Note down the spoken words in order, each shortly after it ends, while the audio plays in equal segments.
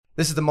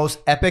This is the most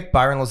epic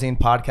Byron Lazine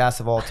podcast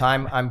of all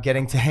time. I'm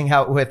getting to hang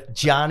out with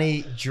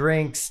Johnny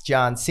Drinks,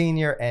 John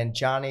Sr. and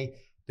Johnny,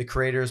 the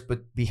creators,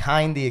 but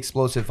behind the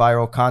explosive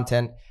viral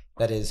content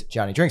that is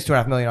Johnny Drinks.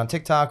 2.5 million on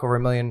TikTok, over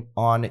 1 million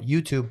on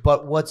YouTube.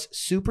 But what's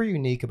super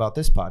unique about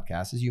this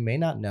podcast is you may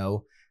not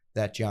know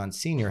that John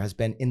Sr. has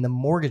been in the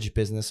mortgage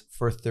business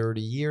for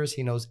 30 years.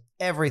 He knows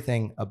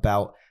everything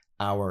about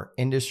our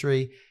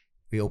industry.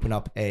 We open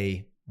up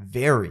a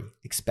very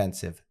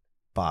expensive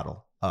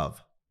bottle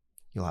of,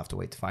 you'll have to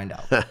wait to find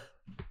out.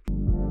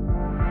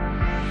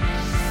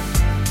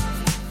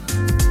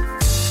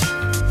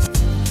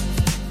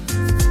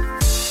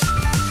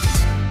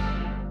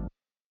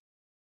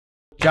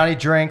 Johnny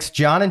Drinks,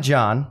 John and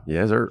John.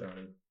 Yes, sir.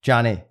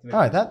 Johnny. All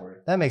right,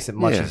 that makes it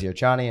much easier.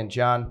 Johnny and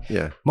John.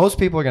 Yeah. Most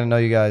people are going to know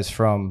you guys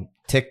from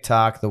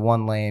TikTok, the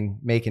one lane,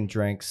 making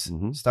drinks.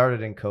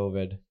 Started in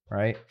COVID,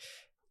 right?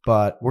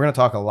 But we're going to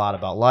talk a lot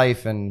about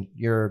life and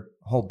your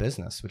whole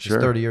business, which is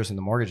 30 years in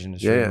the mortgage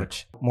industry.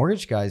 Which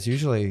mortgage guys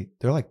usually,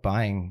 they're like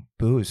buying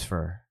booze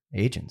for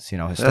agents, you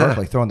know,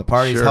 historically throwing the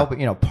parties,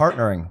 helping, you know,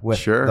 partnering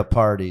with the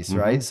parties,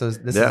 right? So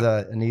this is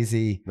an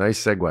easy,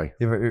 nice segue.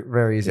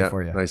 Very easy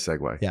for you. Nice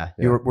segue. Yeah.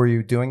 Were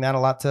you doing that a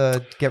lot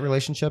to get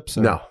relationships?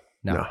 Or?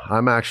 No.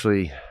 I'm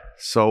actually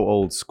so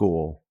old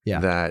school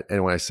that,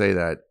 and when I say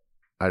that,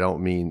 I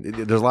don't mean,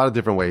 there's a lot of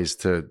different ways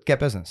to get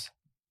business.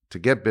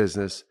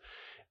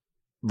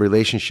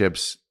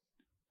 Relationships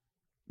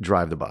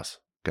drive the bus.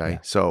 Okay.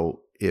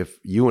 So if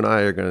you and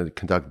I are going to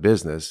conduct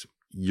business,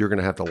 you're going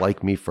to have to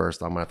like me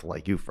first. I'm going to have to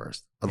like you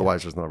first.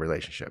 Otherwise, there's no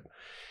relationship.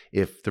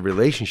 If the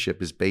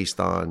relationship is based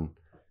on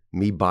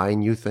me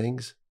buying you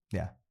things,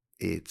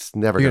 it's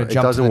never going to,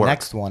 it doesn't work.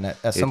 Next one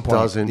at some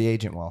point, the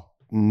agent will.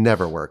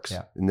 Never works.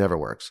 It never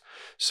works.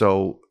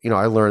 So, you know,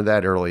 I learned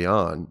that early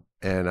on,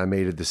 and I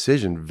made a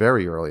decision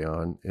very early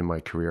on in my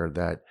career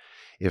that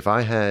if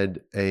I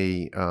had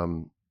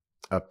an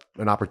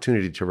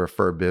opportunity to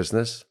refer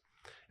business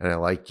and I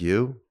like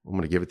you, I'm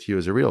going to give it to you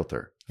as a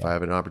realtor. If I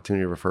have an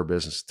opportunity to refer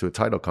business to a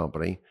title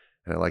company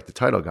and I like the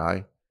title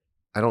guy,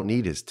 I don't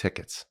need his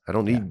tickets. I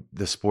don't need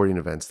the sporting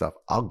event stuff.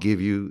 I'll give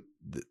you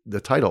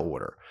the title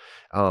order.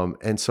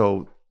 And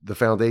so the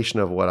foundation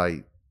of when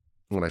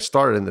I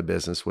started in the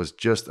business was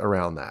just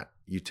around that.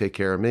 You take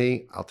care of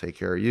me, I'll take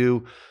care of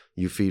you.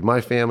 You feed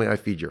my family, I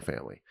feed your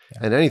family.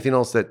 And anything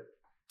else that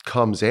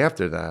comes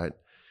after that,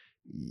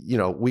 you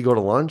know, we go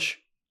to lunch,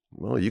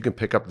 well, you can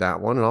pick up that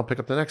one and I'll pick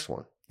up the next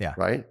one. Yeah.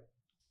 Right.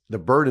 The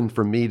burden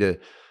for me to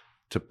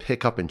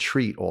pick up and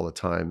treat all the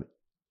time,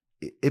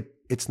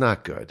 it's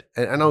not good.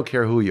 And I don't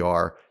care who you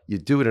are. You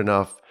do it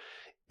enough,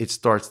 it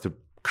starts to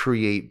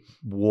create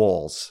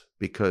walls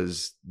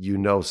because you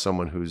know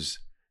someone who's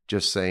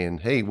just saying,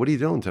 hey, what are you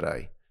doing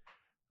today?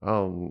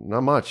 Oh,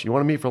 not much. You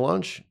want to meet for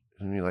lunch?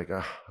 And you're like,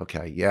 oh,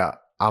 okay, yeah,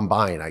 I'm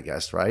buying, I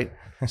guess, right?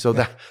 So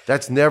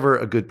that's never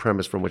a good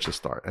premise from which to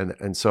start.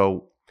 And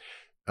so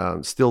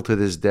still to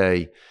this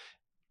day,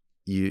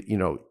 you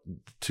know,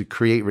 to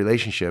create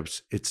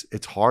relationships,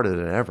 it's harder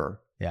than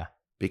ever. Yeah.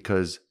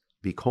 Because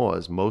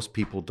most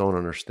people don't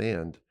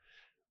understand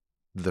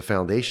the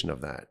foundation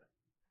of that.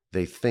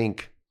 They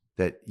think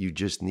that you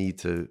just need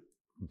to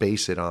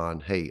base it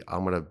on, hey,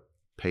 I'm going to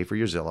pay for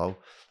your Zillow.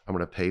 I'm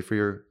going to pay for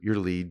your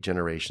lead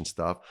generation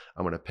stuff.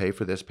 I'm going to pay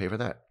for this, pay for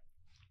that.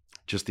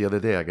 Just the other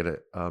day, I got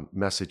a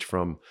message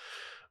from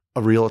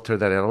a realtor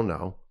that I don't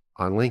know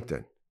on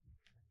LinkedIn,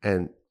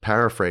 and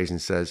paraphrasing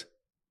says,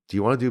 do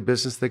you want to do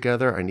business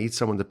together? I need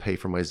someone to pay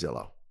for my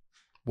Zillow.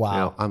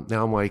 Wow.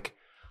 Now I'm like,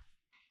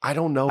 I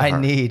don't know her.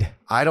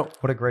 I don't.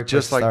 What a great place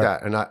just like to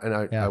start. That.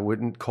 And I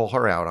wouldn't call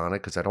her out on it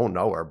because I don't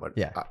know her, but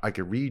I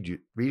could read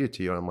it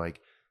to you. And I'm like,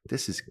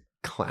 this is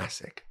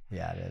classic.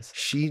 Yeah, it is.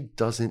 She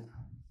doesn't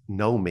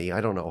know me.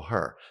 I don't know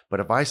her. But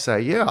if I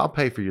say, yeah, I'll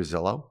pay for your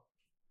Zillow.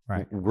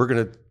 Right. We're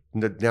going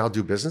to now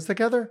do business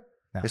together.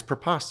 No. It's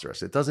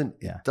preposterous. It doesn't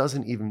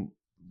even,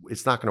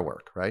 it's not going to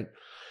work. Right.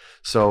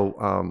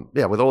 So,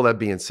 with all that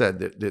being said,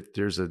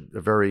 there's a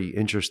very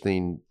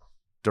interesting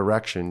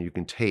direction you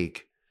can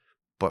take.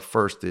 But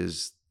first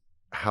is,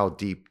 how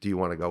deep do you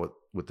want to go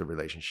with the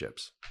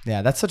relationships?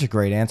 Yeah, that's such a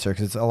great answer,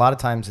 because a lot of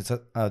times it's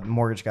a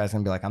mortgage guy's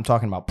going to be like, I'm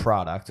talking about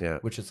product,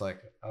 which is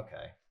like,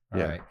 okay, all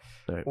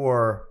right.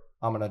 Or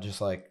I'm going to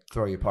just like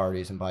throw you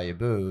parties and buy you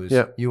booze.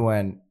 Yeah. You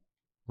went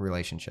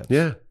relationships,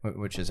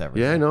 which is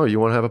everything. Yeah, no, you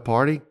want to have a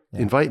party?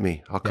 Yeah. Invite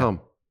me. I'll come.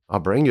 I'll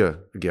bring you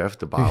a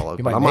gift, a bottle.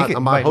 You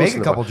might make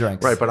a couple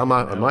drinks. Right, but I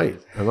might.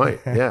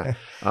 Yeah.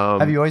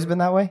 Have you always been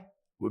that way?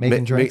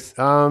 Making drinks?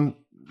 I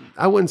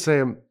wouldn't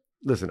say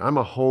listen, I'm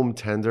a home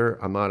tender.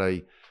 I'm not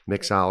a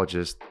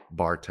mixologist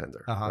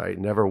bartender, right?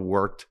 Never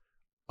worked.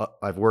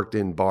 I've worked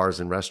in bars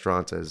and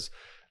restaurants as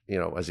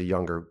a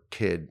younger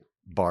kid,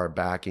 bar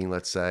backing,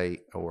 let's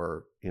say,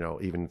 or,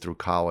 even through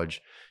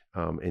college,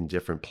 in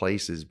different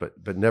places,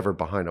 but never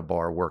behind a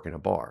bar, working a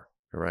bar.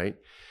 Right.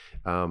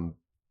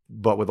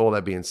 But with all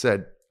that being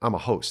said, I'm a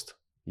host.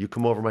 You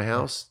come over my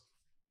house,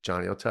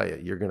 Johnny, I'll tell you,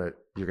 you're going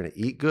to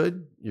eat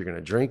good. You're going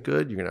to drink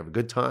good. You're going to have a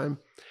good time.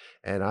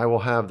 And I will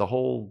have the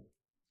whole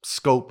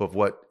scope of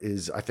what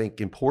is, I think,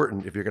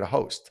 important if you're going to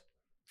host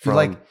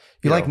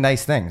You like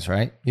nice things,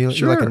 right? You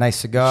like a nice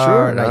cigar,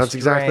 Sure, a nice that's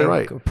exactly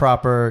drink, right.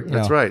 Proper.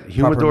 That's right.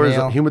 proper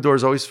meal. Humidor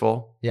is always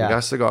full. Yeah. We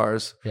got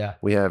cigars. Yeah.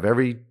 We have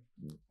every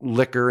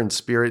liquor and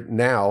spirit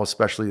now,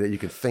 especially that you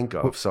can think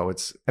of. So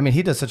it's. I mean,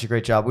 he does such a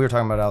great job. We were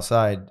talking about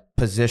outside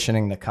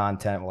positioning the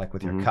content, like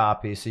with your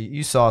copy. So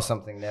you saw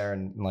something there,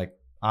 and like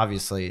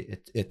obviously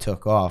it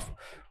took off.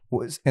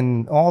 Was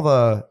in all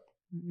the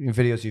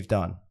videos you've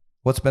done,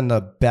 what's been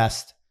the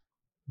best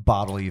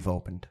bottle you've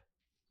opened?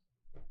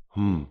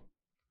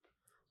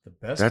 The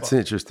best. That's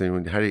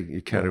interesting. How do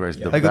you categorize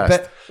the Like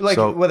best?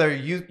 So, whether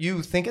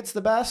you think it's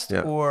the best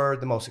or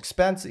the most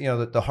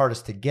expensive, the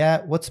hardest to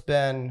get. What's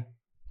been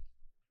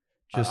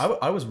just?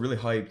 I was really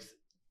hyped.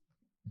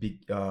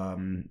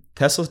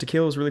 Tesla's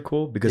tequila was really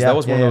cool because that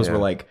was one of those where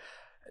like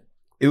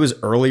it was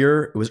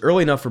earlier. It was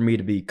early enough for me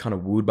to be kind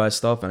of wooed by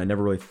stuff, and I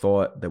never really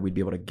thought that we'd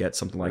be able to get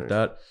something like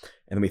that.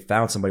 And then we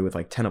found somebody with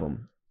like 10 of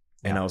them,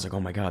 and I was like,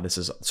 oh my god, this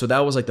is so. That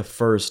was like the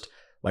first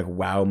like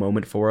wow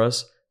moment for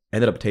us.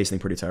 Ended up tasting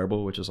pretty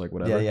terrible, which is like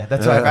whatever. Yeah,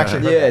 that's what I've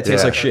actually heard. Yeah, it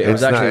tastes like shit. It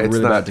was actually a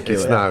really bad tequila.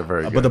 It's not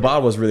very good. But the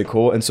bottle was really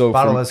cool. And so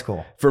bottle is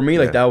cool. For me,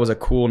 like that was a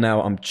cool,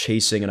 now I'm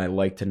chasing and I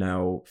like to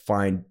now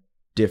find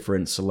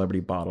different celebrity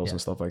bottles and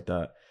stuff like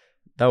that.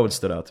 That one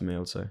stood out to me, I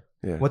would say.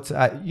 Yeah. What's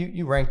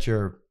you ranked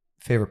your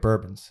favorite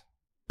bourbons?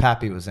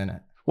 Pappy was in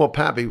it. Well,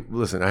 Pappy,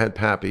 listen, I had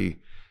Pappy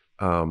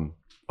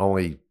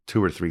only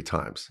 2 or 3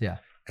 times. Yeah.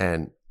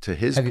 And to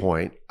his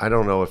point, I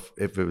don't know if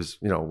it was,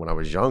 when I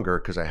was younger,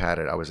 because I had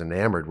it, I was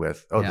enamored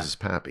with, this is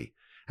Pappy.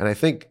 And I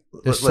think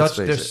there's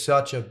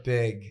such a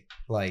big,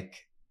 like,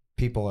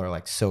 people are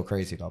like so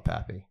crazy about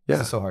Pappy. Yeah.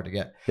 It's so hard to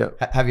get. Yeah.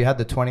 Have you had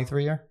the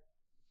 23 year?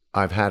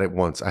 I've had it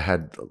once. I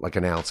had like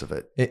an ounce of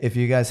it. If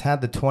you guys had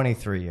the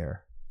 23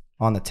 year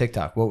on the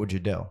TikTok, what would you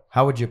do?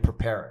 How would you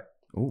prepare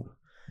it? Ooh.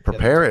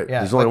 Prepare it? Yeah.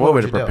 There's only one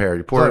way to prepare it.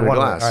 You pour it in a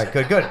glass. All right,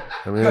 good.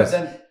 I mean,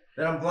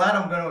 Then I'm glad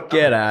I'm going to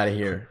get out of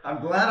here. I'm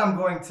glad I'm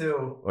going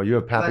to. Oh, you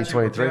have Pappy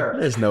 23?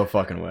 There's no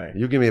fucking way.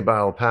 You give me a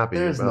bottle of Pappy.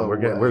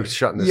 We're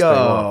shutting this thing Yo.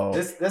 off.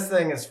 This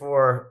thing is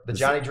for the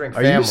Johnny Drink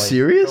Are family. you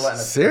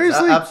serious?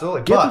 Seriously?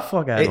 Absolutely. Get the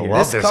fuck out of here. I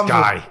love this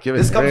guy.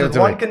 This comes with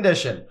one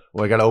condition.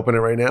 Well, I got to open it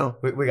right now?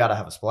 We got to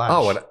have a splash.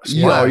 Oh, what?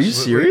 Yo, are you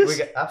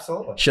serious?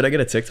 Absolutely. Should I get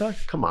a TikTok?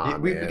 Come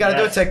on, we got to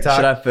do a TikTok.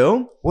 Should I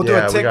film? We'll do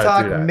a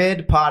TikTok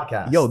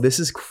mid-podcast. Yo, this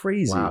is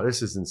crazy. Wow,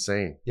 this is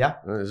insane. Yeah.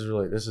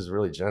 This is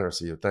really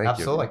generous of you. Thank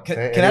Absolutely. you.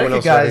 Absolutely.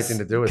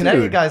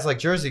 Connecticut guys like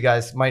Jersey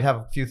guys might have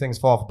a few things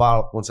fall off a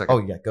bottle. 1 second. Oh,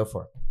 yeah, go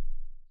for it.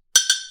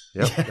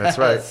 Yep, that's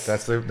right.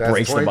 That's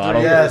breaks the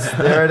bottle. Yes,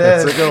 there it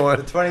is. That's a good one.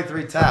 The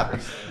 23 tap.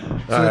 So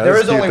right, there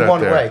is only one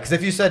way. Because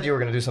if you said you were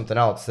going to do something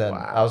else, then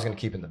I was going to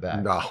keep it in the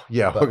bag. No,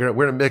 yeah, we're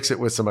gonna mix it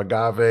with some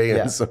agave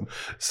and some.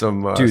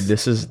 Dude,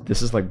 this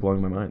is like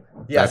blowing my mind.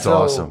 Yeah, that's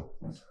awesome.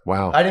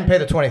 Wow. I didn't pay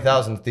the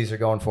 20,000 that these are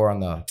going for on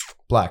the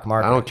black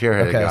market. I don't care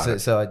how you got it.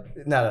 So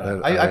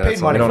no. I paid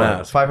money for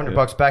it.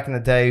 $500 back in the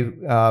day.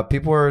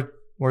 People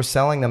were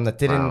selling them that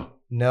didn't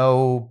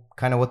know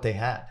kind of what they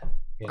had.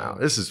 Wow,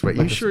 this is great.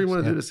 You sure you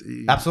want to do this?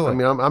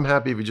 Absolutely. I mean, I'm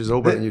happy if you just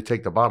open it and you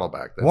take the bottle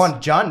back.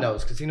 John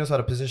knows because he knows how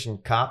to position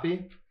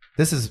copy.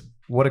 This is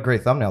what a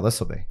great thumbnail this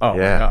will be. Oh my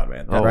god,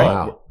 man! Oh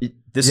wow,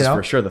 this is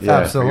for sure the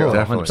thumbnail. Absolutely,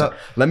 definitely. So,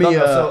 let me.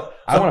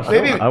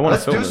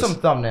 Let's do some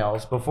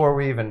thumbnails before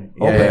we even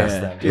open this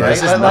thing. Dude, right?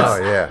 Is this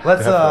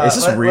real? This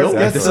is real.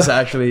 This is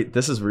actually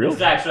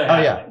Oh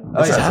yeah,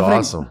 this is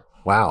awesome.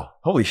 Wow.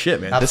 Holy shit,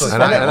 man. Absolutely.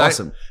 This is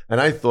awesome. And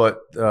I thought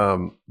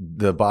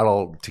the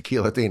bottle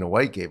tequila Dana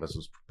White gave us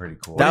was pretty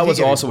cool. That was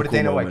also what a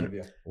did cool Dana White moment.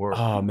 give you?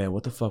 Oh man,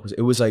 what the fuck was it?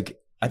 It was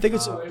like, I think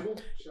it's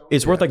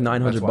worth like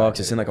 $900.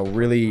 It's in like a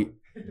really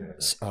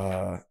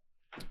I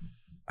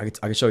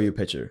could show you a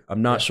picture.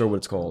 I'm not sure what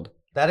it's called.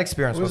 That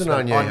experience was an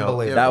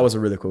unbelievable. That was a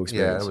really cool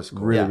experience. Yeah, it was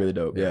cool. Really, really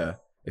dope. Yeah.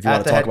 If you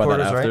want to talk about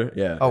that after. Right?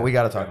 Yeah. Oh, we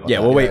got to talk about that. Yeah,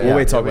 we'll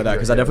wait talk about that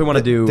because I definitely want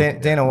to do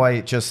Dana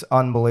White, just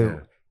unbelievable.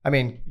 Yeah. I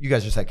mean, you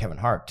guys just had Kevin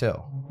Hart too.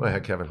 I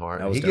had Kevin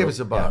Hart. He dope. gave us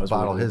a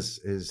bottle. Really his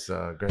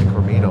Grand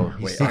Cormino.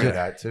 He signed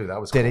that too.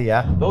 That was cool. Did he?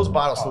 Yeah. Those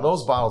bottles. So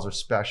those bottles are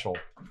special.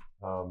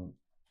 Where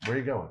are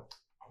you going?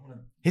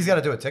 He's got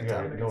to do a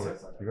TikTok. You're going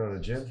to the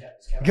gym?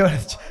 Go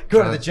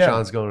to the gym.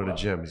 John's going to the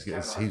gym.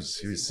 He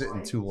was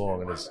sitting too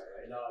long and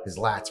his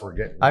lats were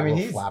getting a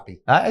little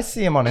floppy. I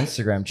see him on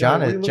Instagram.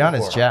 John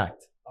is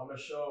jacked. I'm gonna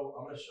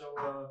show.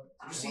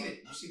 You see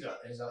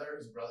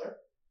his brother?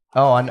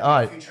 Oh, on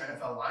Future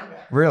NFL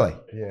linebacker. Really?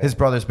 Yeah. His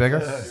brother's bigger?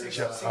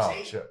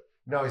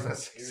 No, he's not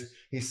 6.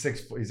 He's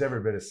 6. He's every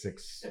bit of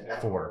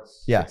 6'4".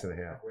 Yeah.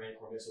 6.5.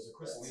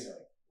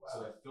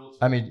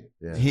 I mean,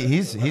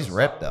 he's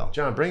ripped though.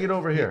 John, bring it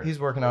over here. He's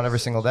working out every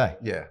single day.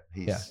 Yeah,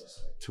 he's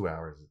 2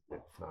 hours.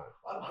 If not.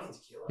 A lot of money in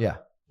tequila. Yeah.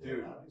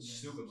 Dude,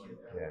 stupid money.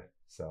 Yeah.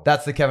 So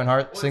that's the Kevin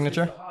Hart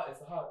signature. It's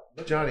the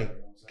hot. Johnny,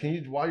 can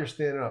you, while you're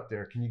standing up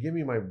there, can you give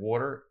me my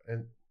water?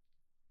 And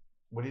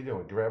what are you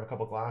doing? Grab a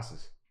couple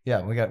glasses.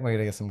 Yeah, we got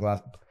to get some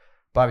glass.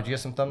 Bobby, did you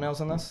get some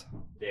thumbnails on this?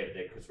 David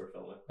did because we're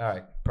filming. All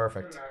right,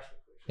 perfect.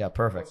 Yeah,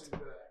 perfect.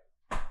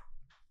 All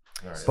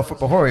right.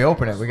 Before we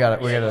open it, we gotta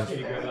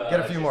get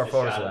a few more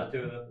photos of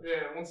it.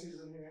 Yeah, once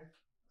he's in here.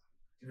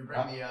 Did we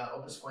bring the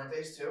Opus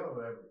Fuentes too? Or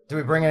whatever? Did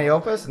we bring any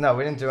Opus? No,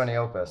 we didn't do any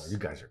Opus. You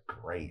guys are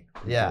great.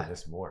 Yeah.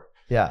 This more.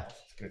 Yeah.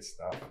 It's good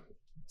stuff.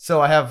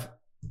 So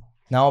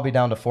now I'll be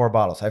down to 4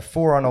 bottles. I have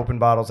 4 unopened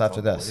bottles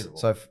after this.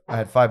 So I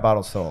had 5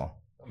 bottles total.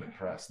 I'm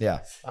impressed. Yeah.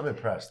 I'm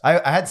impressed. I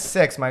had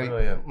 6.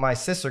 My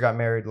sister got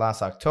married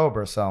last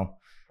October, so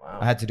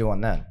I had to do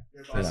one then.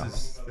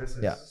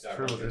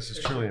 This is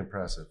truly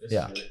impressive.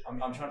 Yeah. I'm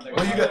trying to think.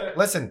 Well, you got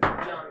listen.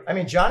 I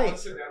mean, Johnny.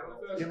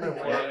 Give me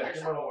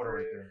water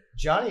right there.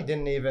 Johnny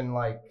didn't even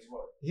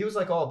he was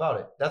all about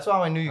it. That's why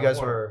I knew you guys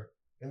were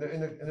in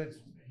the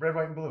red,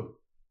 white, and blue.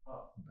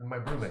 And my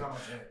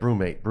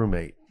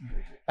brewmate.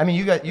 I mean,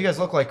 you guys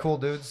look like cool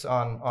dudes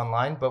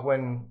online, but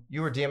when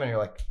you were DMing, you're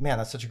like, man,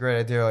 that's such a great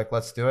idea.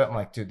 Let's do it. I'm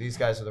like, dude, these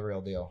guys are the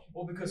real deal.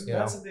 Well, because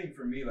that's the thing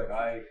for me.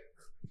 I'm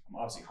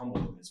obviously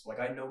humble with this, but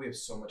I know we have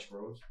so much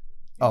growth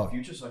in the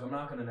future. So I'm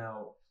not gonna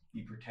now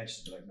be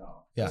pretentious to be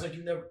no. Yeah. It's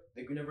you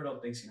never know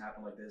things can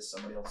happen like this.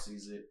 Somebody else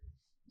sees it.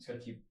 You just gotta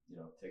keep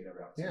taking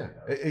every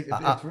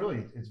opportunity.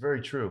 Yeah, it's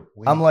very true.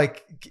 I'm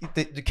like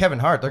Kevin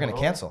Hart. They're gonna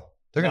cancel.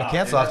 They're gonna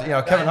cancel after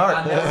Kevin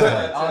Hart.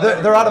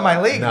 They're out of my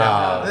league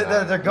now.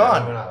 They're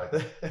gone.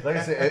 Like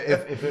I said,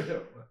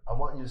 if I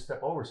want you to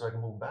step over so I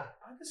can move back.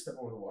 I can step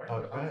over the water.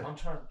 I'm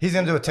trying. He's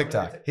gonna do a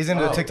TikTok. He's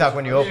gonna do a TikTok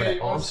when you open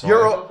it. I'm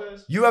sorry.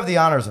 You have the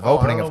honors of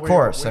opening, of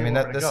course. Where I mean,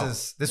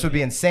 this would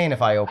be insane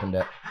if I opened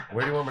it.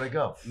 Where do you want me to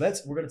go?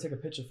 We're gonna take a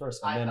picture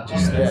first, and then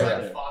just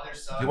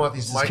Do you want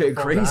these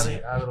microphones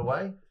out of the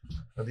way?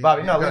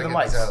 Bobby, no, leave the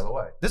mics out of the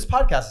way. This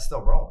podcast is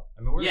still rolling.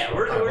 I mean, we're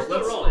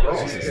still rolling.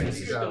 Let's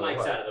keep the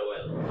mics out of the way.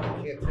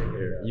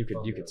 You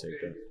could take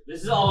that.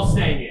 This is all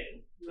staying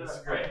in. This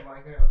is great.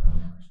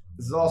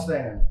 This is all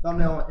staying in.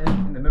 Thumbnail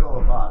in the middle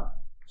of the pod.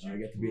 I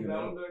get to be in the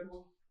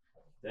middle.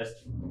 This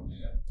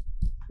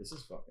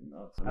is fucking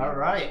nuts. All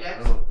right.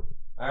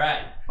 All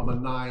right. I'm a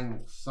 9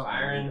 something.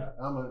 Byron.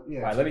 I'm a All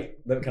right, let me.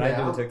 Can I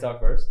do the TikTok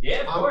first?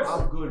 Yeah, of course.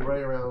 I'm good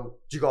right around.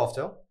 Did you golf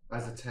too?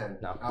 As a 10.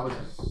 No. I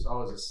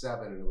was a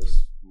 7 and it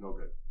was no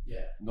good. Yeah.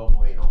 No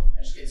bueno.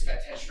 I just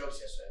got 10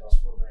 strokes yesterday. I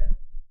lost $4 grand.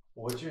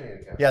 What's your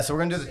handicap? Yeah, so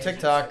we're gonna do the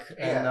TikTok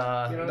and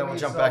then we'll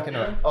jump back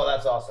into it. Oh,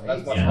 that's awesome.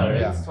 That's much better.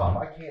 Yeah. It's tough.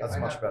 I can't. That's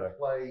much better.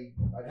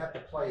 I'd have to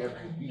play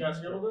every week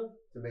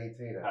to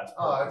maintain it.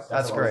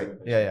 That's great.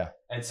 Yeah.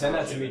 And send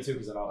that to me too,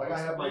 because then I'll. Like I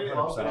have my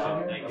clubs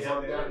down here. I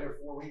brought them down here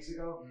 4 weeks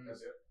ago.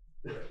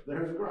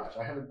 They're in the garage.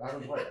 I haven't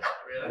played.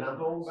 And I'm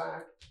going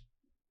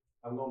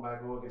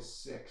back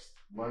August 6th,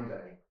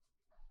 Monday,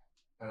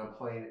 and I'm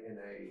playing in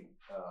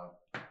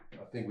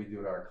a thing we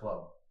do at our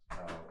club.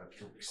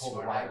 It's called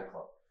the Ryder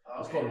Club.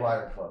 It's called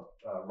Ryder Club,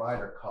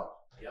 Ryder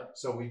Cup. Yep.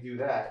 So we do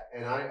that,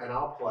 and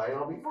I'll play, and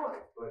I'll be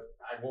fine, but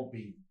I won't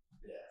be.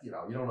 You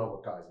don't know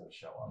what guy's gonna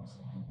show up. So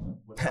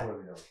what are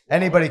we doing?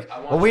 Anybody?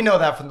 Well, we know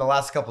that from the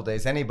last couple of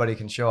days. Anybody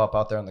can show up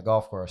out there on the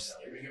golf course.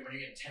 When you're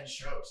getting 10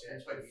 strokes,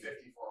 it's played 54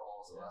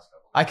 holes the last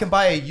couple. I can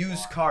buy a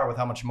used car with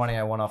how much money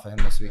I won off of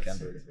him this weekend.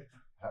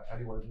 How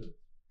do you want to do it?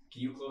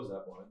 Can you close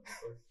that one?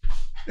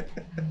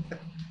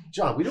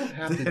 John, we don't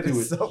have to do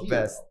it. So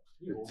best.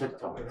 The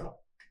TikTok.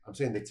 I'm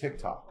saying the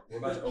TikTok. We're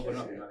about to open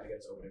up. You're not gonna get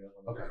us opening up.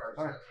 Okay.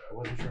 All right. I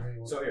wasn't sure how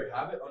you. So here,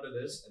 have it under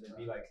this, and then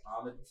be like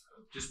on the.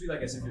 Just be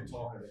like as if you're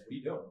talking. Like, what are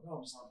you doing? No,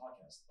 I'm just on a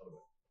podcast.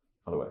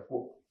 Other way.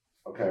 Well,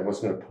 okay, I was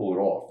going to pull it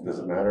off. Does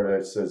it matter that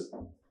it says?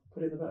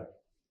 Put it in the back.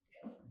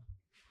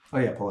 Oh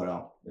yeah, pull it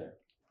out. Yeah.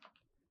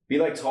 Be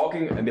like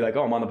talking and be like,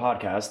 oh, I'm on the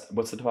podcast.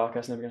 What's the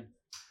podcast name again?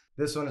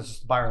 This one is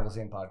just Byron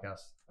Lazine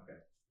podcast. Okay.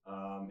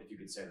 If you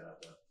could say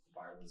that,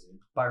 Byron Lazine.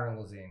 Byron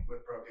Lazine.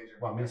 With Pro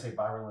Pager. Want me to say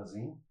Byron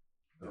Lazine?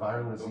 The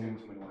Byron Lazine.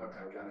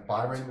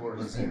 Byron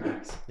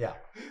Lazine. Yeah,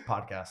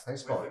 podcast. I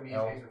spell it.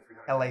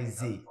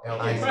 L-A-Z.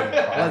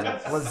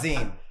 Lazine.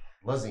 Lazine.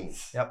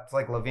 Lazine. Yep, it's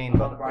like Levine,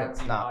 but Byron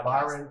it's not.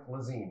 Byron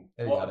Lazine.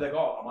 Well, I'm like,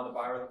 oh, I'm on the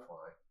Byron.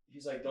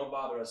 He's like, don't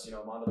bother us,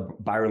 I'm on the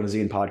Byron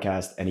Lazine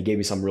podcast, and he gave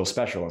me something real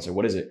special. I said,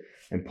 what is it?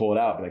 And pull it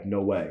out. Be like,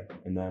 no way.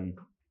 And then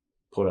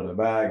pull it out of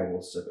the bag, and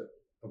we'll sip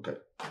it. Okay.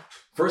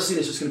 First scene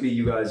is just going to be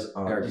you guys.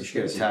 Eric, you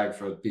should get a tag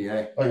for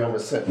BA. Oh, you want to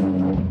sit?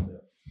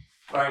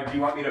 All right, do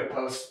you want me to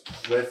post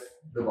with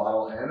the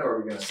bottle in, or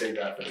are we going to save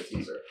that for the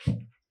teaser?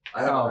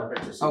 I have other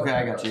pictures. Okay,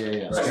 I got you.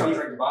 Yeah. So you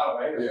drink the bottle,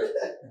 right? Yeah.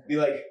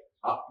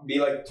 Be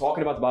like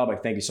talking about the bottle,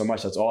 like, thank you so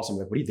much. That's awesome.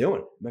 Like, what are you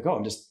doing? I'm like, oh,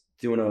 I'm just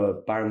doing a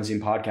Byron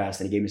Lazine podcast,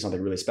 and he gave me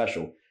something really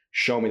special.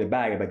 Show me the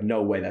bag. I'm like,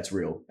 no way, that's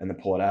real. And then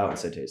pull it out and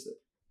say, taste it.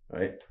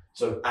 Right?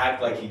 So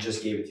act like he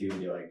just gave it to you, and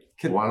be like,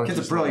 Kid's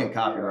a brilliant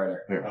copywriter.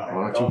 Here,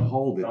 why don't you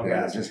hold it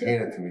there? Just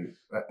hand it to me,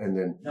 and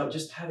then. No,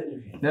 just have it in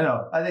your hand.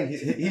 No, I think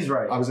he's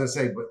right. I was gonna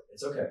say, but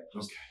it's okay.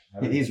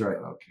 He's right.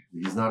 Okay,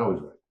 he's not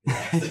always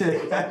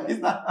right. He's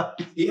not.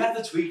 He had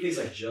to tweak things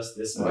like just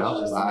this much.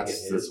 Well, just to make it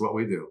his. that's what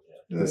we do.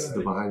 This is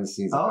the behind the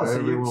scenes. Oh, so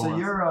Everyone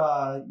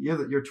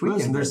you're tweaking.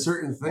 Listen, there's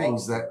certain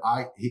things that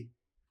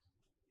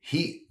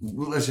he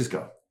let's just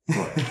go.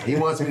 He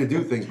wants me to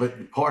do things,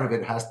 but part of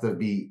it has to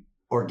be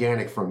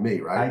organic from me,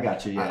 right? I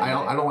got you. Yeah,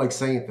 I don't like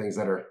saying things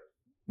that are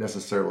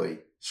necessarily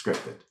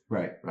scripted.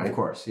 Right. Of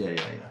course. Yeah.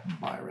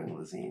 Byron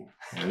Lazine.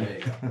 There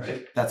you go.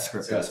 Right. That's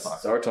scripted as fuck.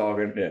 Start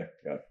talking.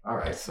 Yeah. All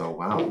right. So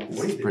wow,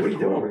 this is pretty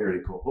cool. Pretty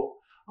cool. Oh,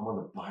 I'm on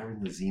the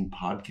Byron Lazine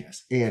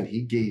podcast, and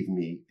he gave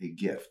me a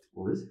gift.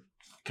 What is it?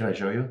 Can I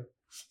show you?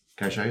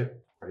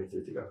 Ready,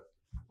 3 to go.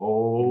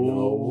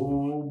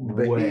 Oh,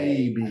 no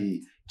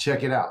baby.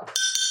 Check it out.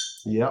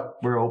 Yep,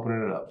 we're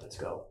opening it up. Let's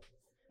go.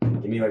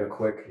 Give me like a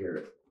quick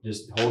here.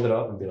 Just hold it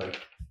up and be like,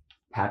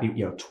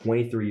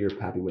 23-year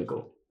Pappy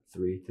Winkle.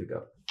 3 to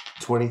go.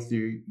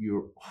 23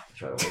 year.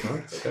 Try that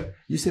one. Okay.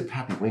 You said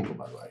Pappy Winkle,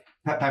 by the way.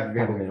 Pappy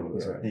Van Winkle,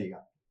 Winkle. right. There you go.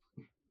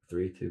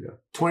 3 to go.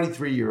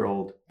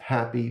 23-year-old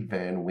Pappy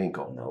Van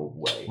Winkle. No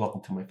way.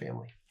 Welcome to my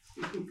family.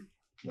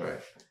 All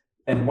right.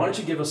 And why don't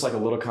you give us like a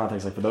little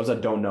context? Like for those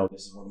that don't know,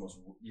 this is one of the most.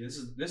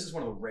 This is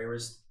one of the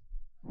rarest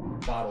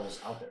bottles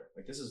out there.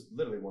 Like this is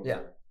literally one.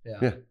 Of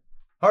Yeah.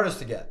 Hardest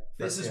to get.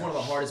 This is one of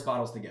the hardest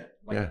bottles to get.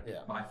 Like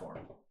by far.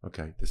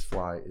 Okay. This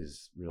fly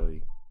is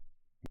really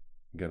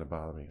gonna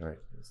bother me. All right.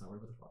 Let's not worry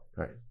about the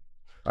fly.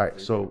 All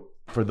right. So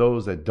for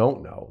those that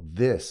don't know,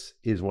 this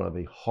is one of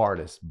the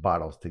hardest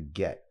bottles to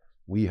get.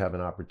 We have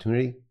an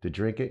opportunity to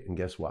drink it, and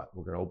guess what?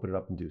 We're gonna open it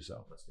up and do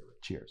so. Let's do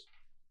it. Cheers.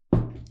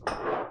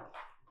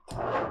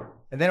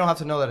 And they don't have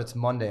to know that it's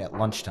Monday at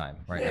lunchtime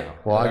right now.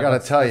 Well, I gotta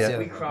tell you,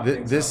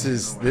 this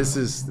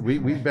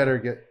we better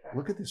get.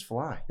 Look at this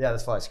fly. Yeah,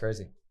 this fly's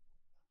crazy.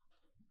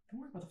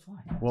 Don't worry about the fly.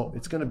 Well,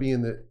 it's gonna be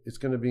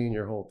in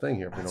your whole thing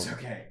here. If we don't,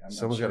 okay.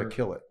 someone's got to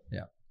kill it.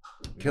 Yeah.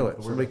 Kill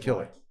it. Somebody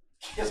kill it.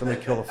 Somebody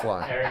kill the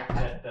fly. Eric,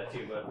 that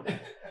too, but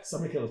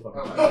Somebody kill this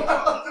fucking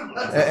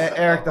fly.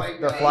 Eric,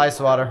 the fly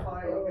swatter.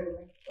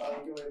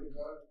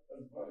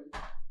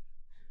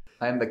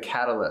 I am the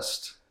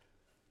catalyst.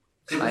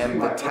 I am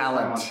the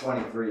talent.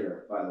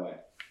 23-year, by the way.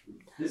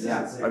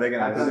 Are they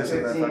going to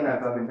position that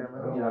fucking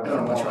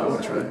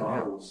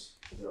camera?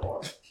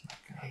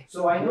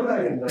 So I know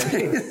that in the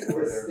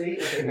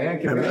state.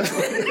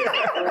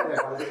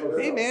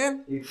 Hey,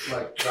 man.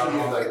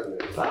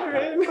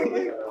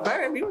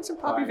 Byron, you want some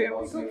Pappy Van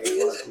Winkle?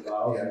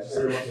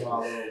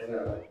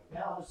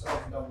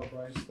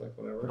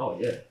 Oh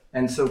yeah.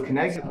 And so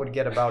Connecticut would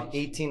get about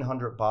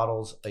 1,800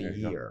 bottles a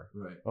year.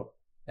 Right. Oh.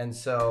 And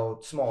so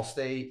small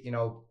state,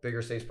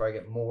 bigger states probably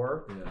get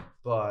more, Yeah.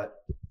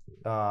 but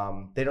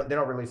they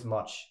don't release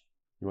much.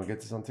 You want to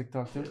get this on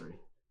TikTok too?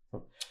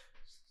 Oh.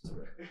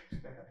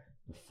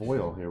 The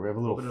foil here. We have a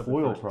little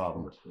foil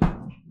problem. There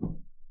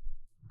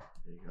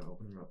you go.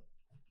 Open her up.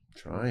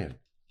 Trying.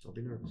 Don't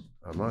be nervous.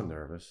 I'm not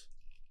nervous.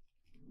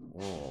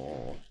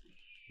 Oh.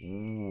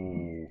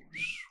 Ooh.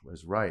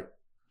 Was right.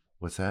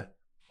 What's that?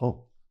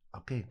 Oh.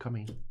 Okay,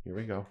 coming. Here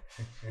we go.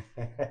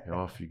 And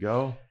off you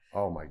go.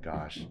 Oh my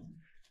gosh.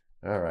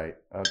 All right.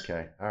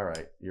 Okay. All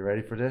right. You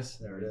ready for this?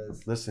 There it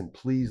is. Listen,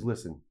 please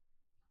listen.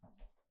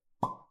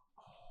 Wow.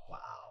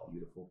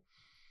 Beautiful.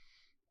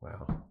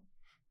 Wow.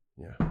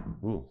 Yeah.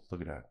 Ooh,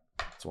 look at that.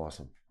 It's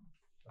awesome.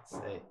 Let's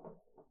see.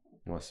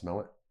 You want to smell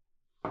it?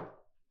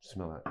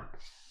 Smell that.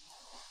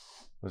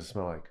 What does it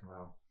smell like?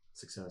 Wow.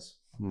 Success.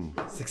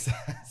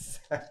 Success.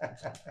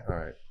 All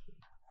right.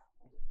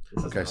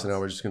 Okay, so now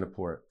we're just going to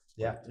pour it.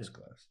 Yeah. This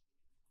glass.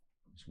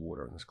 There's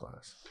water in this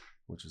glass,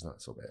 which is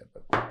not so bad,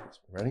 but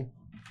ready?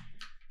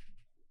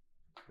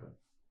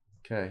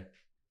 Okay.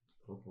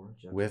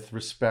 With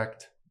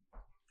respect.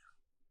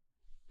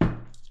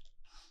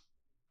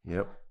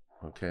 Yep.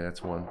 Okay,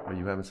 that's one. Are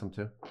you having some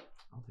too?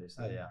 I'll taste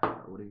Oh it. yeah.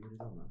 What are you gonna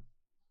do,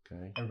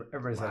 man? Okay.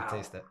 Everybody's got to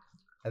taste it,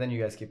 and then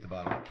you guys keep the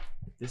bottle.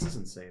 This is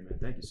insane, man.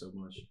 Thank you so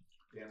much.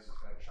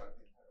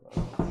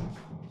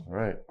 All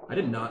right. I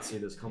did not see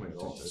this coming at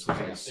all. This was like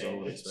so This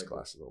unexpected.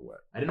 glass is a little wet.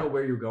 I didn't know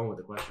where you were going with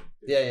the question.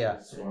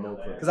 Yeah. No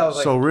clue. Because I was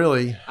like, So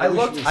really,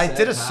 I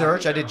did a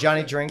search. I did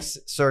Johnny Drinks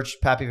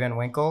search Pappy Van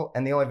Winkle,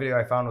 and the only video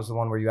I found was the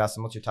one where you asked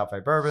him what's your top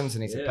 5 bourbons,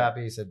 and he said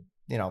Pappy. He said,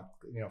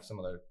 some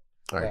other.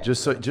 all right,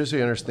 just so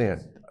you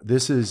understand,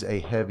 this is a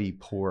heavy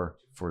pour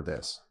for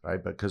this,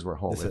 right? Because we're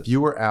home. If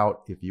you were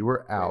out, Why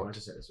don't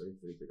you say this? Ready?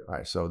 3 to go. all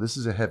right, so this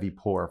is a heavy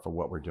pour for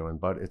what we're doing,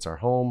 but it's our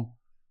home.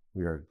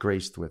 We are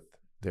graced with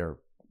their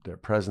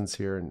presence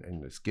here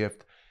and this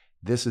gift.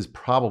 This is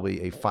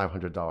probably a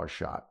 $500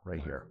 shot right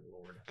here.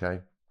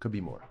 Okay, could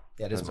be more.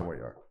 Yeah, it is Depends on more. where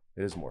you are.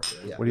 It is more.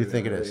 Yeah. What do you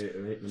think it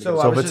is? So So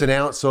I if was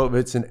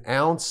it's an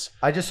ounce,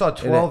 I just saw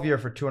 12-year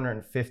for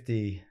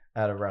 $250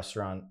 at a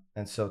restaurant,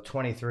 and so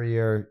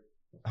 23-year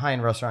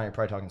high-end restaurant, you're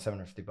probably talking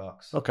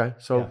 $750. okay.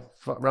 So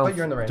Yeah. around, But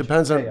you're in the range.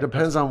 depends on Yeah,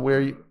 depends on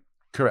where you.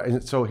 Correct.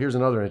 And so here's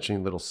another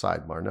interesting little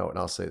sidebar note, and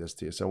I'll say this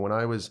to you. So when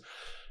I was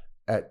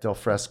at Del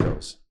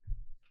Fresco's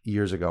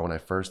years ago, when I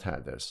first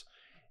had this,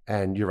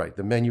 and you're right,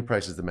 the menu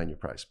price is the menu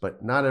price,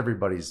 but not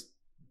everybody's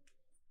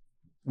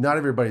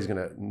going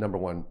to, number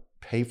one,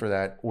 pay for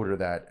that, order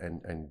that,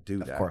 and do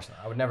that. Of course not.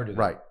 I would never do that.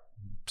 Right.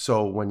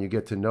 So when you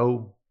get to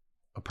know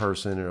a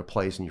person in a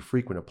place and you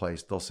frequent a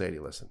place, they'll say to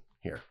you, listen,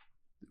 here,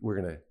 we're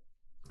going to,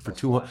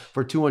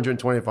 for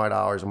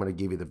 $225, I'm going to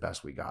give you the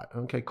best we got.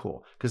 Okay,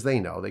 cool. Because they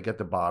know, they get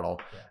the bottle,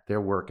 they're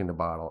working the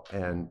bottle.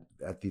 And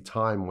at the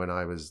time when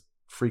I was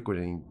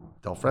frequenting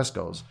Del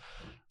Fresco's,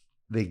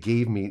 they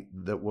gave me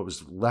what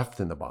was left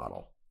in the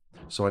bottle.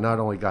 So I not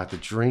only got to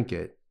drink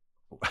it,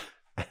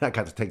 I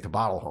got to take the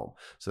bottle home.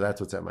 So that's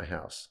what's at my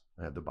house.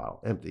 I have the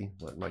bottle empty,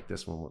 like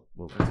this one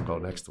will go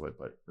next to it.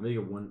 But let me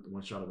get one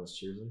shot of those.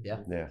 Cheers. Yeah.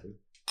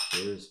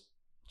 Cheers.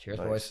 Cheers,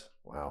 nice. boys.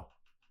 Wow.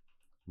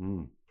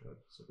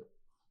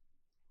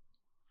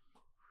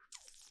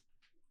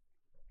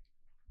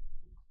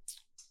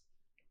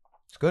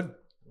 It's good.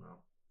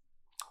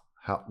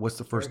 Wow. What's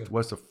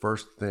the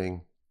first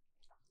thing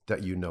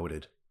that you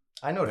noted?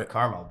 I noted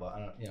caramel, but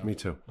I don't. Me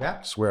too.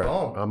 Yeah. Swear.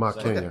 Boom. I'm not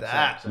kidding you. Look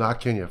at that. Not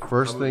kidding you.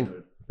 First thing.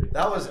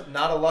 That was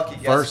not a lucky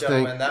guess, First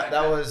gentlemen. thing-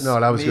 That was No,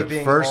 that was me good.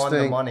 being First on the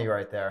thing- money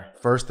right there.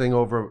 First thing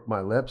over my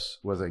lips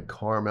was a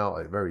caramel,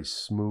 a very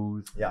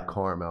smooth Yeah.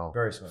 caramel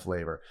Very smooth.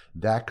 flavor.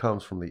 That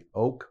comes from the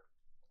oak,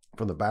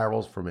 from the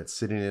barrels, from it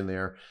sitting in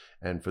there,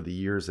 and for the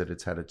years that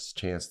it's had its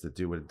chance to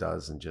do what it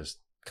does and just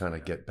kind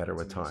of get better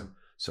with time.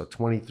 So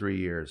 23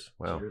 years.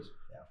 Wow. Cheers.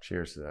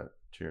 Cheers to that.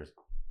 Cheers.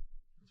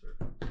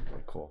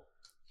 Cool.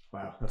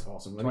 Wow, that's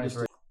awesome.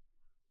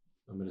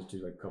 I'm gonna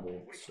do like a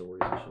couple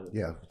stories and shit.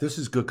 Yeah, this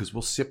is good because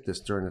we'll sip this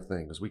during the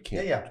thing because we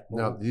can't. Yeah.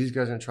 Now, these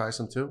guys gonna try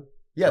some too?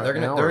 Yeah, Right they're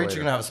now they're or each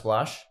later? gonna have a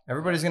splash.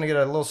 Everybody's gonna get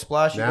a little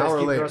splash. You Now guys or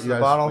keep later? the rest of You the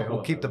guys- bottle. wait, hold We'll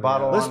on. keep the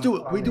bottle. Let's on- do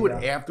it. on We the, do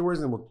it afterwards,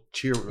 and then we'll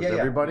cheer with Yeah.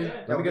 everybody. Yeah,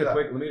 Let me we'll get do a that.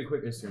 quick. Let me get a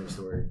quick Instagram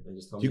story and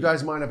just tell Do you me.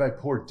 guys mind if I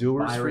pour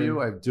doers for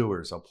you? I have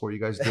doers. I'll pour you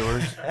guys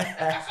doers.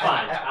 It's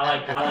fine. I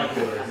like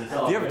yours. It's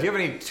all Do you good. have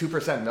any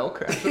 2%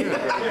 milk?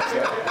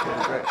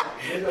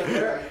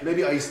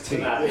 Maybe iced tea.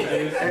 You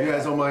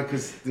guys don't mind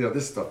because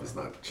this stuff is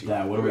not cheap.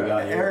 Yeah, what do we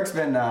got here? Eric's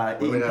been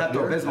eating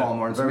Pepto-Bismol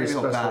more, so Very maybe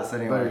he'll special, pass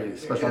anyway. very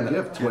special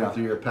gift.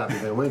 23-year Pappy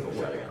Van Winkle.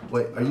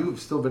 Wait, are you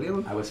still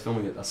videoing? I was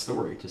filming a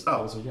story. Just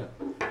Oh.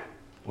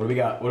 What do we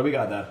got? What do we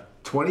got, Dad?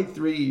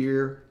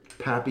 23-year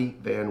Pappy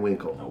Van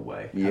Winkle. No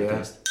way.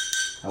 Yeah.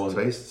 How was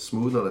it? Taste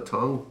smooth on the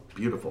tongue.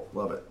 Beautiful.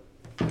 Love it.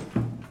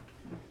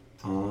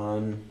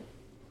 On.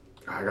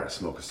 I gotta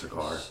smoke a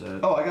cigar. Set.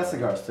 Oh, I got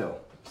cigars too.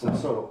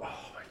 So, oh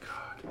my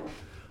god.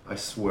 I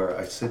swear,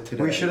 I said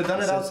today. We should have done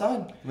I it said-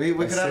 outside. We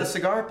could have a said-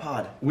 cigar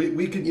pod.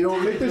 We could, you know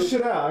what we Take could this do?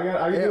 shit out.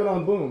 I can do it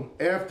on Boom.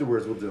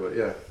 Afterwards, we'll do it.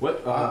 Yeah.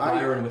 What?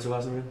 Byron, what's your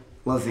last name again?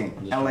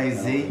 Lazine.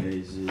 L-A-Z.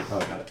 L-A-Z. Oh,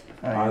 got it.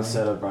 Oh, On yeah.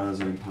 set of Brian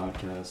Lazine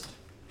podcast.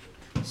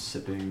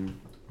 Sipping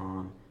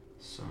on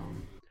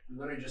some.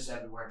 Literally just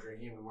said we weren't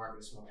drinking. We weren't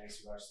going to smoke any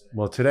cigars today.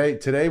 Well,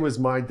 today was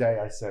my day.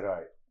 I said, all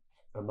right,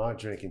 I'm not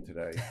drinking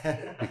today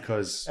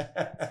because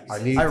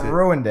I need. I to,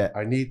 ruined it.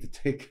 I need to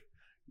take.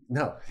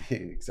 No,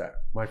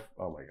 exactly.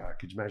 Oh my god!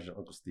 Could you imagine if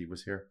Uncle Steve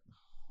was here?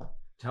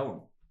 Tell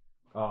him.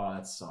 Oh,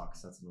 that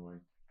sucks. That's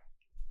annoying.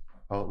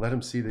 Oh, let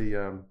him see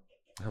the.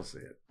 He'll see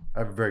it. I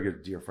have a very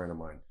good dear friend of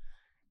mine,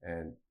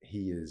 and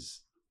he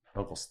is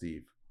Uncle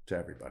Steve to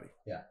everybody.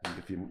 Yeah. And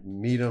if you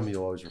meet him,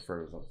 you'll always refer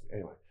to him as Uncle Steve.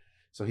 Anyway,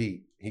 so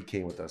he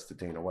came with us to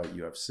Dana White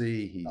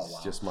UFC. He's Oh, wow.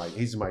 just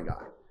he's my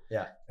guy.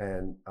 Yeah.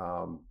 And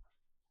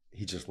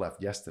he just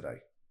left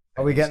yesterday.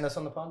 Are we getting this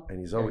on the pod? And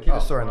he's Yeah, always. keep the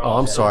story on the Oh,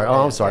 I'm pod. sorry. Yeah, Oh,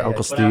 yeah, I'm sorry, yeah,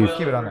 Uncle yeah. But I will- Steve.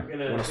 Keep it on We're there.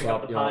 gonna Wanna pick swap-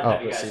 up the you wanna- pod and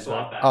oh, you guys proceed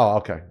swap back? back. Oh,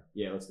 okay.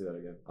 Yeah, let's do that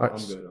again. All right, I'm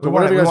so- good. We Whatever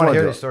want you guys to wanna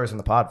hear do. these stories on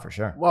the pod for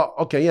sure. Well,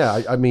 okay,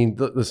 yeah. I mean,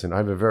 listen, I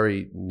have a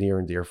very near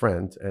and dear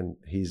friend, and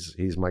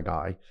he's my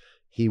guy.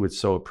 He would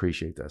so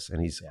appreciate this,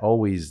 and he's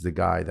always the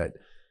guy that,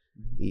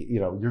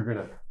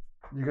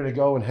 you're gonna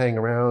go and hang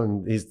around.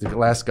 And he's the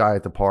last guy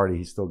at the party.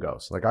 He still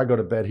goes. Like I go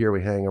to bed here,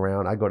 we hang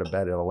around. I go to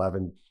bed at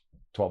 11,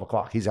 12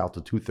 o'clock. He's out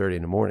till 2:30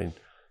 in the morning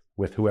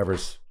with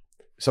whoever's.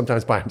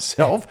 Sometimes by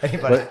himself,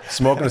 Anybody. but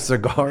smoking a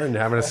cigar and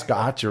having a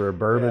scotch or a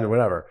bourbon or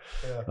whatever.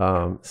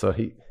 Yeah. So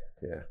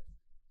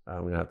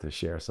I'm gonna have to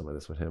share some of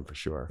this with him for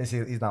sure.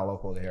 He's not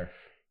local to here.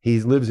 He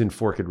lives in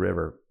Forked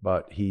River,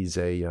 but he's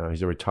a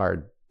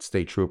retired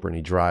state trooper and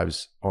he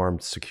drives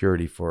armed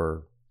security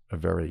for a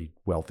very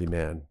wealthy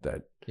man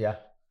that Yeah.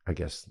 I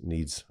guess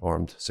needs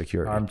armed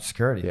security. Armed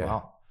security. Yeah.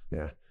 Wow.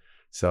 Yeah.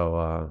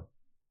 So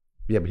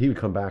but he would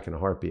come back in a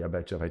heartbeat. I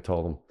bet you if I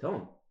told him Tell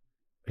him.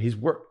 he's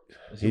working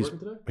Is he working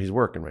today? he's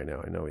working right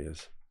now. I know he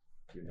is.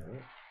 Do you know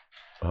it?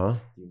 Huh?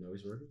 Do you know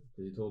he's working?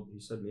 Because he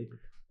said maybe.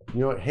 You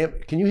know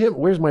what? Can you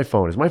where's my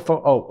phone? Is my phone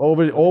all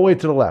the way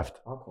to the left?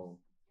 I'll call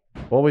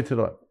him. All the way to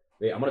the left.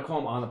 Wait, I'm gonna call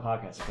him on the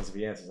podcast because if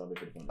he answers, I'll be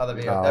pretty funny. Oh,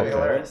 that'd be okay.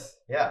 hilarious.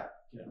 Yeah.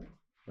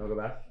 I'll go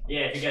back.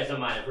 Yeah, if you guys don't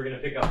mind, if we're gonna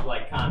pick up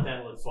like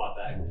content, let's swap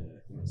back.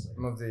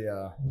 Move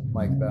the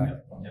mic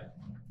back.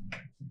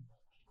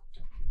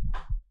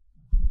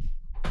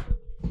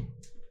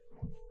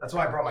 That's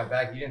why I brought my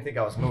bag. You didn't think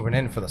I was moving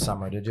in for the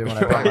summer, did you? When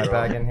I brought my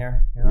bag in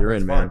here, You're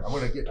in, man. I'm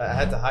gonna get. I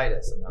had to hide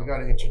it. I got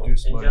to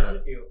introduce And my. John,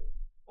 if you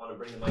want to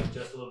bring the mic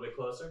just a little bit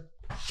closer.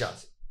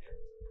 Johnson.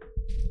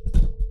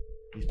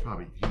 He's.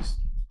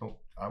 Oh,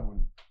 I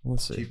wouldn't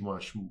Let's see. keep him on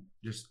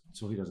just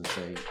so he doesn't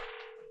say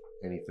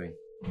anything.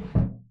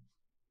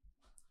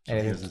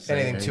 Anything, doesn't say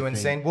anything too anything.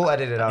 insane? We'll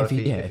edit it out if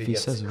he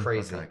gets says it.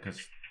 crazy. Okay, 'cause-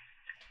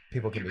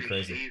 People can be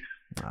crazy.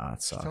 Ah,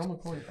 that sucks. tell him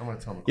I'm gonna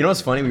tell him. You know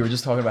what's funny? We were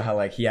just talking about how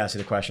like he asked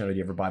you the question, "Do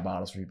you ever buy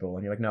bottles for people?"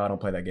 And you're like, "No, I don't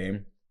play that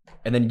game."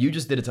 And then you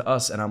just did it to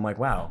us, and I'm like,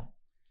 "Wow,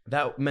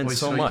 that meant Wait,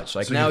 so so much.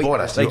 Like so now, you bought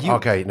us. like You-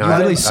 okay, now you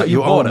literally, I- you you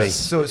bought own me. us.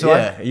 So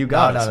yeah, you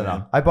got us. no.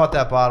 man. I bought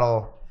that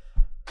bottle,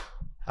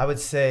 I would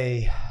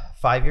say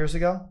 5 years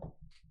ago.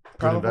 Good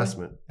Probably.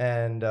 investment.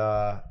 And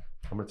I'm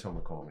gonna tell him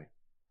to call me.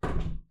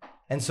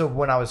 and so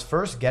when I was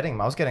first getting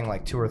them, I was getting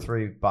like 2 or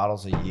 3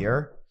 bottles a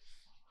year.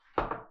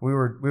 We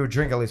would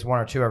drink at least 1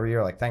 or 2 every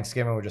year. Like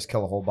Thanksgiving, we'd just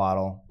kill a whole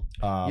bottle.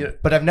 Yeah.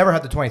 But I've never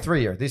had the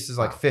 23 year. This is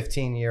like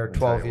 15 year, I'll tell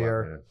 12 you what,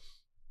 year. man.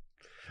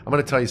 I'm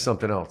going to tell you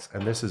something else,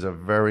 and this is a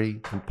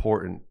very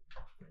important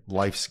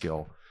life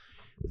skill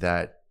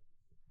that,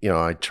 you know,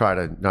 I try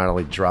to not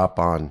only drop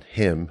on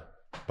him,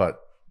 but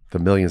the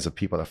millions of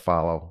people that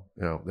follow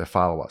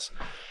us.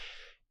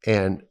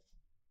 And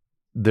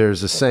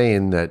there's a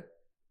saying that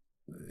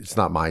it's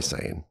not my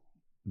saying,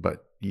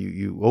 but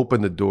you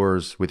open the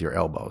doors with your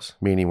elbows,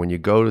 meaning when you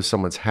go to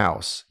someone's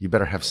house, you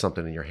better have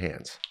something in your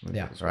hands.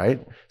 Yeah.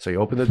 Right? So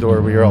you open the door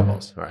with your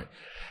elbows. All right.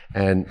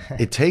 And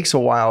it takes a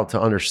while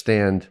to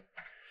understand.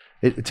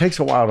 It takes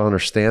a while to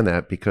understand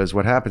that, because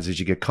what happens is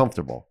you get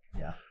comfortable.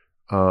 Yeah.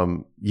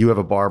 You have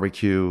a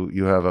barbecue,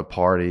 you have a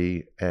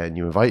party, and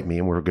you invite me,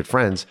 and we're good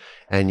friends.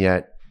 And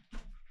yet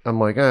I'm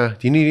like, do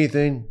you need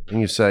anything?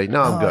 And you say,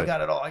 no, I'm good. I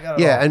got it all.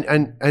 Yeah.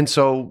 And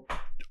so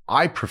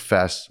I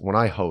profess when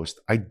I host,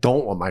 I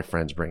don't want my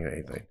friends bringing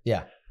anything.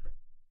 Yeah.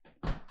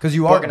 Because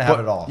you are going to have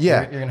it all.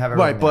 Yeah. You're going to have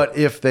everything. Right. But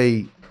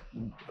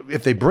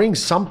if they bring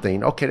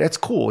something, okay, that's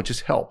cool. It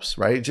just helps,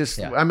 right? It just,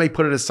 I may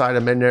put it aside. I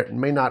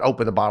may not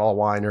open the bottle of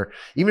wine, or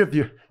even if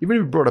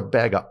you brought a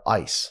bag of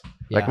ice,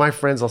 like my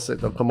friends,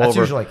 they'll come That's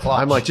over. usually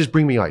clutch. I'm like, just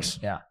bring me ice.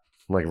 Yeah.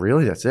 I'm like,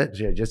 really? That's it?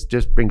 Yeah.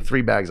 Just bring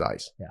 3 bags of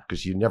ice. Yeah.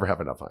 Because you never have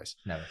enough ice.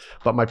 Never.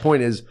 But my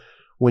point is,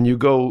 when you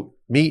go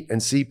meet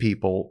and see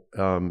people,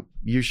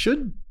 you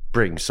should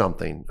bring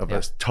something of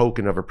a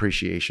token of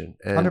appreciation.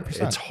 And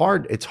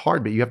 100%. it's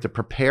hard, but you have to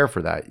prepare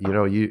for that. You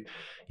know, you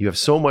had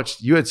so much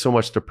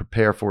to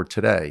prepare for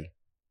today,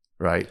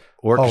 right?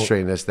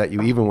 Orchestrating this, that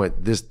you even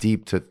went this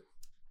deep to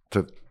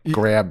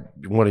grab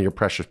one of your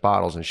precious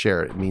bottles and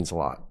share it. It means a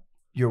lot.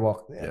 You're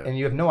welcome. Yeah. And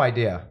you have no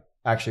idea,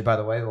 actually, by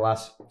the way, the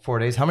last 4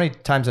 days, how many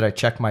times did I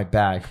check my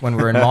bag when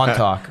we were in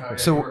Montauk?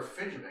 So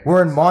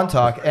we're in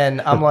Montauk,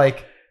 and I'm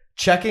like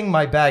checking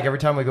my bag every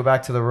time we go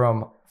back to the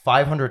room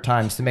 500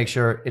 times to make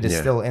sure it is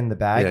still in the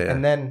bag. Yeah.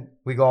 And then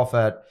we golf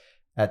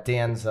at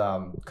Dan's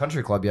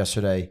country club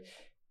yesterday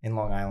in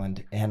Long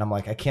Island, and I'm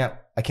like, I can't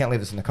leave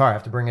this in the car. I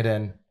have to bring it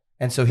in.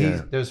 And so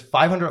there's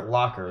 500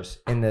 lockers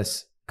in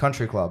this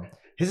country club.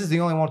 His is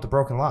the only one with the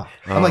broken lock.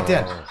 I'm like,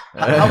 Dan,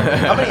 how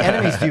many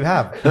enemies do you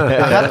have? I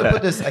have to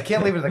put this. I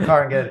can't leave it in the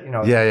car and get it. You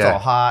know, it's all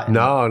hot. And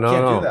can't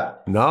do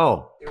that.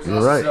 No, It was you're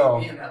also right. so,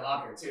 me in that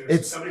locker too. So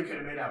It's- somebody could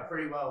have made out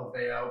pretty well if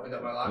they opened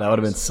up my locker. That would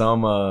have been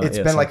some. It's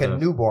been like a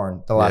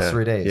newborn the last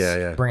 3 days.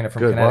 Yeah. Bringing it from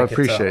Good. Well, I Connecticut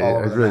appreciate to all it.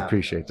 over I the really map.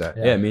 appreciate that.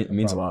 Yeah, it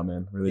means a lot,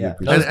 man. Really do Yeah.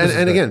 appreciate it.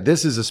 And again,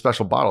 this is a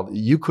special bottle.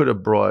 You could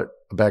have brought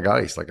a bag of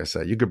ice, like I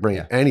said. You could bring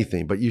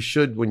anything, but you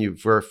should, when you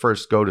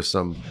first go to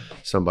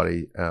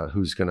somebody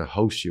who's going to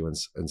host you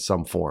in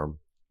some form.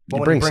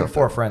 But when you bring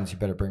 4 friends, you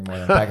better bring more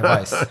than a bag of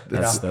ice.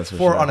 That's for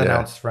 4 sure.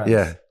 unannounced friends.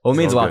 Yeah. Well, it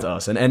means So a lot good. to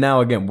us, and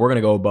now again, we're gonna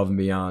go above and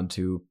beyond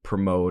to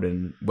promote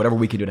and whatever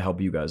we can do to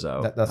help you guys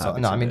out. That's all.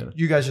 Happy No, to, I mean, man.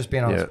 you guys just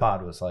being on this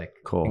pod was like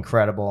Cool.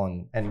 incredible,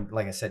 and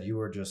like I said, you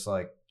were just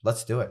like,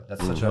 let's do it.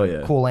 That's such Oh, a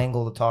yeah. cool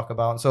angle to talk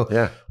about. So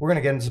Yeah. we're gonna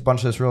get into a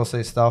bunch of this real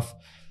estate stuff,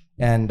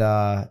 and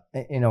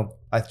you know,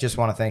 I just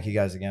want to thank you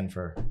guys again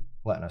for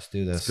letting us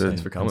do this. good.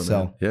 Thanks for coming, So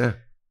man. Yeah.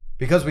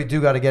 because we do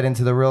got to get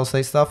into the real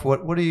estate stuff,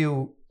 what do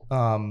you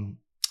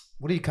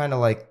kind of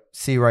like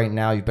see right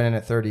now? You've been in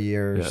it 30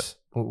 years.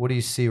 What do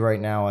you see right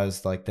now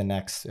as like the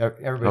next?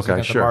 Everybody's looking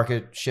at the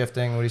market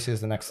shifting. What do you see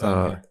as the next thing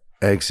here?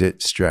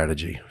 Exit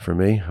strategy for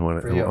me.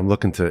 I'm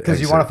looking to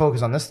Because you want to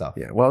focus on this stuff.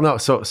 Yeah. Well, no.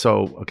 So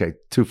okay,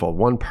 twofold.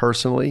 One,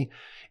 personally,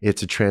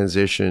 it's a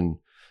transition,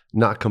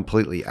 not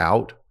completely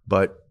out,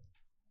 but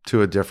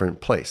to a different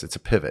place. It's a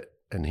pivot.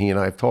 And he and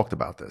I have talked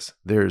about this.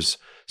 There's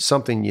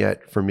something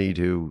yet for me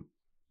to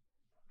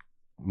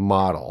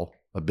model,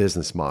 a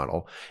business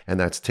model, and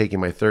that's taking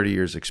my 30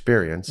 years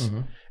experience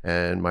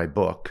and my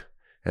book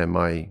and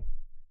my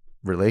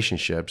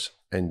relationships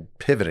and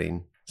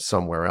pivoting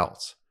somewhere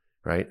else.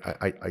 Right.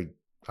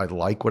 I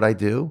like what I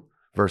do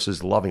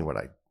versus loving what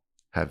I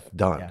have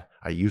done. Yeah.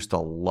 I used to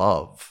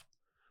love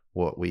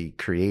what we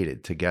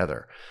created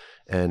together.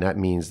 And that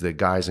means the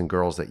guys and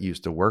girls that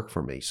used to work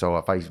for me. So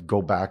if I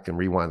go back and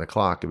rewind the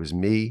clock, it was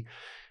me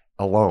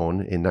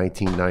alone in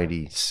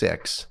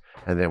 1996.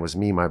 And then it was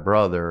me, my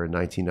brother in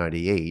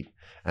 1998.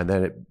 And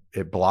then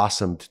it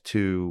blossomed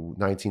to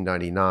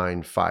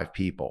 1999, 5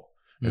 people.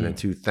 And then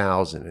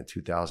 2000 and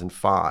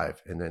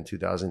 2005 and then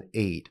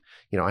 2008,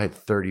 you know, I had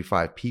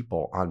 35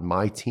 people on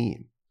my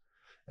team.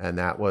 And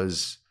that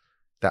was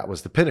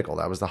the pinnacle.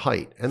 That was the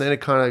height. And then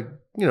it kind of,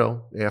 you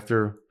know,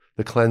 after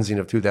the cleansing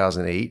of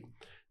 2008,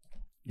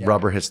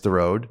 rubber hits the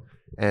road.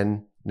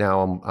 And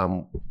now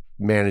I'm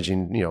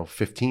managing, you know,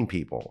 15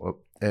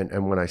 people.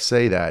 And when I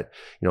say that,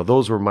 you know,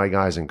 those were my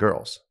guys and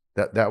girls.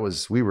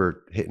 We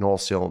were hitting all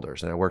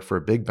cylinders. And I worked for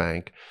a big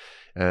bank,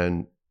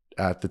 and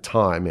at the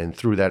time and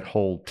through that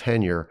whole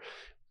tenure,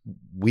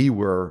 we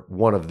were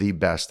one of the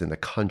best in the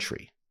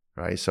country,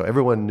 right? So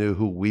everyone knew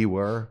who we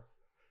were,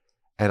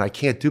 and I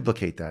can't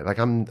duplicate that. Like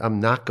I'm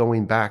not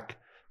going back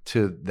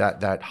to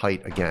that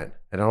height again,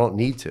 and I don't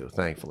need to,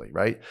 thankfully,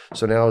 right?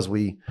 So now as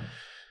we,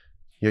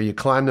 you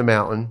climb the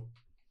mountain,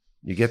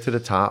 you get to the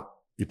top,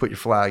 you put your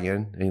flag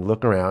in, and you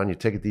look around, you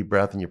take a deep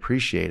breath, and you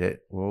appreciate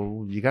it.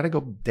 Well, you got to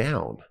go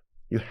down.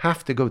 You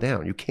have to go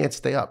down. You can't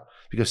stay up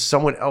because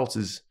someone else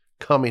is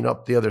coming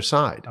up the other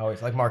side.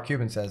 Always, like Mark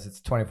Cuban says, it's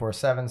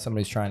 24/7.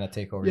 Somebody's trying to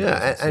take over.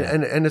 Yeah,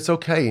 and it's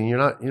okay, and you're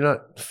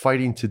not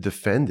fighting to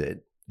defend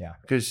it. Yeah,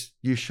 because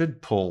you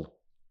should pull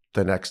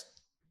the next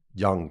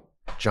young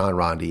John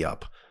Rondy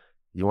up.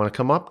 You want to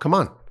come up? Come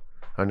on.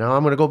 And now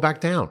I'm going to go back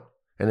down.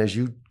 And as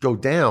you go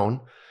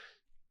down,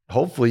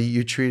 hopefully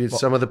you treated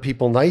some of the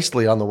people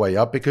nicely on the way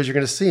up because you're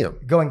going to see them.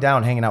 Going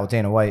down, hanging out with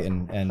Dana White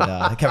and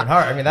Kevin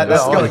Hart. I mean,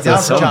 that's going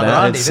down for John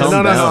Rondy.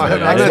 No.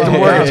 I'm at the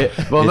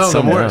worst. Well, no,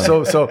 the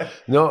worst. So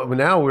no.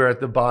 Now we're at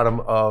the bottom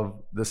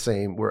of the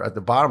same. We're at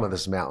the bottom of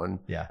this mountain,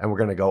 and we're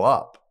going to go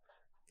up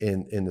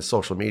in the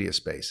social media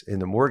space. In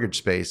the mortgage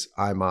space,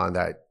 I'm on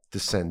that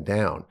descend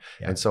down,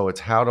 and so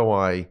it's how do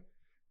I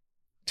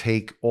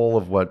take all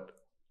of what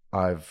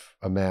I've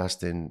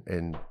amassed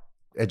in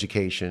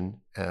education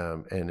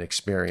and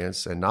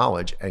experience and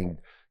knowledge and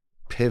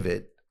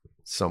pivot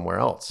somewhere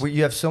else. Well,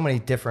 you have so many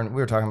different,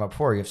 we were talking about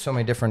before, you have so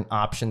many different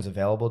options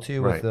available to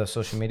you with the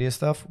social media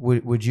stuff.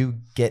 Would you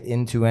get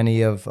into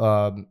any of,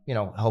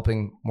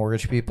 helping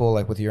mortgage people,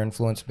 like with your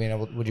influence, being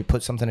able, would you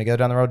put something together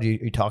down the road? Do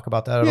you talk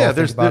about that at all?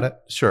 Think about it?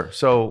 Sure.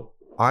 So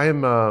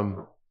I'm,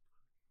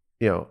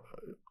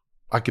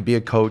 I could be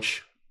a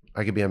coach.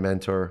 I could be a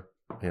mentor.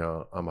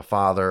 I'm a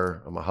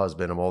father, I'm a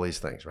husband, I'm all these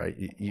things, right?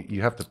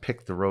 You have to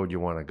pick the road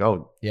you want to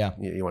go. Yeah.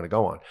 You want to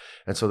go on.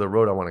 And so the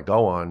road I want to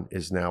go on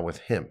is now with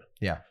him.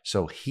 Yeah.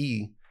 So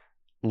he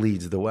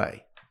leads the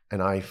way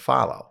and I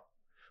follow,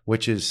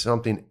 which is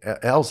something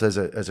else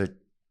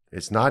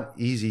it's not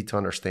easy to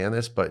understand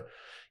this, but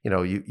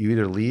you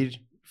either lead,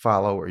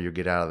 follow, or you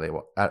get out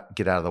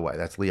of the way.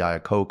 That's Lee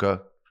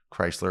Iacocca,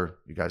 Chrysler.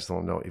 You guys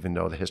don't even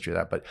know the history of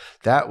that, but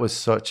that was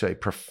such a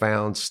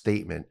profound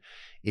statement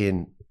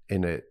in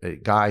a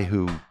guy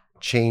who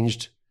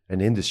changed an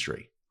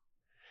industry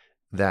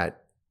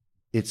that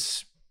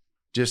it's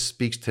just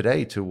speaks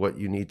today to what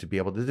you need to be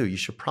able to do. You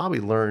should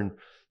probably learn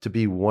to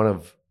be one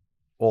of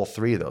all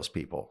three of those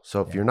people.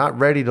 So if you're not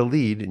ready to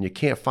lead and you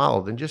can't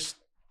follow, then just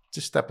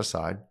step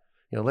aside,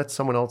 let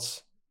someone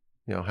else,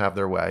 have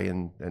their way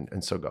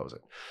and so goes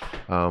it.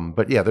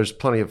 But yeah, there's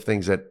plenty of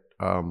things that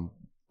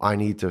I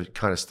need to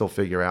kind of still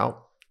figure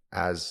out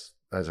as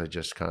I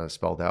just kind of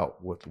spelled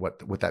out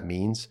what that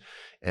means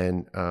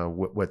and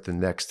what the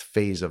next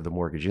phase of the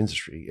mortgage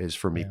industry is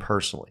for me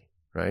personally,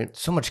 right?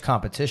 So much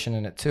competition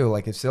in it too.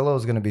 Like if Zillow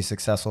is going to be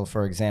successful,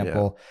 for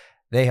example,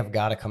 they have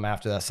got to come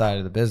after that side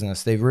of the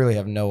business. They really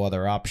have no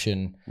other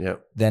option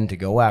than to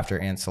go after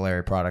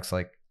ancillary products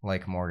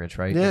like mortgage,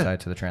 right?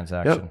 Tied to the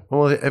transaction. Yep.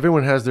 Well,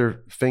 everyone has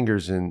their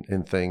fingers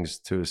in things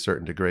to a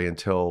certain degree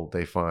until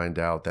they find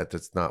out that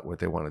that's not what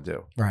they want to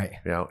do. Right.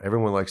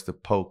 Everyone likes to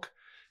poke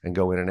and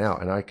go in and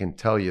out. And I can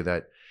tell you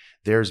that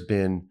there's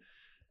been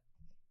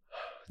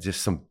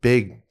just some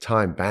big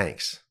time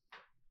banks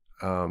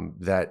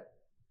that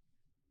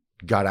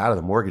got out of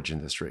the mortgage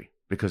industry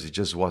because it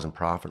just wasn't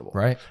profitable.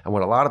 Right. And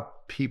what a lot of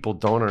people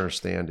don't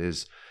understand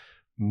is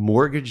the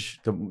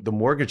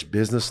mortgage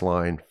business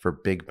line for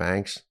big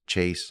banks,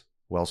 Chase,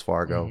 Wells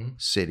Fargo,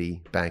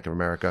 Citi, Bank of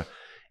America,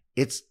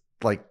 it's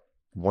like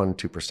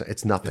 1-2%.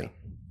 It's nothing.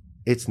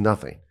 It's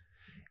nothing.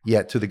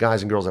 Yet to the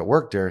guys and girls that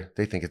work there,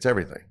 they think it's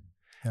everything.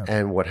 Yeah.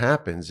 And what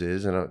happens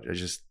is, and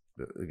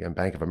again,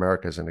 Bank of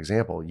America as an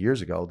example,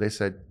 years ago, they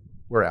said,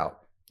 we're out.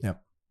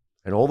 Yep.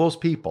 And all those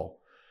people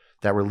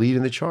that were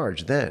leading the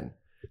charge then,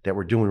 that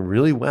were doing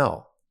really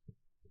well,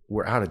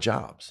 were out of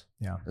jobs.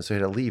 Yeah. And so they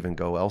had to leave and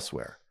go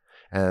elsewhere.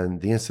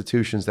 And the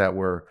institutions that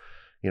were,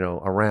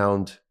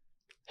 around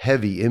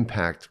heavy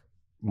impact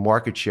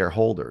market share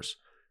holders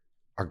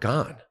are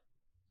gone.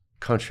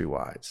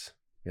 Countrywides,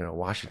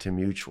 Washington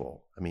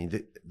Mutual. I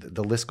mean,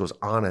 the list goes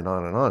on and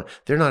on and on.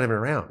 They're not even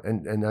around.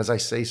 And as I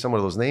say some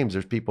of those names,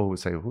 there's people who would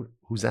say,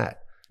 who's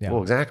that? Yeah.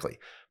 Well, exactly.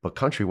 But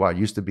Countrywide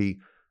used to be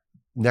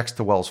next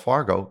to Wells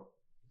Fargo,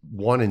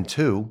 1 and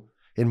 2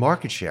 in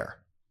market share.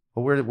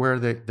 Well, where are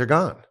they? They're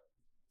gone.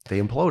 They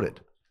imploded.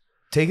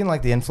 Taking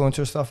like the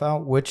influencer stuff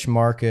out, which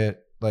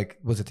market, like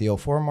was it the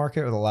 04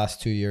 market or the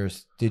last 2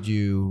 years, did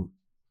you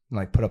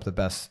like put up the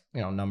best,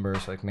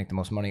 numbers, like make the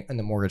most money in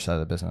the mortgage side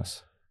of the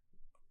business?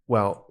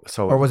 Well,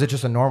 or was it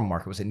just a normal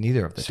market? Was it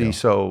neither of the two?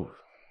 So,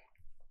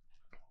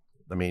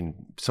 I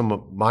mean, some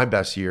of my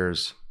best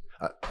years,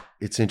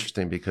 it's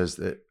interesting because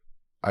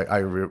I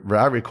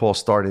recall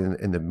starting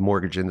in the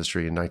mortgage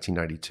industry in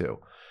 1992.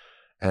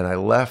 And I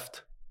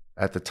left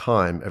at the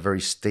time a very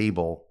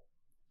stable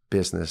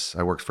business.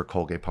 I worked for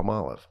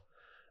Colgate-Palmolive.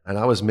 And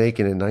I was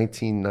making in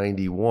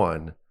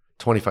 1991,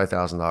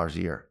 $25,000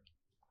 a year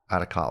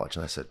out of college.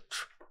 And I said,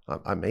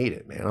 I made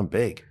it, man. I'm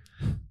big.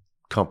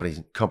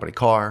 Company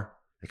car,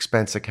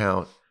 expense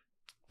account,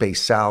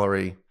 base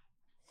salary.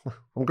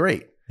 I'm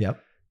great.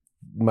 Yep.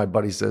 My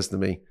buddy says to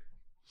me,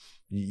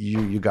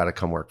 you got to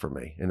come work for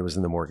me. And it was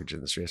in the mortgage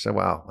industry. I said,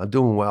 wow, I'm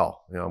doing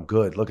well. You know, I'm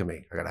good. Look at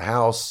me. I got a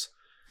house,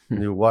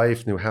 new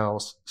wife, new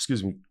house,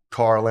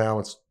 car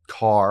allowance,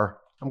 car.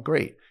 I'm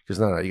great. He goes,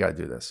 no, you got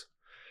to do this.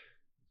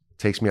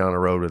 Takes me on the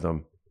road with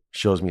him,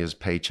 shows me his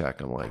paycheck.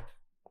 I'm like,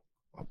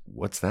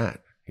 what's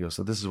that? He goes,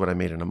 so this is what I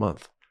made in a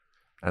month.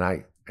 And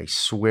I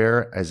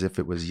swear as if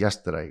it was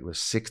yesterday, it was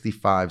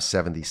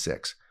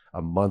 $65.76,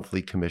 a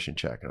monthly commission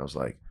check. And I was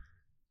like,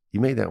 you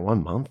made that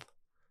 1 month?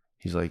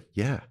 He's like,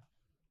 yeah.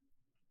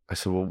 I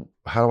said, well,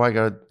 how do I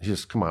got to, he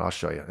says, come on, I'll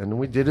show you. And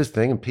we did his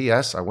thing. And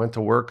P.S., I went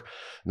to work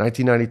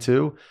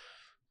 1992.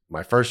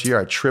 My first year,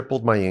 I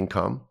tripled my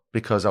income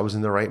because I was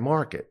in the right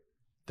market.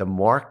 The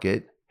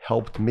market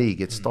helped me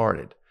get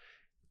started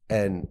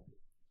and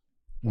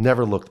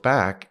never looked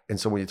back. And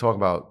so when you talk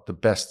about the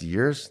best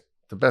years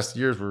were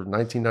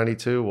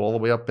 1992 all the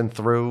way up and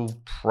through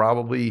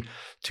probably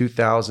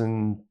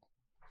 2000.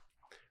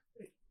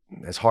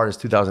 As hard as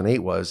 2008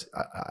 was,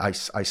 I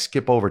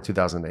skip over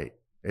 2008.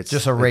 It's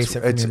just erase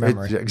it from your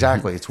memory.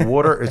 Exactly. It's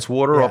water. It's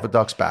water Yeah. off a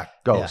duck's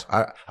back. Goes.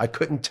 Yeah. I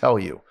couldn't tell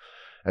you.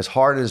 As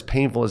hard and as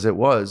painful as it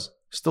was,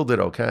 still did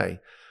okay.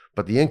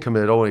 But the income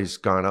had always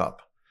gone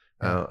up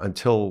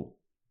until,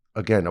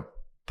 again,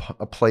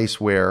 a place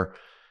where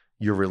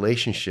your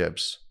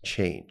relationships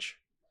change.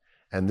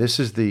 And this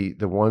is the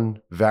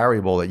one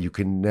variable that you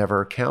can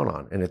never count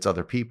on, and it's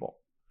other people.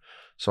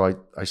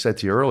 So I said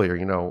to you earlier,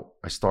 you know,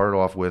 I started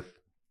off with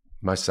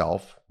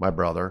myself, my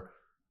brother,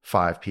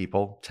 5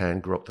 people, 10,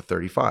 grew up to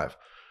 35.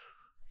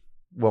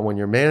 Well, when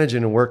you're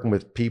managing and working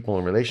with people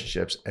and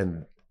relationships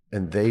and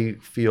they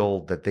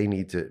feel that they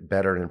need to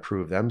better and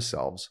improve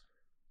themselves,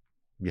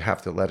 you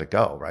have to let it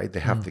go, right? They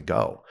have to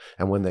go.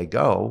 And when they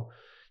go,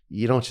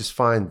 you don't just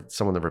find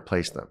someone to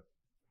replace them,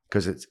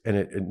 because it's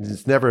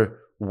never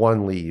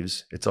one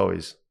leaves. It's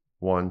always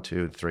 1,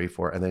 2, 3,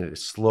 4, and then it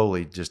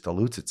slowly just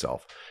dilutes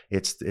itself.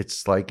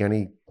 It's like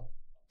any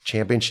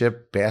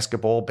championship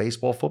basketball,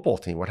 baseball, football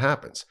team. What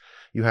happens?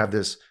 You have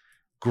this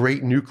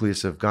great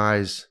nucleus of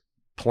guys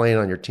playing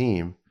on your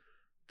team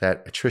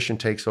that attrition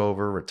takes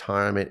over,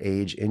 retirement,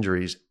 age,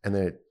 injuries, and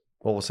then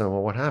all of a sudden,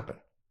 well, what happened?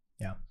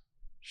 Yeah.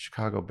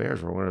 Chicago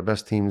Bears were one of the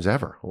best teams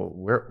ever. Well,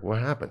 what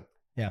happened?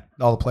 Yeah.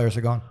 All the players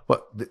are gone.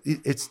 Well,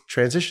 it's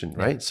transition,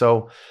 right? Yeah.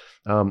 So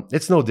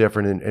it's no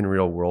different in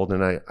real world.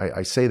 And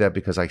I say that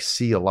because I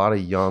see a lot of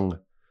young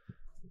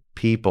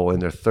people in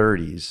their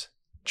 30s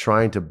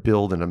trying to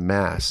build and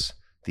amass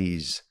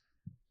these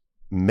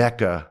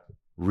mecca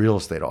real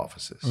estate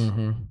offices,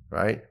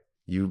 right?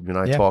 You and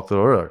I talked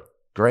earlier.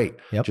 Great.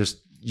 Yep.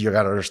 Just you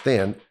got to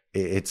understand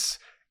it's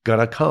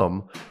gonna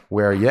come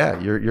where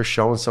you're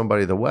showing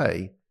somebody the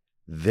way.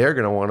 They're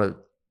gonna want to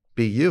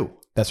be you.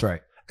 That's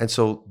right. And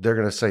so they're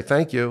gonna say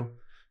thank you,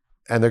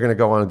 and they're gonna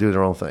go on and do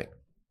their own thing.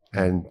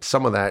 And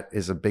some of that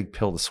is a big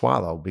pill to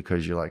swallow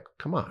because you're like,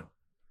 come on,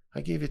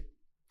 I gave you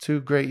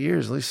 2 great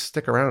years. At least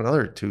stick around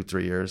another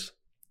 2-3 years.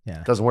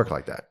 Yeah, it doesn't work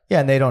like that. Yeah,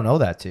 and they don't know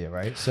that to you,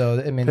 right?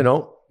 So I mean, they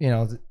don't.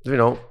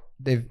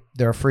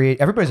 They're a free.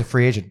 Everybody's a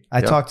free agent.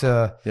 I talk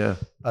to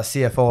a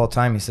CFO all the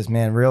time. He says,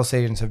 "Man, real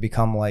estate agents have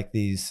become like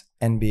these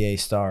NBA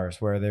stars,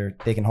 where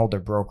they can hold their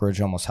brokerage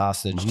almost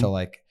hostage to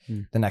like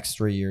the next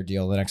 3-year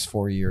deal, the next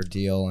 4-year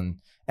deal,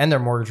 and their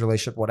mortgage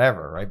relationship,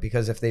 whatever, right?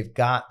 Because if they've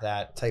got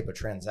that type of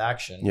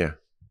transaction,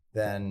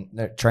 then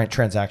their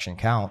transaction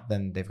count,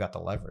 then they've got the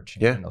leverage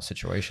in those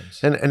situations.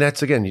 And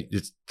that's again,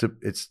 it's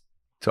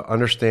to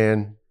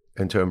understand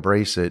and to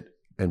embrace it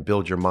and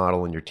build your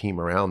model and your team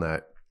around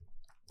that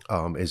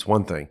is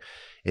one thing.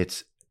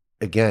 It's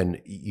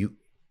again, you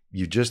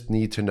just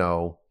need to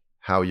know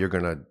how you're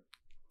going to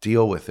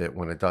deal with it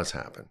when it does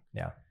happen.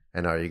 Yeah.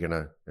 And are you going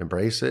to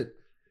embrace it?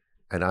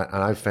 And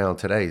I've found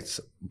today, it's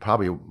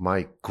probably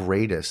my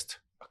greatest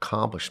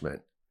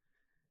accomplishment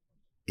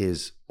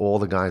is all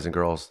the guys and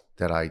girls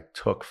that I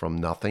took from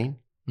nothing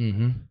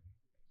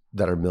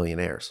that are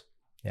millionaires.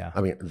 Yeah.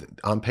 I mean,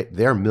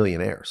 they're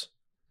millionaires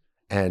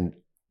and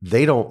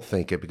they don't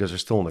think it because they're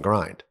still in the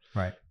grind.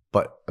 Right.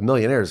 But a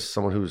millionaire is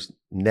someone who's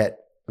net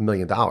 $1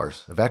 million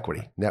of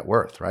equity, net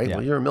worth, right? Yeah.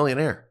 Well, you're a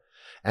millionaire.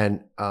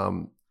 And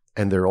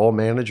they're all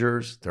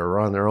managers. They're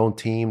on their own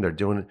team. They're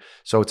doing it.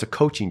 So it's a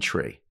coaching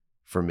tree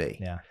for me.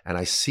 Yeah. And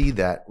I see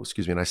that,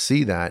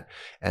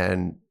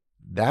 and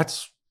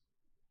that's,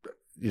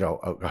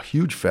 a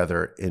huge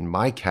feather in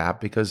my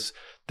cap because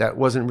that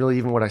wasn't really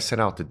even what I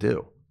set out to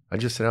do. I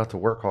just set out to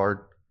work hard,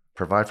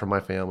 provide for my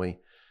family,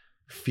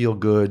 feel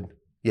good.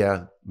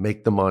 Yeah.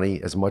 Make the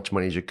money, as much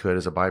money as you could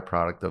as a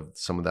byproduct of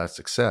some of that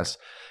success.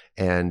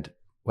 And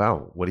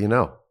wow, what do you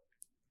know?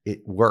 It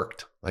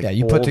worked. Like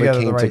you put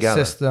together the right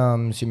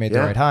systems, you made the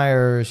right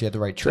hires, you had the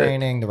right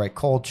training, the right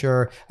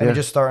culture. I mean,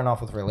 just starting off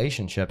with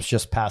relationships,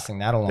 just passing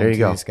that along to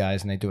these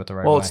guys, and they do it the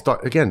right way. Well,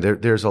 again,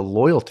 there's a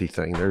loyalty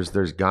thing.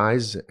 There's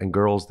guys and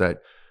girls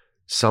that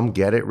some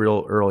get it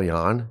real early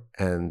on,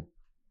 and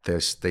they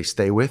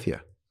stay with you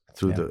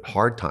through the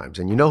hard times.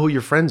 And you know who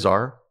your friends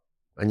are,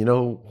 and you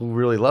know who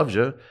really loves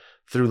you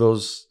through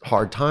those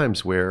hard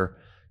times where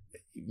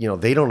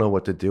they don't know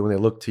what to do and they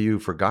look to you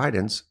for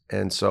guidance.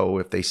 And so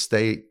if they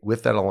stay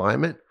with that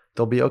alignment,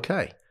 they'll be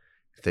okay.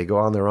 If they go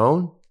on their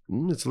own,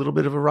 it's a little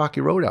bit of a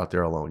rocky road out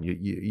there alone.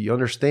 You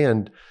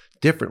understand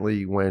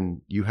differently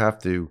when you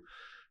have to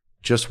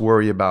just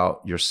worry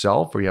about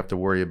yourself or you have to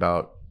worry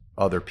about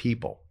other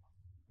people.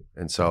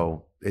 And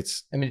so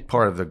it's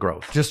part of the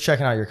growth. Just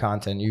checking out your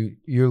content,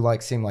 you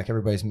like seem like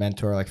everybody's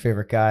mentor, like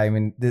favorite guy. I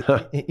mean,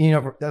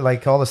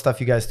 like all the stuff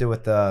you guys do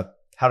with the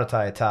how to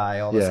tie a tie,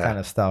 all this kind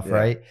of stuff,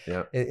 right?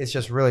 Yeah. It's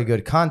just really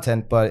good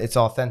content, but it's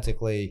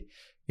authentically,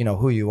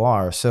 who you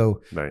are.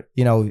 So, right.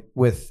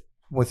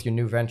 With your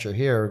new venture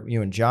here,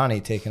 you and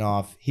Johnny taking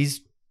off, he's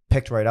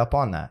picked right up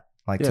on that.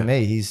 Like to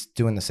me, he's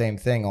doing the same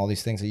thing. All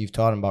these things that you've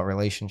taught him about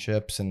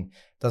relationships, and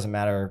it doesn't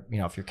matter,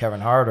 if you're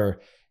Kevin Hart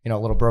or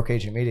little broke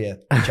agent media.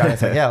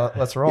 Johnny's like,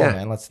 let's roll,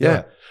 man. Let's do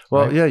it.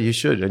 Well, right? you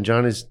should. And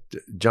John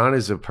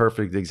is a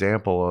perfect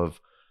example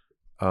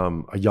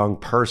of a young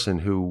person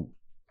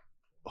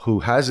who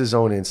has his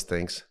own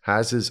instincts,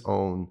 has his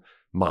own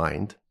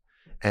mind,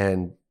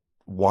 and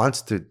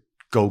wants to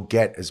go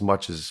get as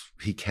much as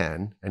he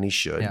can, and he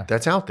should. Yeah.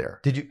 That's out there.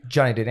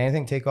 Johnny, did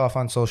anything take off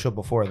on social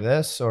before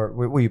this, or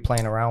were you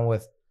playing around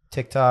with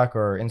TikTok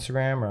or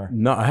Instagram? Or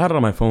no, I had it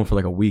on my phone for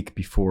like a week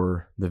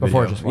before the video.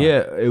 Before it just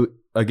went.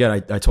 Again,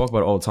 I talk about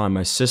it all the time.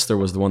 My sister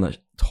was the one that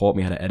taught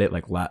me how to edit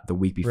like the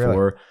week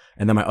before. Really?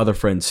 And then my other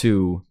friend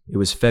too, it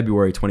was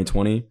February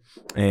 2020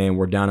 and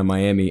we're down in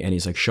Miami and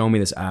he's like, show me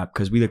this app.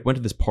 Cause we like went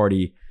to this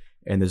party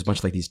and there's a bunch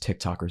of like these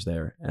TikTokers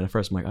there. And at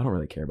first I'm like, I don't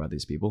really care about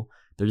these people.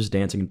 They're just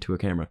dancing into a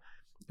camera.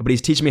 But he's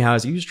teaching me how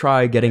you just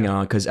try getting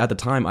on. Cause at the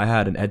time I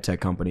had an ed tech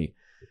company.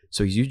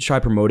 So you try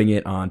promoting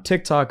it on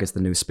TikTok. It's the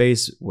new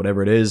space,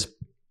 whatever it is.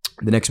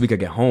 The next week I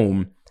get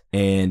home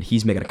and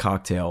he's making a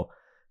cocktail.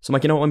 So I'm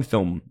like, let me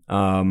film.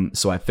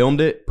 So I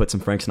filmed it, put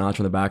some Frank Sinatra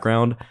in the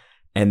background,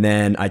 and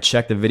then I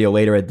checked the video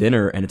later at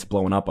dinner and it's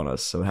blowing up on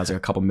us. So it has like a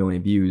couple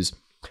million views,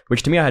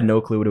 which to me, I had no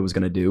clue what it was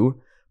going to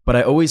do. But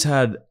I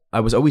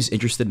was always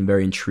interested and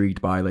very intrigued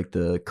by like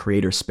the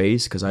creator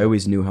space because I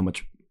always knew how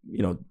much,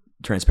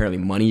 transparently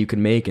money you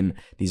can make and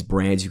these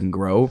brands you can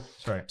grow.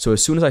 Right. So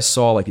as soon as I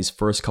saw like these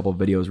first couple of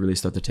videos really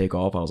start to take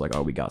off, I was like,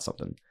 oh, we got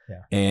something.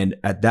 Yeah. And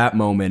at that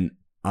moment,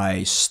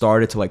 I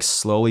started to like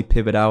slowly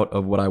pivot out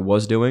of what I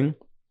was doing.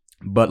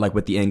 But like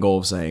with the end goal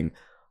of saying,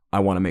 I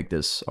want to make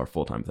this our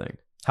full-time thing.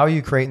 How are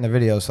you creating the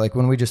videos? Like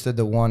when we just did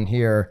the one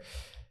here,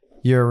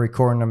 you're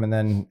recording them and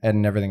then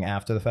editing everything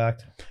after the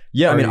fact?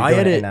 Yeah, I mean, I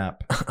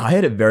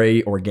edit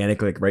very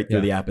organically, like right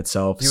through the app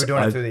itself. You were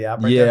doing it through the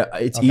app right there? Yeah,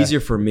 it's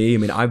easier for me. I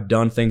mean, I've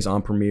done things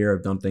on Premiere.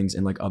 I've done things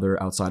in like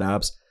other outside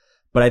apps.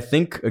 But I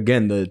think,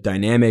 again, the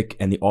dynamic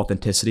and the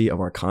authenticity of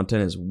our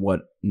content is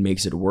what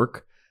makes it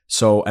work.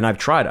 So, and I've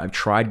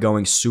tried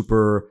going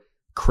super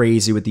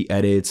crazy with the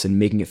edits and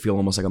making it feel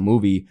almost like a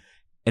movie,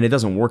 and it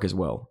doesn't work as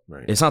well.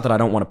 Right. It's not that I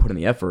don't want to put in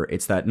the effort.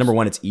 It's that number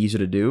one, it's easier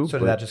to do. So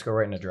did that just go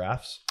right into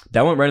drafts?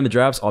 That went right in the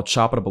drafts. I'll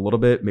chop it up a little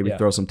bit, maybe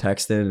throw some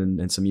text in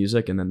and some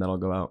music, and then that'll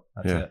go out.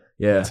 That's it.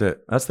 Yeah, that's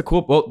it. That's the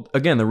cool. Well,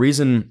 again, the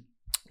reason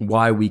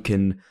why we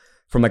can,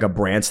 from like a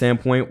brand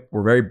standpoint,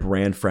 we're very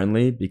brand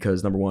friendly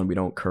because number one, we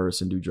don't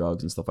curse and do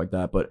drugs and stuff like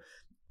that, but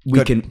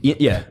we can,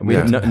 we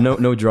have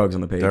no drugs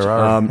on the page. There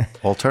are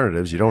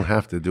alternatives. You don't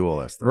have to do all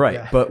that stuff. Right.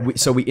 Yeah. But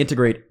we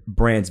integrate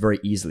brands very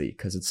easily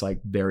because it's like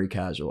very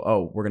casual.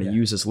 Oh, we're going to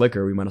use this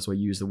liquor. We might as well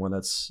use the one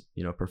that's,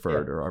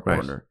 preferred or our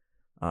partner.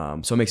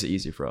 So it makes it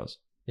easy for us.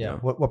 Yeah.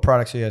 What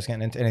products are you guys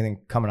getting into?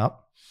 Anything coming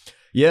up?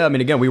 Yeah. I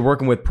mean, again, we're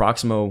working with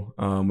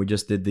Proximo. We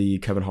just did the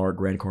Kevin Hart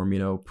Gran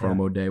Coramino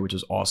promo day, which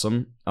is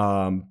awesome.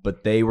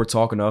 But they were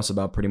talking to us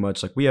about pretty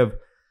much like we have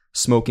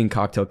smoking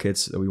cocktail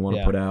kits that we want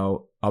to put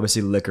out.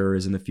 Obviously, liquor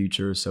is in the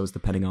future, so it's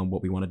depending on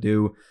what we want to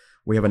do.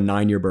 We have a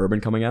 9-year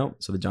bourbon coming out,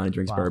 so the Johnny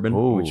Drinks bourbon.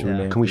 Ooh,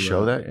 can we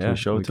show that? Can we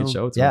show it to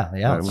them?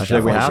 Yeah. I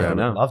think we have to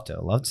now. Love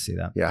to see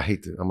that. Yeah, I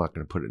hate to. I'm not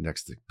going to put it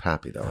next to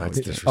Pappy though. That's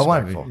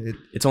disrespectful.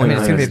 It's only.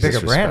 It's going to be a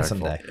bigger brand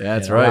someday. Yeah,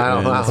 that's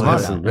right.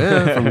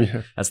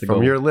 That's the goal.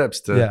 From your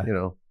lips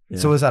to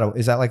So is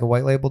that like a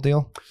white label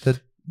deal?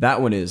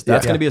 That one is.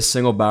 That's going to be a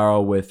single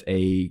barrel with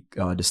a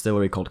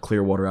distillery called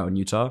Clearwater out in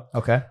Utah.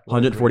 Okay.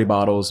 140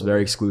 bottles,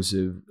 very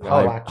exclusive,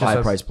 high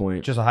price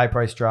point. Just a high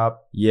price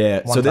drop.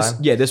 Yeah. So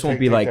this won't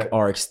be like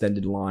our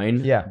extended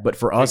line. Yeah. But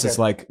for us, it's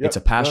like it's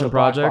a passion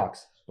project.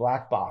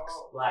 Black box.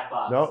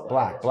 No,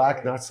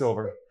 black, not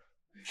silver.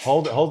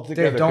 Hold it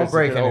together. Dave, don't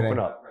break anything. Open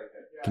up.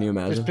 Can you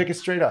imagine? Just pick it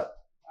straight up.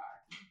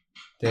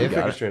 Dave,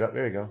 pick it straight up.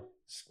 There you go.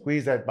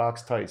 Squeeze that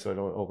box tight so it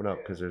don't open up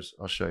because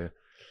I'll show you.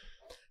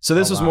 So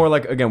this was more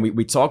like, again,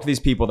 we talked to these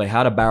people. They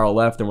had a barrel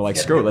left, and we're like,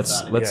 screw it,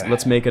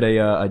 let's make it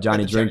a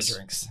Johnny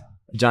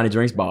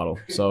Drinks bottle.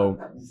 So,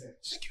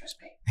 excuse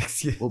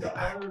me. We'll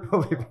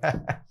be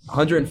back.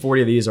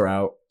 140 of these are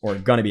out or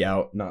gonna be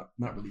out, not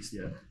released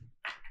yet.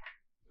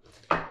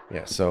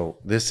 Yeah. So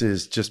this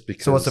is just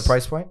because. So what's the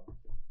price point?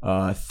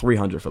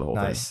 300 for the whole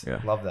thing. Nice.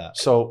 Yeah. Love that.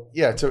 So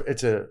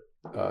it's a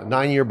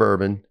 9-year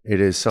bourbon. It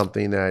is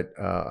something that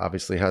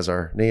obviously has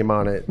our name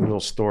on it, a little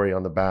story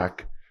on the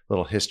back,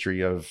 little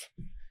history of.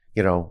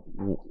 You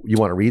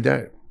want to read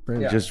that?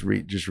 Yeah. Just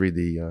read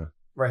the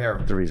Right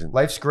here. the reason.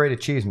 Life's great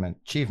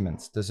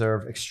achievements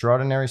deserve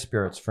extraordinary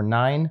spirits. For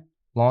 9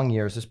 long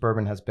years, this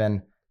bourbon has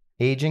been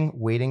aging,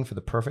 waiting for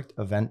the perfect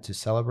event to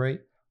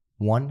celebrate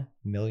 1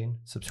 million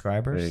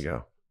subscribers. There you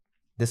go.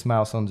 This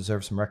milestone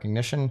deserves some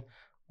recognition.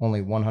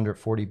 Only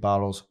 140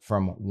 bottles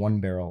from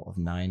 1 barrel of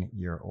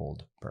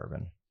 9-year-old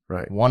bourbon.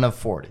 Right. 1 of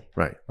 40.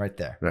 Right. Right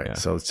there. Right. Yeah.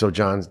 So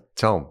John,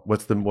 tell him,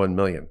 what's the 1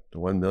 million? The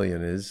 1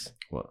 million is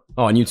What?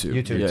 Oh, on YouTube.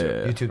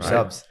 YouTube Right.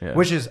 subs. Yeah.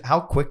 Which is, how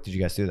quick did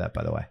you guys do that,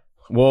 by the way?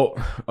 Well,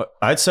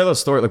 I'd say the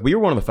story. Like we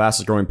were one of the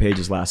fastest growing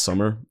pages last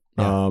summer,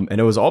 Yeah. and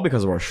it was all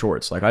because of our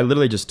shorts. Like I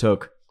literally just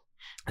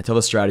I tell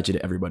this strategy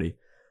to everybody.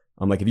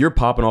 I'm like, if you're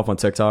popping off on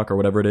TikTok or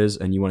whatever it is,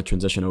 and you want to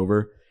transition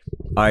over,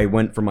 I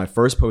went for my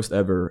first post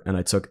ever, and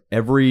I took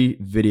every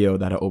video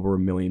that had over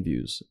 1 million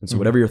views. And so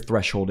whatever your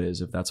threshold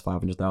is, if that's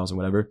 500,000,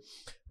 whatever.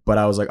 But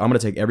I was like, I'm gonna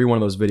take every one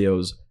of those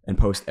videos and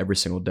post every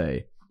single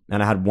day.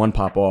 And I had one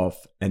pop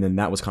off, and then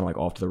that was kind of like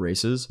off to the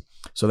races.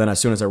 So then as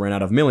soon as I ran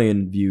out of 1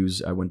 million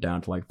views, I went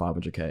down to like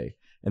 500K.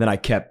 And then I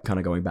kept kind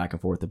of going back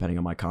and forth depending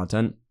on my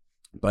content.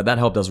 But that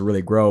helped us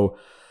really grow.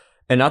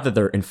 And not that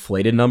they're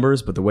inflated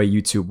numbers, but the way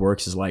YouTube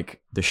works is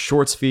like the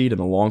shorts feed and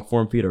the long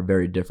form feed are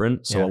very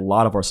different. So Yeah. a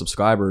lot of our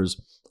subscribers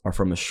are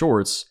from the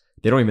shorts.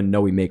 They don't even know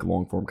we make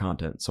long form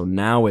content. So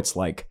now it's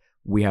like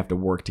we have to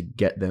work to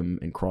get them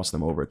and cross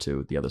them over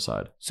to the other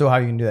side. So how are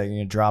you going to do that? You're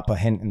going to drop a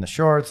hint in the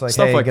shorts? Like,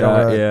 Stuff hey, like get that,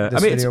 over yeah.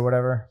 this I mean, video or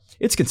whatever?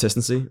 It's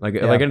consistency. Like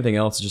Yeah. like anything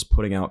else, just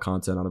putting out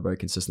content on a very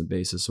consistent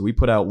basis. So we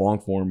put out long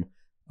form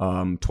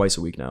twice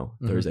a week now,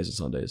 Thursdays and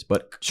Sundays,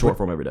 but short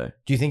form every day.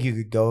 Do you think you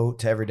could go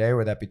to every day, or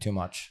would that be too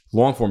much?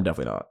 Long form,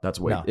 definitely not.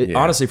 That's way. No. It, Yeah.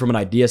 Honestly, from an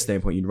idea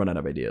standpoint, you'd run out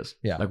of ideas.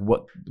 Yeah. Like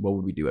what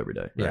would we do every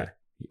day? Yeah. Right.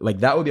 Like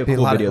that would be a Be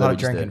cool a lot, video lot that we of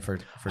just drinking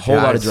did. for Whole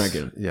lot of Guys,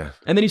 drinking. Yeah.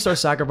 And then you start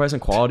sacrificing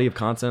quality of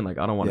content. Like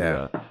I don't want to Yeah.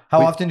 do that.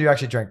 How often do you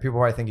actually drink? People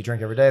probably think you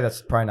drink every day.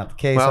 That's probably not the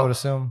case, I Well, would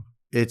assume.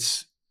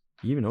 It's,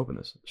 You even open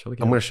this. Show the I'm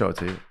camera. going to show it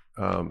to you.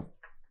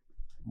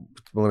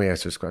 Well, let me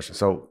ask you this question.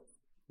 So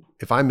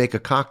if I make a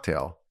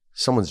cocktail,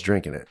 someone's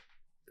drinking it,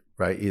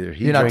 right? Either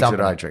he You're not drinks it dumping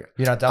or I it. drink it.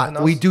 You're not dumping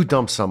those? We do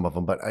dump some of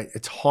them, but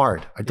it's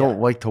hard. I don't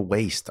like to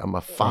waste. I'm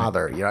a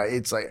father. You know,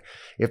 it's like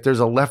if there's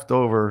a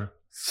leftover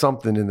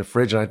something in the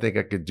fridge and I think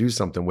I could do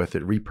something with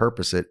it,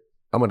 repurpose it,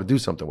 I'm going to do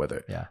something with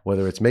it. Yeah.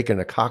 Whether it's making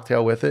a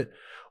cocktail with it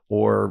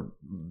or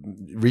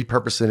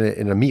repurposing it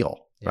in a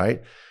meal,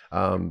 right?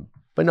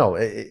 But no,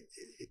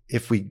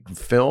 if we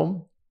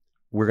film,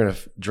 we're going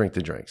to drink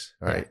the drinks.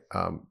 All right.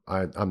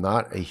 I'm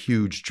not a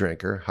huge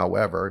drinker.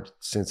 However,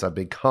 since I've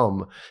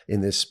become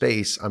in this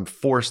space, I'm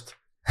forced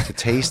to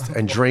taste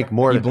and drink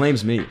more. He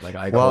blames me. Like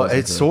I. Well, cause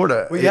it's sort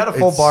of. We had a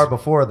full bar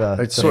before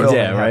the sort of- film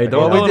yeah, right? happened.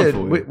 Don't- Well, we don't did.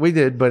 fool you. We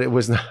did, but it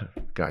was not.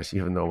 Guys,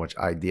 you have no much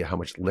idea how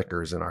much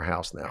liquor is in our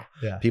house now.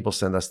 Yeah. People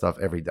send us stuff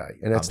every day,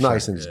 and it's I'm sure.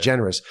 nice and it's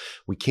generous.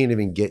 We can't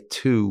even get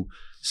to.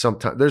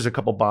 Sometimes there's a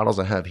couple bottles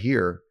I have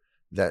here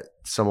that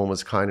someone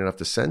was kind enough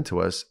to send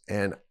to us,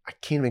 and I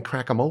can't even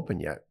crack them open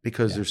yet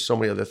because there's so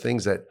many other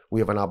things that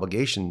we have an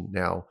obligation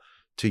now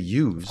to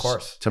use, Of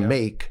course. to Yeah.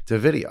 make to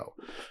video.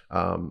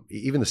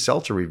 Even the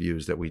seltzer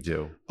reviews that we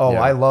do. Oh,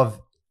 Yeah. I love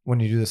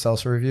when you do the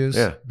seltzer reviews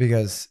Yeah.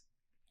 because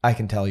I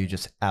can tell you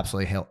just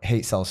absolutely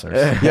hate seltzers.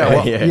 Yeah,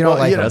 well, you don't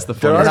like that's them. the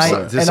there fun. are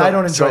And, some- I, and I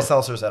don't enjoy so-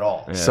 seltzers at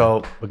all. Yeah.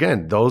 So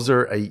again,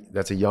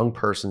 that's a young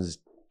person's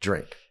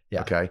drink.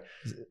 Yeah. Okay.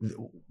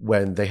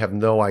 When they have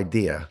no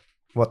idea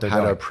What they're how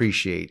to doing.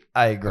 appreciate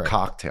I a agree.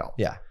 cocktail.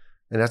 Yeah.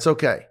 And that's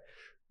okay.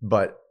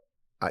 But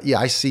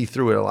I see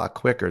through it a lot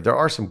quicker. There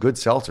are some good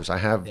seltzers. I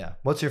have Yeah.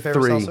 What's your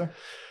favorite 3. seltzer?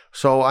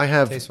 So I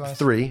have Taste-wise?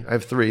 3. I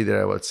have 3 that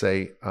I would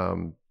say,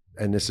 and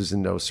this is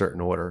in no certain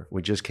order.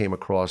 We just came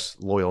across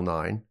Loyal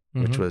 9,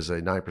 which Mhm. was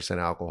a 9%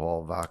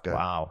 alcohol vodka.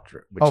 Wow.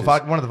 Which Oh, is-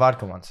 one of the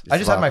vodka ones. It's I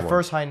just had my vodka one.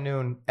 first high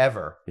noon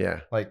ever,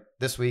 Yeah. like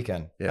this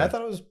weekend. Yeah. I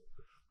thought it was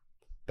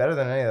better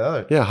than any of the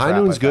other. Yeah. High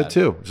crap Noon's I've good had.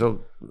 too.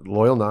 So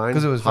Loyal 9.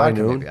 Because it was High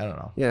vodka, Noon. maybe. I don't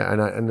know. Yeah,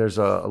 and there's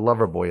a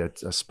Lover Boy,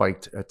 a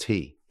spiked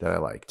tea that I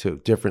like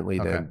too, differently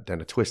Okay. than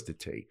a twisted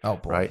tea. Oh,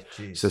 boy. Right?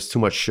 Jeez. So it's too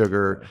much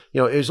sugar.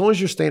 You know, as long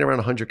as you're staying around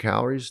 100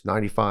 calories,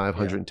 95,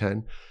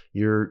 110,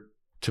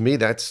 to me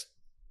that's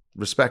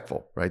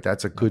respectful, right?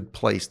 That's a good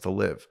place to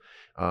live.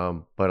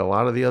 But a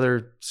lot of the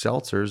other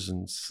seltzers,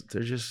 and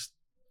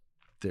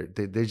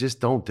they just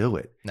don't do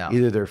it. No.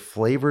 Either their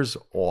flavor's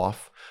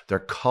off, their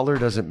color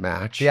doesn't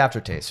match. The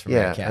aftertaste for me. I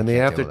Yeah, can't, and they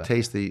can't have deal to with it.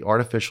 taste the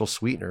artificial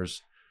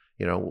sweeteners.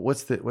 You know,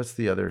 what's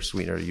the other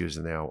sweetener they're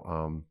using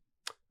now?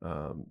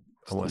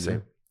 I want to say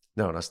Stevia?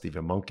 no, not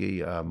stevia. Monk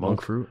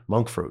Monk fruit.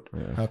 Monk fruit.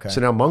 Yeah. Okay.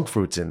 So now monk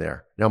fruit's in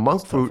there. Now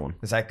monk Tough fruit one.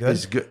 is that good?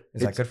 is good.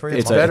 Is that good for you?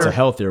 It's better. a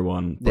healthier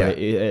one, but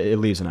Yeah. it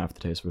leaves an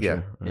aftertaste for Yeah.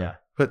 sure. Yeah.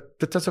 But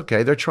that's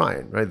okay. They're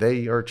trying, right?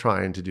 They are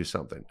trying to do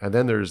something. And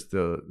then there's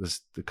the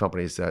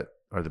companies that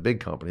are the big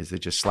companies that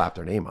just slap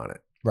their name on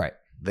it. Right.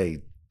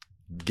 They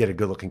get a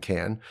good looking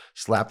can,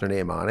 slap their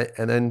name on it,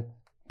 and then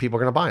people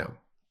are going to buy them.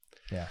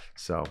 Yeah.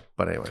 So,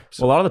 but anyway.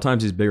 So, Well, a lot of the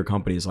times these bigger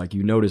companies, like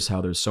you notice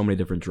how there's so many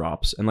different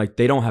drops, and like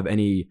they don't have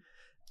any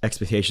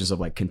expectations of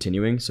like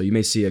continuing. So you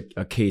may see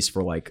a case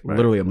for like Right,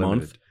 literally a limited.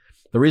 month,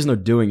 the reason they're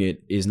doing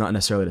it is not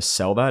necessarily to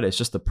sell that. It's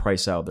just to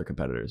price out their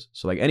competitors.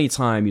 So like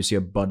anytime you see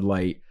a Bud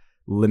Light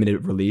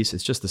limited release,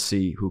 it's just to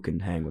see who can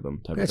hang with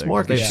them. It's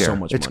market share. So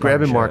much it's money.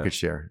 grabbing market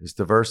share. It's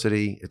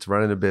diversity. It's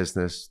running a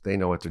business. They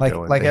know what they're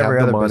doing. Like they every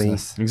have the other money.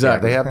 business.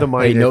 Exactly. They have the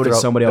money. They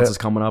notice somebody else is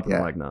coming up, and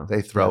they're like, no.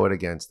 They throw it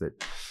against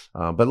it.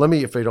 But let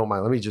me, if you don't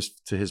mind, let me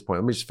just, to his point,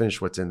 let me just finish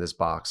what's in this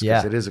box.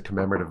 Because it is a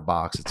commemorative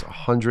box. It's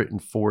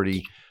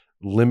 140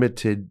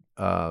 limited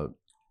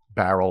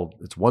barrel.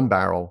 It's 1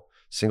 barrel,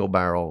 single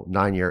barrel,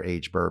 9-year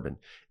age bourbon.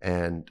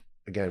 And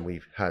again,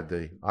 we've had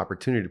the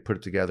opportunity to put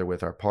it together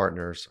with our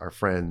partners, our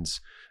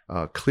friends,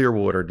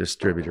 Clearwater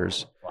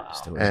Distributors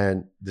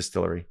and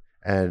Distillery.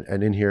 And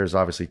in here is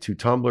obviously 2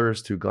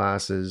 tumblers, 2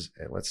 glasses.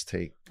 And let's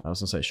take, I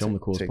was gonna say, show them the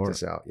coolest part.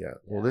 This out. Yeah.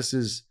 Well, this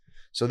is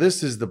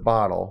the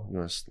bottle. You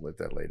want to let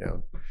that lay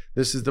down.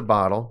 This is the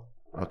bottle.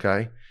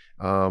 Okay.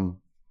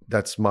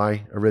 That's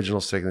my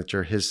original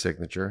signature, his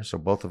signature. So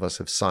both of us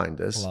have signed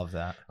this. Love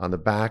that. On the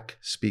back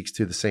speaks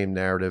to the same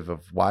narrative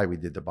of why we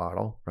did the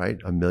bottle,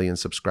 right? 1 million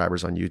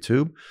subscribers on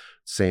YouTube,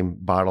 same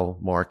bottle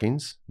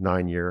markings,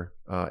 9-year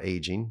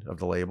aging of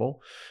the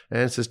label.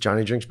 And it says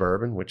Johnny Drinks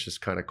Bourbon, which is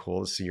kind of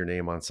cool to see your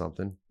name on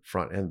something,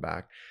 front and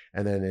back.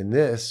 And then in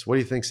this, what do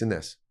you think's in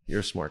this?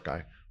 You're a smart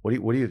guy. What do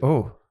you what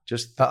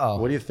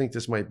do you think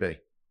this might be?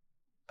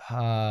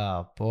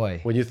 Oh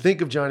boy. When you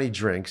think of Johnny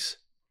Drinks,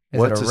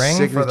 what's it a ring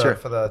signature?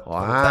 for the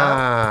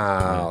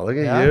wow, look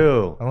at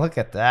you. Look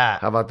at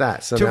that. How about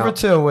that? So 2 now, for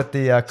 2 with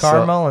the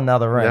caramel and now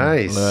the ring.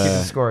 Nice. Keep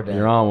the score down.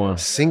 You're on one.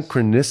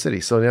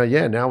 Synchronicity. So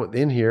now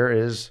in here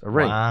is a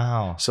ring.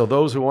 Wow. So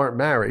those who aren't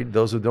married,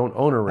 those who don't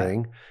own a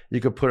ring,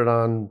 you could put it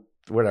on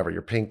whatever,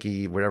 your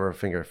pinky, whatever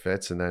finger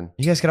fits, and then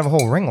You guys could have a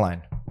whole ring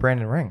line.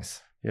 Brandon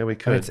rings. yeah, we I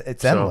could. mean,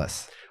 it's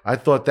endless. I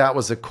thought that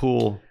was a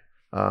cool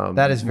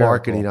That is very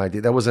marketing cool.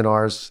 idea. That wasn't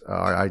our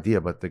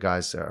idea, but the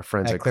guys, our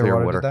friends At at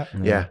Clearwater Clearwater.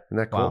 did that? Yeah, isn't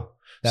that cool? Wow.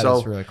 That so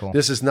is really cool.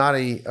 This is not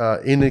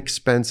a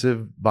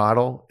inexpensive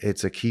bottle.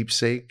 It's a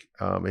keepsake.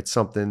 It's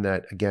something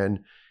that,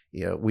 again,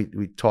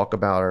 we talk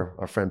about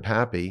our friend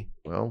Pappy.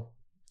 Well,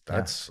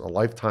 that's a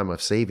lifetime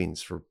of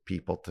savings for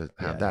people to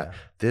have that. Yeah.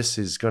 This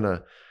is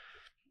gonna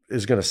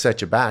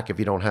set you back if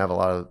you don't have a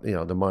lot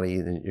of the money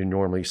that you're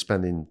normally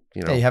spending.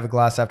 you have a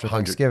glass after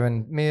 100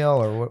 Thanksgiving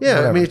meal or yeah,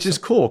 whatever. I mean, it's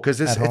just cool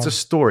because it's home. a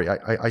story.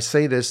 I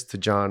say this to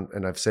John,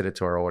 and I've said it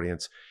to our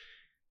audience.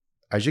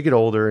 As you get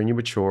older and you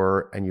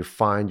mature and you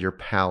find your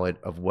palette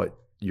of what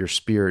your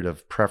spirit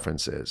of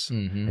preference is,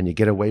 Mhm. and you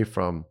get away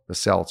from the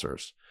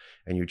seltzers,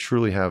 and you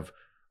truly have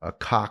a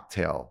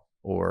cocktail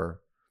or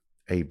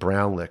a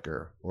brown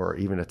liquor or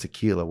even a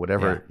tequila,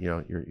 whatever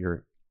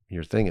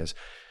your thing is,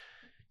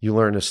 you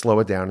learn to slow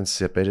it down and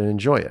sip it and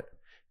enjoy it.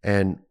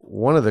 And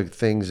one of the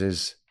things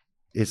is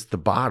it's the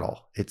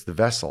bottle, it's the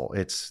vessel,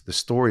 it's the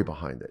story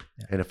behind it.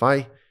 Yeah. And if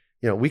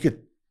we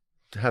could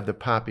have the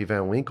Pappy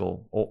Van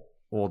Winkle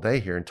all day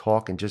here and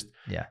talk and just,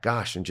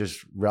 and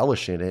just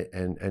relish in it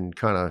and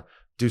kind of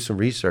do some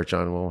research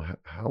on, well,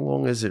 how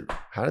long is it?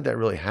 How did that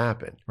really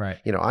happen? Right.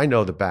 I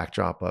know the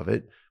backdrop of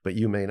it, but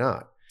you may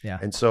not. Yeah.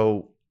 And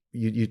so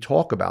you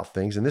talk about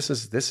things, and this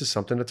is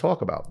something to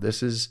talk about.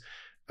 This is,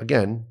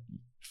 again,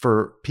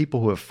 for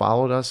people who have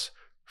followed us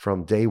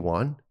from day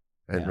one,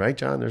 and right,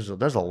 John, there's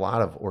a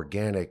lot of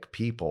organic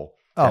people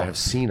that have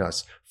seen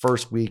us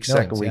first week,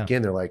 second week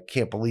in. They're like,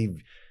 can't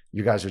believe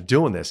you guys are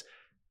doing this.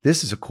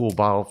 This is a cool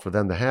bottle for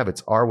them to have.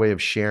 It's our way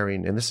of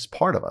sharing, and this is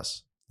part of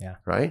us. Yeah.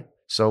 Right.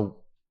 So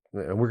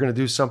we're going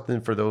to do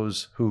something for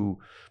those who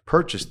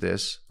purchased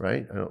this.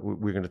 Right.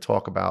 We're going to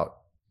talk about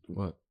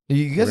what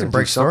you guys can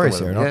break stories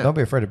here. Don't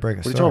be afraid to break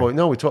a story.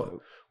 No,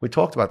 we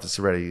talked about this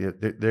already.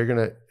 They're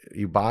gonna,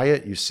 you buy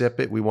it, you sip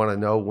it. We want to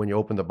know when you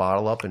open the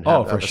bottle up and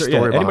have for sure.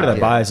 Story Anybody that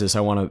it. buys this,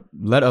 I want to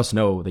let us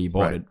know that you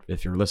bought it.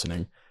 If you're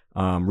listening,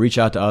 reach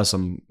out to us.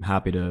 I'm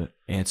happy to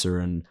answer,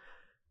 and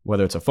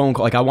whether it's a phone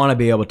call, like I want to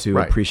be able to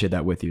appreciate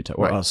that with you,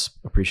 or us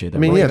appreciate that.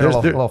 I mean, there's a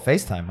little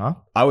FaceTime, huh?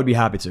 I would be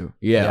happy to.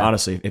 Yeah.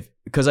 Honestly,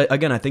 because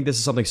I think this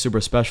is something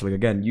super special. Like,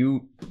 again,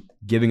 you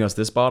giving us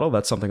this bottle,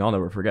 that's something I'll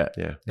never forget.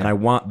 Yeah. And I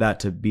want that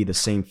to be the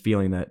same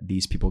feeling that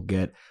these people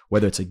get,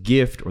 whether it's a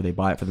gift or they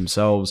buy it for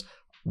themselves.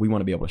 We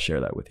want to be able to share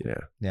that with you.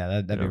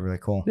 Yeah, that'd be really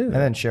cool. Yeah. And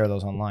then share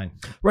those online.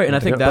 Right. And I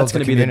think that's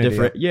going to be the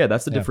different. Yeah,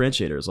 that's the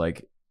differentiators.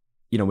 Like,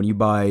 when you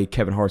buy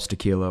Kevin Hart's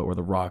tequila or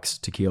The Rock's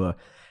tequila,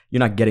 you're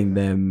not getting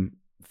them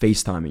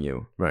FaceTiming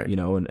you. Right.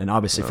 And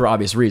obviously for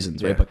obvious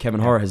reasons, right? But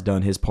Kevin Hart has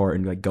done his part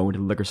in like going to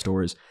the liquor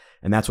stores,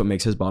 and that's what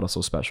makes his bottle so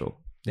special.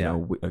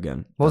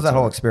 Again. What was that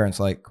whole experience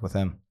like with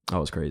him? That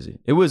was crazy.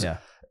 It was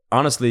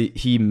honestly,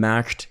 he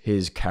matched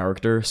his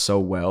character so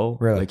well.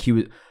 Really? Like he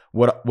was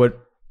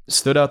what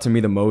stood out to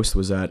me the most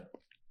was that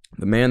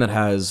the man that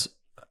has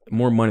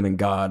more money than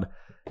God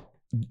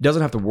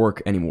doesn't have to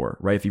work anymore,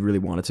 right? If he really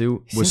wanted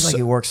to. Seems like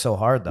he works so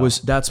hard though.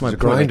 That's my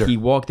point. Like he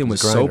walked in,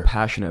 was so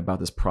passionate about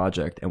this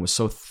project and was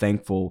so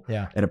thankful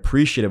and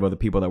appreciative of the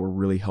people that were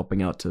really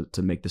helping out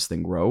to make this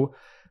thing grow,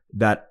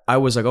 that I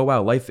was like, oh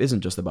wow, life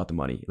isn't just about the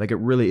money. Like it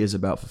really is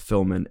about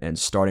fulfillment and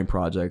starting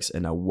projects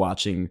and now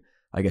watching,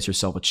 I guess,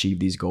 yourself achieve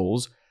these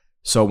goals.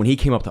 So when he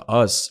came up to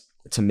us,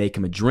 to make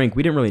him a drink.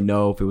 We didn't really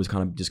know if it was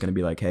kind of just going to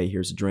be like, hey,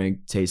 here's a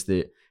drink, taste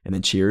it, and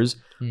then cheers.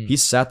 He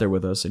sat there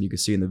with us, and you can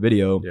see in the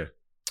video,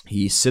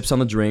 he sips on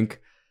the drink,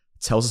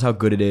 tells us how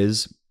good it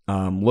is,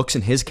 looks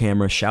in his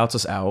camera, shouts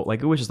us out.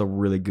 Like, it was just a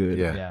really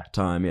good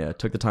time. Yeah,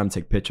 took the time to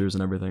take pictures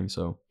and everything.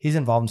 So he's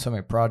involved in so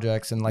many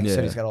projects, and like you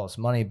said, he's got all this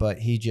money, but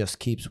he just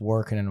keeps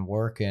working and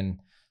working.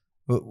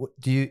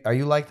 Are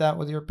you like that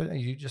with your business? Are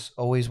you just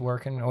always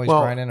working, always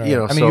grinding? Or,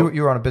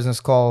 you were on a business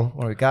call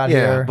when we got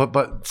here.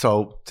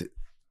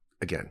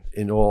 Again,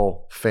 in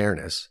all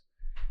fairness,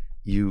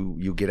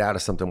 you get out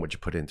of something what you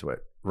put into it.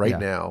 Right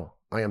now,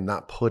 I am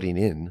not putting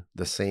in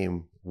the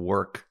same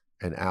work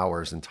and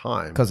hours and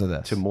time because of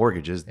this to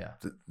mortgages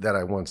that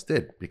I once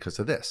did because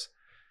of this.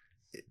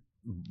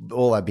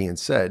 All that being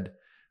said,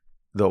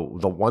 the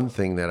one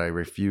thing that I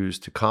refuse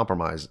to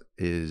compromise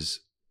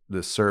is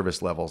the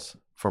service levels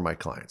for my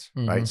clients,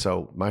 right?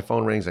 So my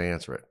phone rings, I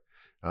answer it.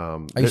 Are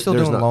you still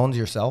doing loans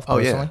yourself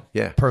personally? Oh,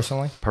 yeah.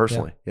 Personally,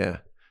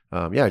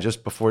 yeah.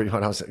 Just before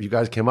you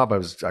guys came up,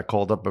 I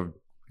called up a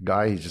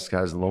guy. He just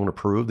got his loan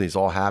approved. And he's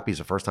all happy. He's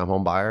a first time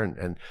home buyer,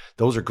 and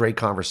those are great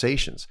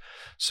conversations.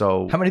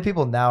 So how many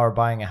people now are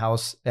buying a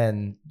house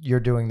and you're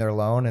doing their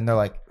loan, and they're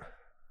like,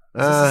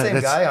 "Is this the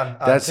same guy on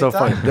that's TikTok?" So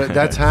funny.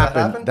 That's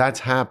happened.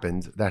 That's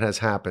happened. That has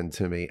happened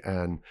to me,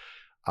 and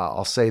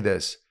I'll say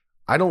this: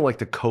 I don't like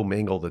to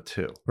commingle the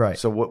two. Right.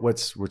 So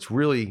what's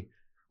really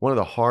one of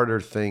the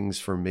harder things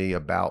for me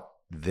about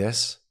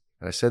this,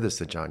 and I said this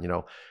to John,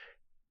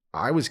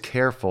 I was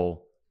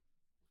careful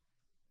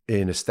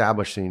in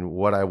establishing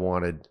what I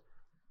wanted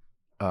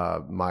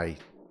my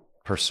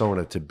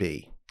persona to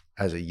be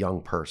as a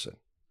young person.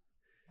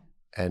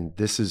 And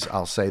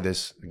I'll say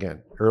this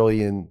again,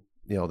 early in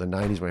the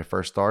 90s when I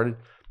first started,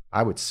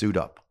 I would suit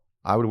up.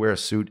 I would wear a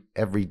suit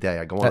every day.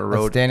 I go on the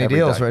road. That's Danny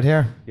Deals right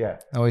here. Yeah.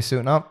 Always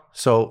suiting up.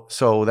 So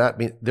that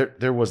means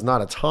there was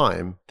not a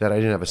time that I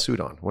didn't have a suit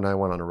on when I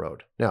went on the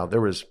road. Now,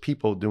 there was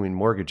people doing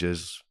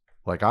mortgages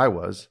like I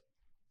was.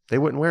 They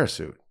wouldn't wear a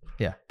suit.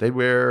 Yeah. They'd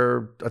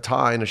wear a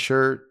tie and a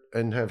shirt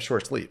and have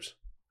short sleeves.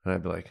 And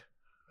I'd be like,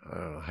 I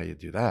don't know how you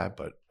do that,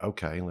 but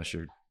okay, unless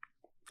you're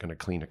going to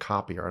clean a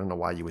copier. I don't know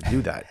why you would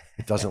do that.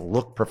 It doesn't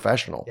look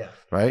professional,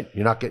 right?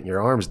 You're not getting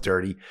your arms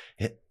dirty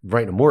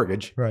writing a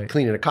mortgage,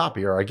 cleaning a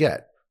copier, I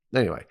get.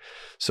 Anyway,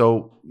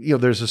 so,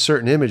 there's a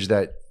certain image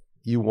that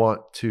you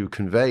want to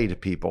convey to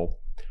people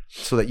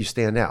so that you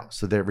stand out,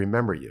 so they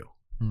remember you,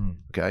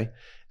 okay?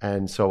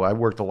 And so I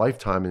worked a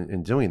lifetime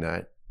in doing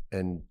that,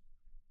 and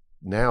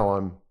now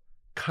I'm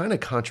kind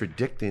of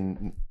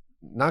contradicting,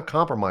 not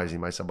compromising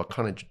myself, but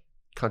kind of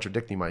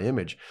contradicting my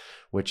image,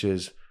 which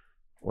is,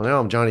 well, now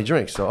I'm Johnny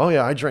Drinks. So,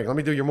 I drink. Let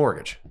me do your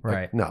mortgage.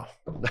 Right. Like, no,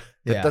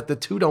 the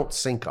two don't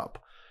sync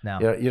up. No.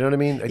 You know what I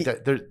mean?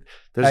 Like there's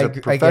a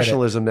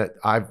professionalism that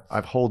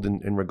I've hold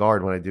in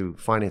regard when I do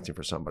financing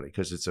for somebody,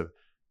 because it's a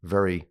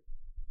very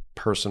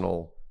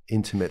personal,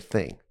 intimate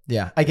thing.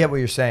 Yeah, I get what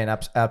you're saying.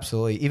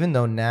 Absolutely. Even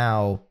though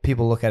now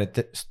people look at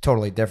it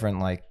totally different,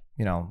 like,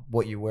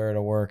 what you wear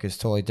to work is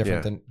totally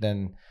different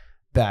than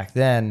back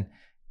then.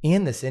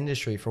 In this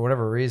industry, for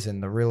whatever reason,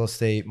 the real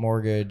estate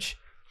mortgage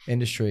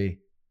industry,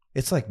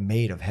 it's like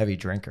made of heavy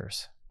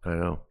drinkers. I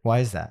know. Why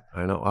is that?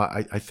 I know.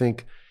 I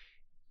think,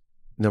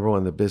 number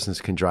one, the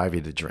business can drive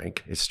you to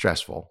drink. It's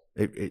stressful.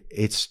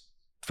 It's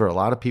for a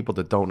lot of people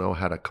that don't know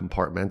how to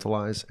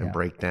compartmentalize and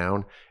break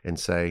down and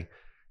say,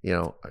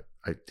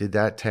 I did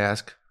that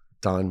task,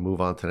 done,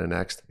 move on to the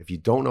next. If you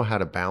don't know how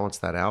to balance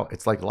that out,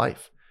 it's like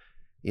life.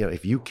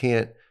 If you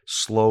can't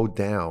slow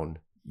down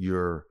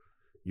your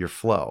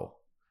flow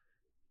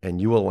and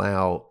you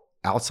allow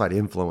outside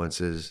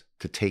influences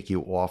to take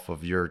you off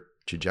of your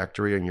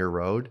trajectory and your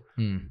road,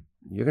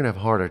 you're going to have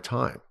a harder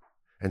time.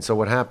 And so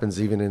what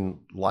happens even in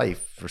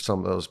life for some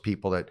of those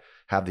people that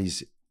have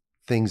these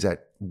things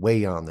that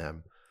weigh on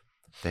them,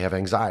 they have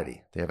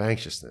anxiety, they have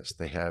anxiousness,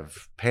 they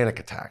have panic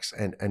attacks.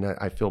 And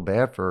I feel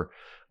bad for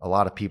a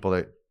lot of people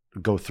that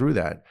go through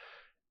that.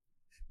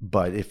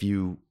 But if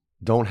you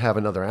don't have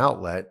another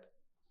outlet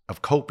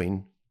of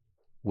coping,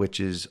 which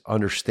is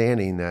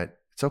understanding that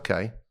it's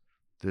okay,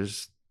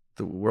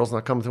 the world's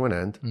not coming to an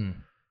end.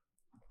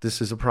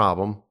 This is a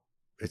problem.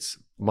 It's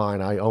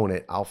mine. I own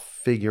it. I'll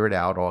figure it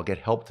out, or I'll get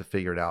help to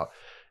figure it out.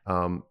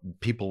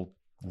 People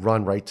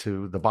run right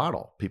to the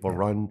bottle. People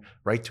run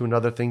right to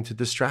another thing to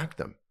distract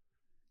them.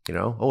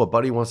 A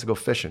buddy wants to go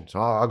fishing, so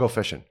I'll go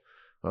fishing.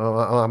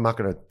 I'm not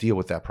going to deal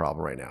with that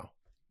problem right now.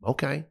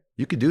 Okay,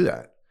 you could do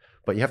that,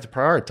 but you have to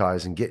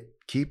prioritize and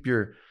keep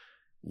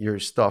your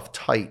stuff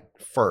tight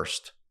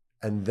first,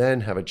 and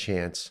then have a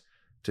chance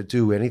to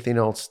do anything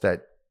else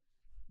that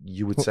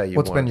you would say you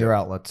want. What's been your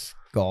outlets?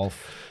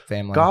 Golf,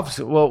 family?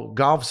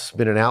 Golf's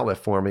been an outlet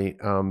for me,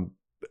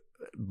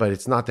 but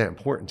it's not that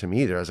important to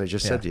me either. As I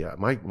just said to you,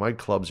 my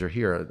clubs are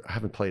here. I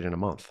haven't played in a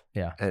month.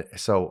 Yeah. And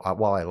so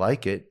while I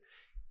like it,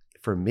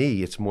 for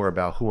me, it's more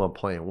about who I'm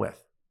playing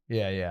with.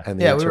 Yeah. And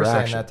we were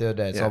saying that the other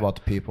day. It's all about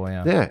the people.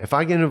 Yeah. Yeah. If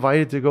I get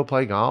invited to go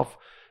play golf,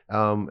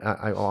 I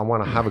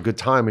want to have a good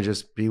time and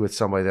just be with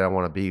somebody that I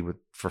want to be with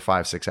for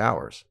 5-6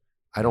 hours.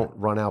 I don't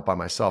run out by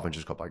myself and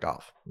just go play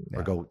golf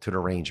or go to the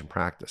range and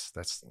practice.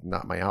 That's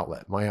not my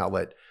outlet. My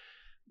outlet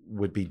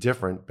would be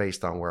different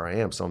based on where I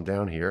am. So I'm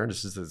down here.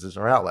 This is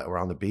our outlet. We're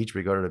on the beach.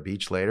 We go to the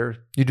beach later.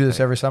 You do this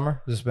every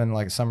summer? This has been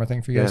like a summer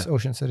thing for you guys,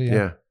 Ocean City?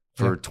 Yeah.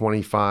 For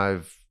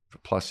 25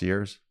 plus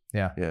years.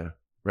 Yeah. Yeah.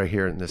 Right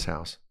here in this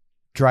house.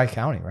 Dry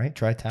County, right?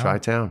 Dry Town? Dry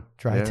Town.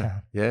 Dry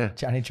Town. Yeah.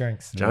 Johnny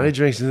Drinks. Johnny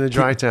Drinks in the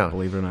Dry Town.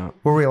 Believe it or not.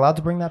 Were we allowed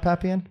to bring that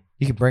Pappy in?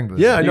 You could bring booze.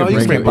 Yeah, no, you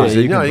can bring booze.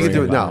 No, you can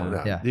do it. No,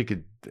 No, Yeah. you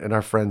could. And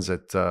our friends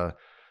at a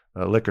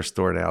liquor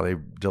store now, they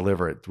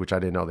deliver it, which I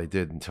didn't know they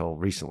did until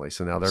recently.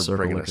 So now they're Circle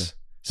bringing Liquor. us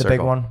The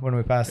big one when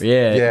we passed.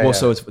 Yeah. Well, yeah.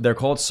 so they're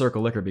called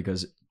Circle Liquor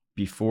because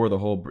before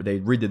they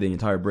redid the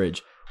entire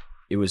bridge.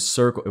 It was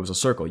a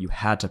circle. You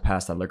had to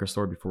pass that liquor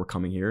store before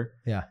coming here.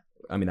 Yeah.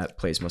 I mean, that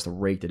place must have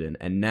raked it in.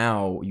 And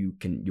now you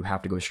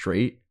have to go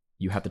straight.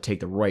 You have to take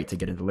the right to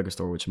get into the liquor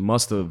store, which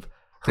must have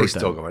They hurt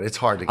still them. going. It's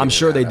hard to get I'm in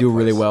sure and out they of do that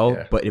really place. well,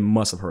 Yeah. but it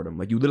must have hurt them.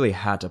 Like you literally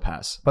had to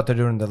pass. But they're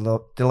doing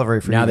the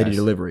delivery for Now you they guys. do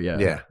delivery, yeah.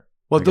 Yeah.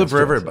 Well, I do it guess for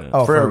so, everybody. yeah. Oh,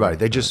 for for everybody.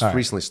 everybody. They just All right.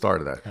 recently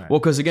started that. All right. Well,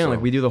 because again, So-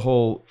 like we do the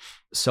whole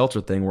seltzer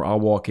thing where I'll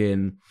walk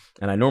in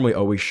and I normally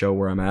always show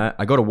where I'm at.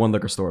 I go to one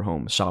liquor store at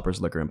home, Shoppers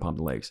Liquor in Palm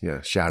Lakes.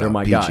 Yeah. Shout They're out.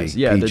 my PG, guys.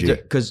 Yeah, PG.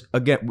 because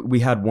again, we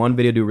had one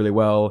video do really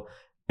well,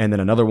 and then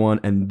another one,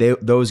 and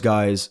those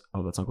guys.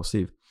 Oh, that's Uncle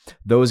Steve.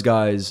 Those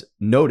guys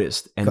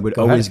noticed and would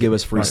Go ahead. always give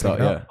us free Mark, stuff.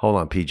 pick it up. Yeah. Hold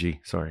on,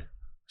 PG. Sorry.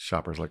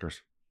 Shoppers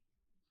Liquors.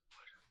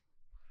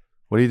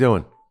 What are you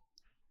doing?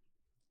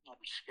 I'm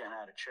just getting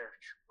out of church.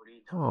 What are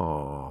you doing?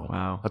 Oh.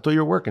 Wow. I thought you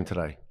were working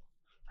today.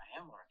 I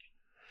am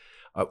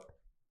working.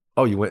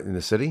 Oh, you went in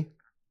the city?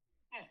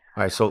 Yeah.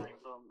 All right, so I got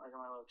my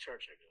little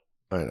church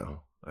I go. I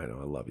know.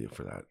 I love you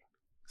for that.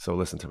 So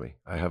listen to me.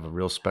 I have a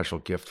real special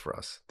gift for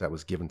us that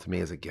was given to me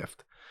as a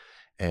gift.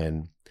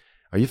 And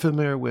are you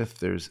familiar with?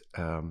 There's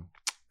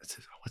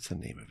what's the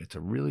name of it? It's a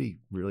really,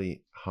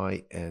 really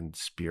high end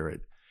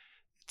spirit.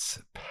 It's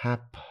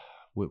Pap,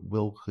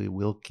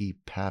 Wilkie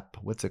Pap.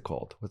 What's it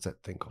called? What's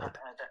that thing called?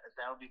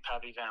 That would be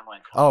Pappy Van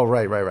Winkle. Oh,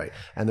 right.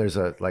 And there's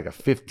a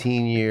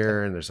 15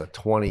 year and there's a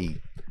 20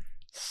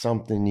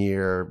 something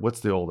year.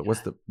 What's the older?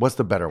 What's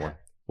the better one?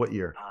 What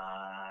year?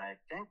 I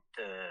think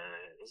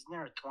isn't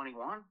there a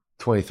 21?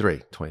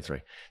 23.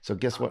 So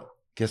guess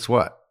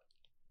what?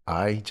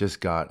 I just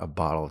got a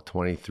bottle of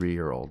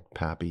 23-year-old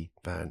Pappy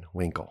Van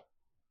Winkle.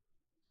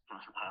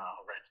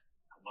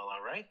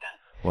 All right then.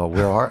 Well,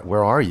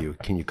 where are you?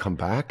 Can you come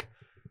back?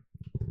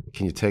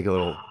 Can you take a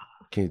little?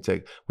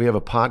 We have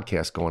a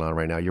podcast going on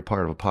right now. You're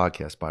part of a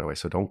podcast, by the way,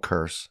 so don't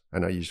curse. I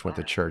know you just went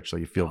to church, so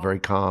you feel very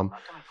calm.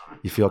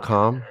 You feel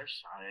calm? I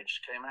just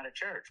came out of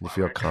church. You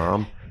feel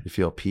calm? You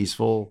feel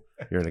peaceful?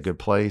 You're in a good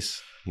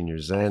place? In your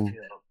zen?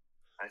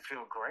 I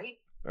feel great.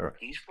 All right.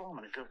 Peaceful. I'm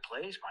in a good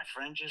place.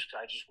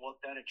 I just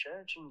walked out of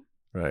church and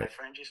my Right.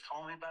 friend just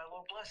told me about a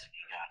little blessing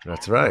he got.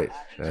 That's right.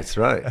 That's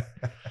right.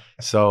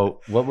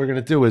 So what we're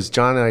gonna do is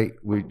John and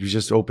we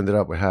just opened it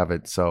up. We have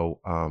it. So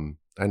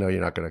I know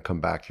you're not gonna come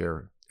back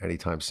here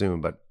anytime soon,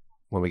 but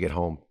when we get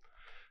home,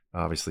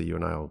 obviously you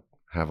and I will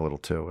have a little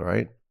too. All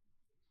right.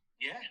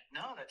 Yeah.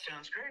 No, that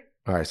sounds great.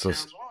 All right. So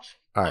Sounds awesome.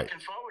 all right. Looking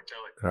forward to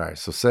it. All right.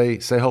 So say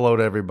hello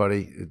to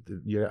everybody.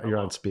 You're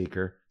on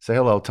speaker. Say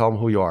hello. Tell them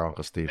who you are,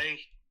 Uncle Steve. Hey,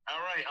 all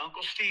right,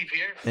 Uncle Steve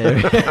here.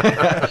 Yeah.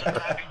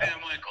 Pappy Van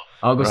Winkle.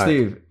 Uncle Right.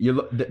 Steve,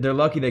 they're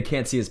lucky they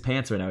can't see his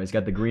pants right now. He's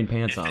got the green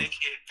pants on. If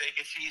they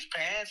can see his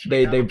pants,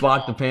 They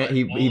blocked the pants.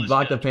 He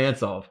blocked the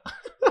pants off.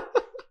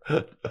 Oh my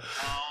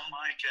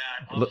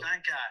God! Well, Look-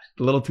 thank God.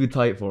 A little too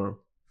tight for him.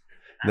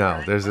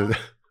 No,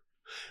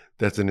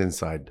 that's an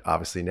inside.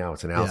 Obviously now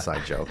it's an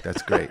outside joke.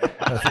 That's great.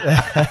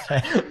 That's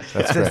That's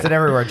just great. an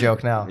everywhere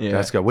joke now. Yeah.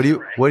 That's good. What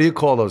do you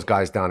call those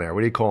guys down there?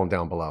 What do you call them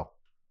down below?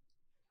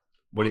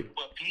 What do you?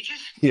 What, peaches?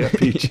 Yeah,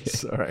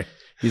 peaches. All right.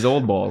 He's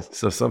old balls.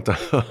 So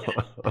sometimes. All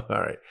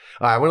right.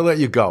 I want to let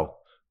you go.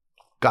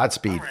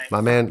 Godspeed, All right.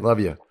 my man. Love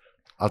you.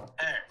 Hey, love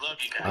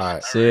you guys. All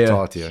right. See ya.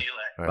 Talk to you. See you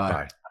later. All right.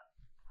 Bye. Bye.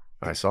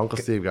 All right. So Uncle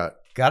Steve got.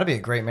 Got to be a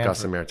great man Got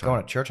for some airtime.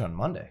 going to church on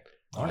Monday.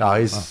 Oh,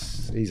 he's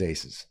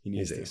aces.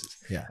 needs He's to. aces.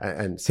 Yeah.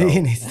 And so. He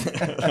needs.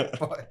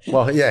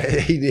 Well, yeah.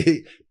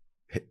 He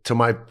to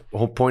my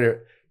whole point.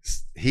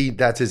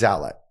 That's his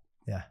outlet.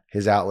 Yeah.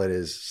 His outlet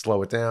is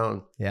slow it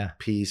down. Yeah.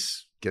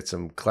 Peace. Get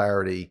some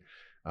clarity.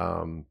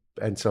 And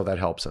so that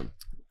helps him.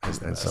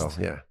 And so,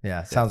 yeah.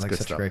 Yeah. Sounds like good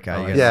such stuff. a great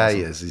guy. You guys Yeah, are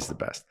he awesome. is. He's the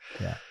best.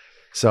 Yeah.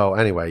 So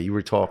anyway, you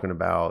were talking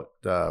about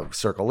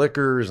Circle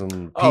Liquors and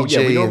PG Oh yeah,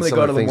 we and normally some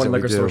go of to the the things one that we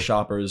liquor do. store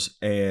Shoppers,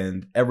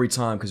 and every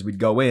time because we'd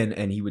go in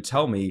and he would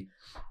tell me,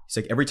 he's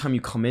like, every time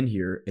you come in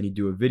here and you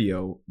do a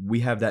video,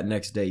 we have that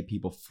next day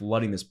people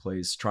flooding this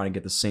place trying to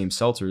get the same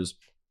seltzers.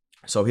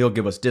 So he'll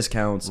give us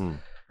discounts. Mm.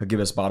 He'll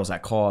give us bottles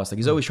at cost. Like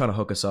he's always trying to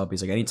hook us up.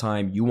 He's like,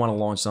 anytime you want to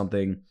launch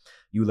something,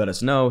 you let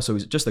us know. So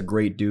he's just a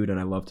great dude, and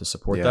I love to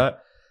support Yeah.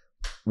 that.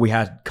 We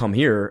had come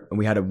here and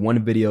we had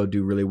one video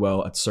do really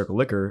well at Circle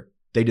Liquor.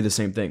 They did the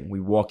same thing. We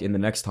walk in the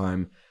next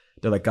time.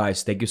 They're like,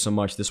 guys, thank you so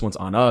much. This one's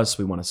on us.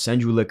 We want to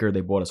send you liquor.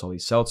 They bought us all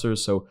these seltzers.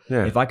 So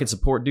Yeah. if I could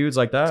support dudes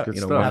like that, good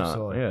you know, stuff. why not?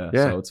 Absolutely. Yeah.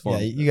 Yeah. So it's fun.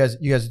 Yeah.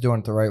 You guys are doing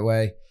it the right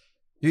way.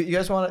 You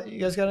guys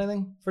got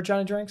anything for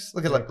Johnny Drinks?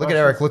 Look at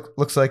Eric.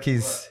 Looks like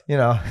he's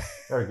Eric,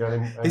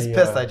 got he's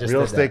pissed. I just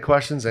real did estate that.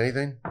 questions.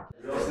 Anything?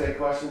 Real estate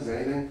questions.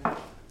 Anything?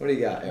 What do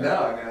you got, Eric? No,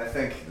 I mean, I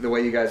think the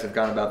way you guys have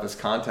gone about this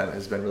content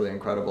has been really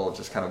incredible.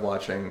 Just kind of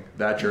watching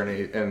that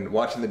journey and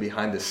watching the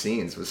behind the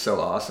scenes was so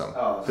awesome.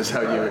 Oh, just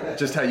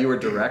how you were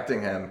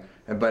directing him,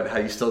 but how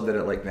you still did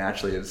it like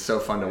naturally. It's so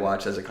fun to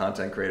watch as a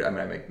content creator. I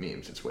mean, I make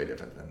memes. It's way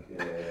different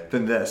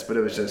than this, but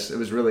it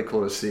was really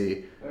cool to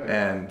see,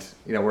 and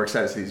we're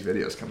excited to see these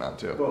videos come out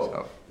too.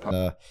 Cool.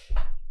 So.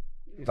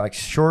 Like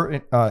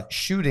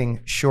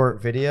shooting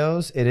short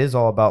videos, it is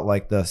all about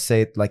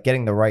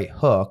getting the right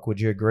hook. Would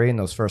you agree in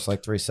those first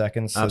 3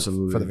 seconds?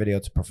 Absolutely. For the video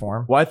to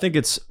perform? Well, I think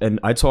and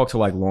I talk to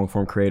long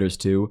form creators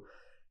too,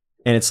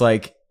 and it's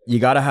like you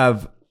got to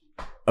have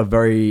a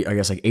very, I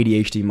guess,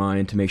 ADHD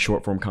mind to make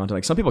short form content.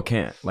 Like some people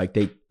can't,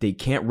 they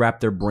can't wrap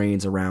their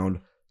brains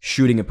around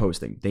shooting and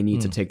posting. They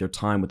need to take their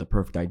time with the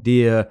perfect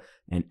idea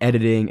and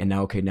editing, and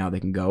now they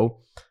can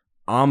go.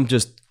 I'm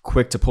just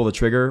quick to pull the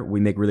trigger. We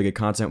make really good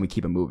content. We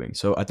keep it moving.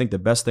 So I think the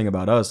best thing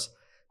about us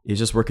is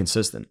just we're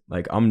consistent.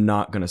 I'm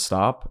not going to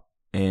stop.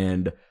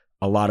 And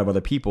a lot of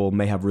other people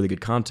may have really good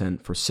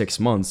content for 6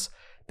 months.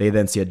 They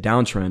then see a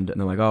downtrend and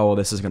they're like, oh, well,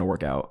 this is going to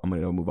work out. I'm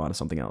going to move on to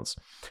something else.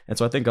 And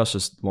so I think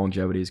just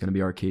longevity is going to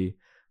be our key.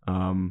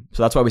 So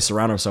that's why we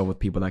surround ourselves with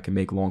people that can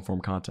make long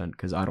form content,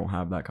 because I don't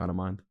have that kind of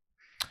mind.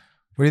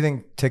 What do you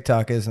think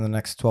TikTok is in the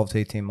next 12 to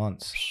 18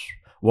 months?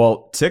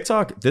 Well,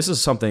 TikTok, this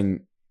is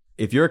something,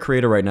 if you're a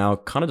creator right now,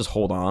 kind of just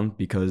hold on,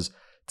 because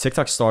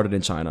TikTok started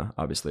in China,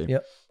 obviously.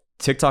 Yep.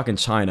 TikTok in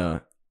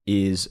China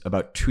is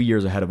about 2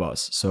 years ahead of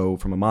us. So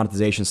from a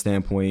monetization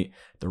standpoint,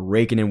 they're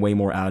raking in way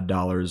more ad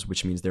dollars,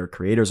 which means their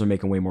creators are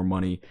making way more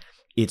money.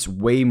 It's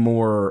way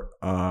more,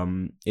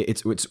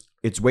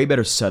 it's way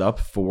better set up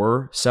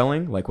for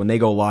selling. Like when they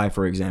go live,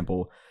 for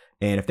example,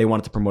 and if they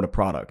wanted to promote a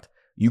product,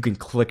 you can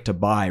click to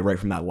buy right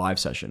from that live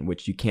session,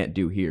 which you can't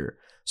do here.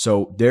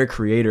 So their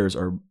creators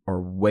are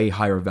way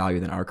higher value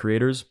than our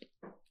creators.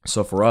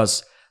 So for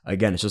us,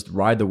 again, it's just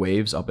ride the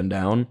waves up and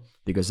down,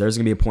 because there's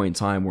going to be a point in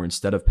time where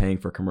instead of paying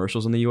for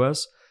commercials in the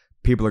US,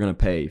 people are going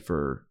to pay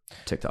for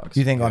TikToks.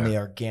 Do you think on the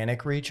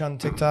organic reach on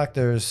TikTok,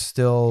 there's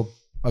still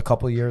a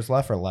couple years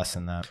left or less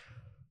than that?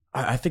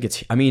 I think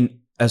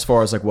as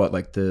far as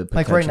the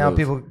right now,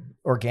 people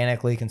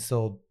organically can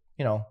still,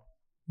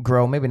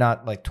 grow, maybe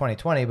not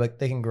 2020, but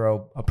they can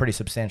grow a pretty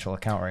substantial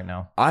account right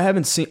now. I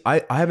haven't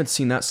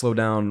seen that slow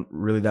down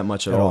really that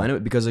much at all.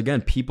 And because again,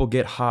 people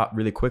get hot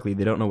really quickly.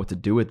 They don't know what to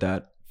do with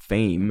that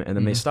fame, and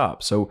then they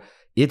stop. So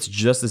it's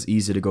just as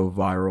easy to go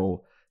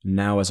viral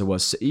now as it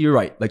was. You're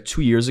right.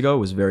 2 years ago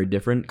was very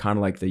different, kind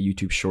of like the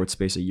YouTube short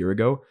space a year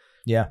ago.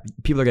 Yeah.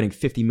 People are getting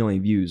 50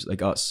 million views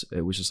like us.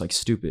 It was just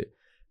stupid.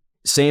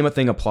 Same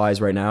thing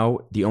applies right now.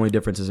 The only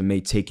difference is it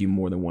may take you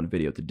more than one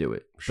video to do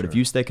it. Sure. But if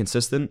you stay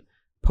consistent,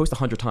 post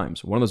 100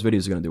 times, one of those videos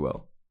is going to do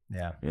well.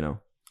 Yeah.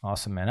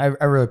 Awesome, man.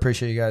 I really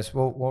appreciate you guys.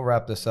 We'll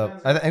wrap this up.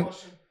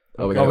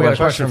 We got a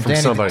question from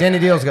Danny. Danny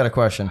Deal's got a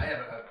question. I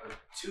have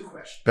two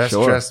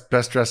questions.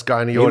 Best dressed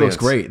guy in the audience. He looks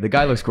great. The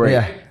guy looks great.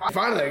 Yeah.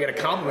 Finally, I get a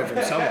compliment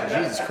from someone.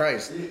 Jesus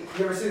Christ. You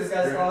ever see this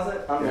guy's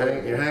closet?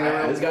 You're hanging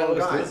around. This guy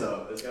looks good,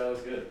 though. This guy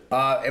looks good.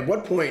 At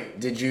what point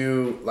did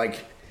you,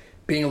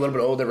 being a little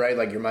bit older,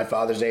 right? You're my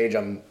father's age.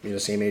 I'm the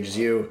same age as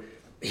you.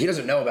 He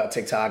doesn't know about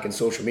TikTok and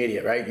social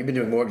media, right? You've been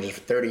doing mortgages for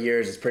 30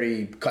 years. It's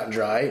pretty cut and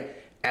dry.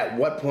 At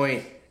what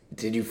point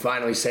did you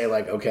finally say,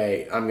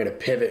 okay, I'm going to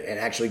pivot and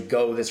actually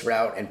go this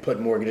route and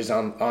put mortgages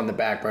on the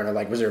back burner?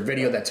 Was there a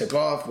video that took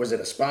off? Was it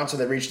a sponsor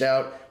that reached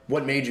out?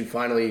 What made you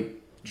finally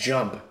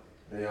jump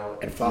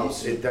and follow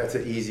suit? That's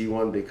an easy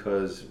one,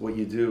 because what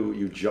you do,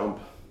 you jump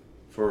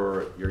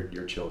for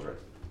your children.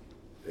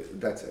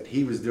 That's it.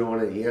 He was doing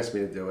it. He asked me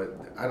to do it.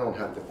 I don't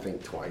have to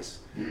think twice.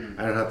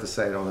 I don't have to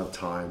say I don't have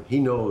time. He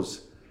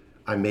knows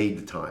I made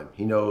the time.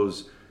 He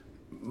knows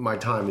my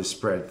time is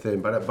spread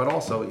thin. But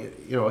also,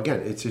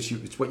 again, it's just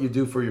it's what you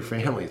do for your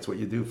family. It's what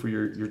you do for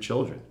your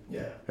children.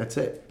 Yeah. That's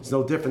it. It's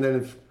no different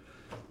than if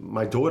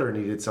my daughter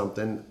needed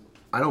something.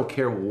 I don't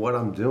care what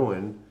I'm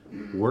doing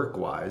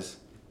work-wise.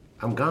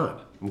 I'm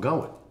gone. I'm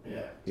going.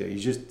 Yeah. Yeah. You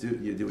just do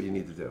what you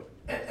need to do.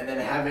 And then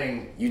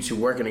having you two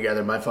working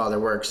together, my father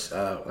works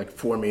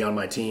for me on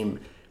my team.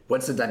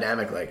 What's the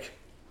dynamic like?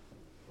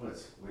 What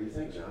do you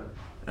think, John?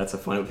 That's a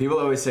funny. People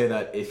always say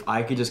that if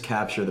I could just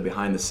capture the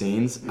behind the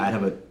scenes, I'd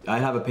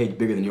have a page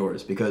bigger than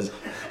yours, because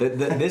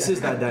this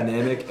is that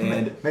dynamic.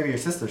 And maybe your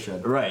sister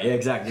should. Right. Yeah.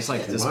 Exactly.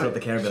 Just put up the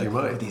camera and be like,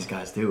 what do these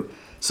guys do?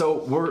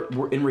 So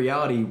we're in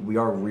reality, we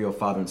are real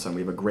father and son.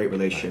 We have a great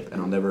relationship,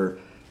 and I'll never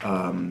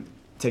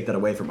take that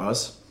away from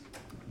us.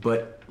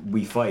 But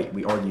we fight,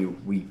 we argue,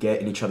 we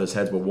get in each other's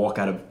heads, we'll walk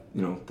out of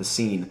the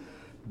scene.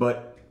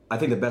 But I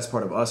think the best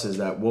part of us is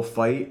that we'll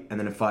fight, and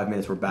then in 5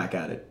 minutes we're back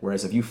at it.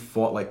 Whereas if you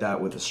fought like that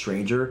with a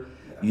stranger,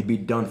 you'd be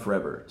done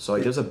forever. So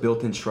there's a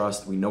built-in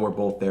trust. We know we're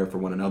both there for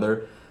one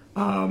another.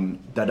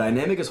 That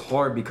dynamic is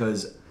hard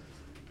because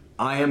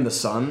I am the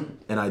son,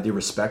 and I do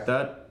respect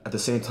that. At the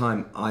same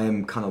time, I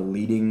am kind of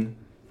leading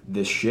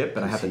this ship,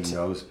 and I have to. He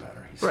knows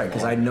better. Right,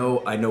 because I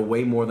know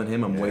way more than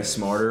him. I'm way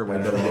smarter, way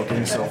better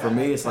looking. So for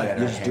me, it's like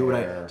you just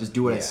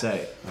do what I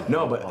say.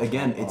 No, but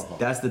again,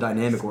 that's the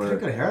dynamic where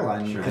good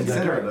hairline.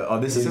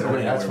 This is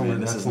going nowhere, man.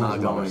 This is not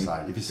going.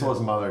 Side. If you saw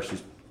his mother,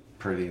 she's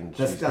pretty. And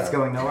That's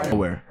going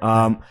nowhere.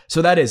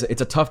 So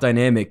it's a tough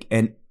dynamic,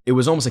 and it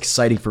was almost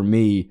exciting for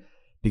me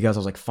because I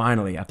was like,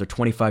 finally, after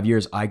 25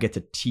 years, I get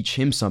to teach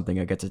him something.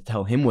 I get to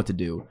tell him what to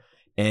do,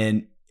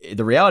 and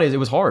the reality is, it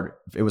was hard.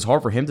 It was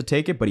hard for him to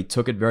take it, but he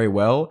took it very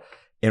well.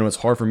 And it was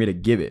hard for me to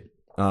give it.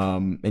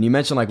 And you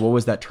mentioned like, what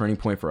was that turning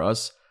point for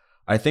us?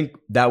 I think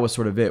that was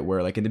sort of it,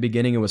 where like in the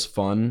beginning it was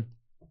fun,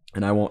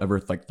 and I won't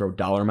ever like throw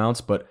dollar amounts,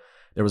 but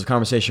there was a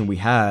conversation we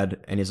had,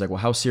 and he's like, well,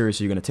 how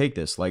serious are you going to take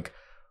this? Like,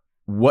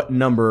 what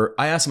number?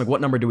 I asked him like, what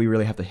number do we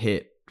really have to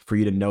hit for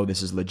you to know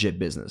this is legit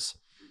business?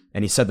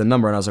 And he said the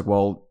number, and I was like,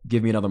 well,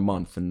 give me another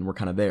month, and we're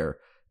kind of there.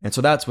 And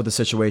so that's what the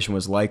situation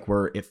was like,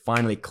 where it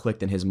finally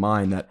clicked in his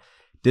mind that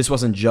this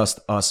wasn't just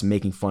us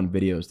making fun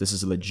videos. This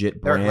is a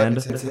legit brand.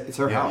 It's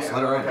her house.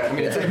 Let her in. I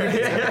mean,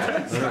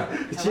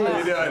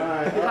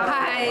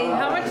 Hi.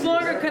 How much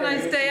longer can I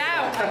stay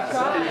out? I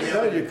tried. You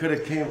know, you could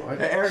have came.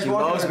 Eric's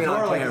walking in the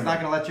door like he's not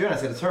going to let you in. I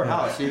said, it's her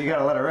house, so you got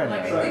to let her in.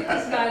 I think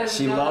this guy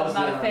doesn't know I'm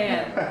not a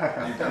fan.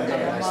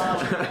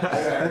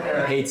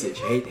 Hates it.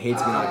 Hates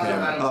being on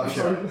camera. Oh,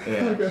 sure.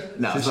 Yeah.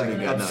 No, She's like,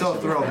 I'm so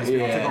thrilled. He's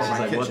Yeah, she's my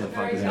like, what kitchen. the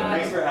fuck is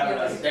Thanks that? for having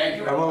us. Thank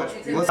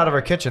you. Let's out of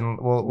our kitchen.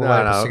 We'll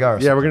light up a cigar.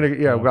 Yeah, we're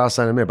gonna. We'll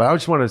sign in a minute. But I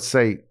just want to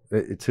say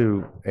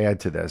to add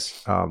to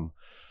this. I'm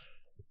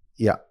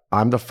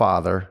the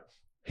father.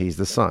 He's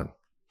the son.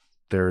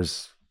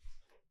 There's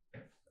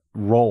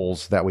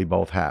roles that we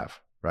both have,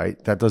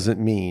 right? That doesn't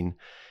mean,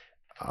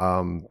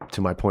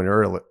 to my point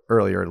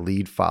earlier,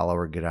 lead, follow,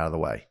 or get out of the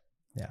way.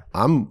 Yeah,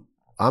 I'm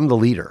the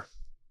leader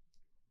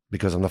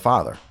because I'm the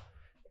father,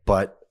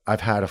 but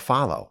I've had to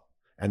follow,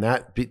 and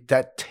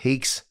that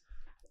takes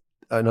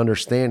an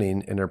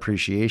understanding and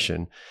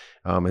appreciation.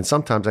 And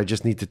sometimes I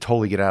just need to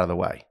totally get out of the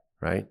way,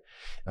 right?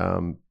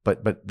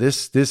 But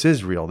this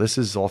is real. This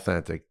is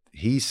authentic.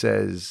 He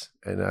says,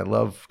 and I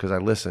love because I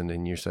listen,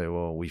 and you say,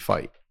 well, we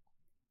fight.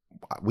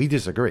 We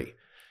disagree.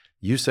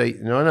 You say,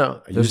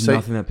 no. There's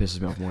nothing that pisses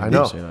me off more. I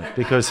know. You say that.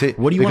 Because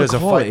what do you want to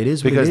call it? It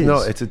is what it is.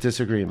 No, it's a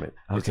disagreement.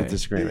 Okay. It's a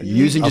disagreement.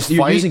 You're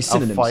using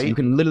synonyms. You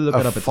can literally look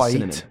it up at the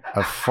synonym.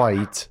 A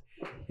fight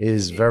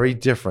is very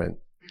different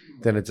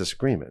than a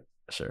disagreement.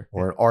 Sure.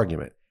 Or an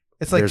argument.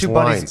 It's like There's two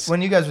buddies. lines.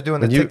 When you guys were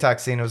doing the TikTok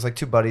scene, it was like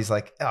two buddies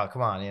like, oh,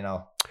 come on,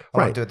 I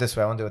want to do it this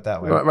way. I want to do it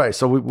that way. Right.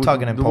 So we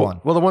tugging and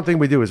pulling. Well, the one thing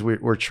we do is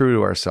we're true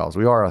to ourselves.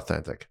 We are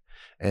authentic.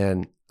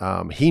 And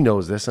he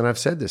knows this, and I've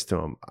said this to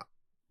him.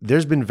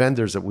 There's been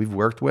vendors that we've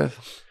worked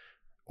with,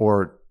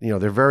 or,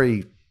 they're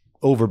very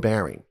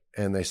overbearing.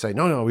 And they say,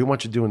 no, we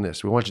want you doing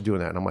this. We want you doing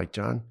that. And I'm like,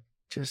 John,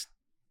 just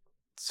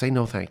say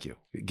no, thank you.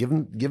 Give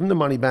them the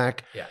money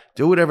back. Yeah.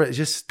 Do whatever.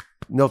 Just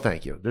no,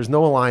 thank you. There's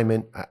no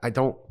alignment. I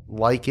don't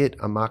like it.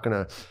 I'm not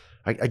going to,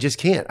 I just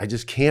can't. I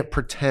just can't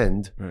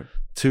pretend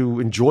to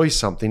enjoy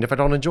something if I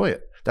don't enjoy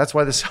it. That's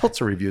why the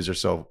seltzer reviews are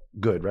so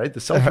good, right? The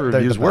seltzer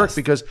reviews work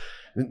because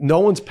no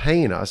one's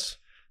paying us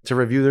to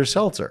review their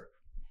seltzer.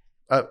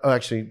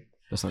 Actually,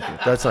 that's not true.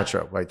 That's not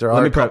true. Right? There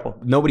are a couple.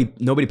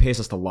 Nobody pays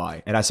us to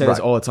lie, and I say this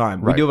all the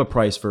time. We do have a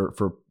price for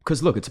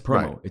because look, it's a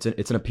promo. Right.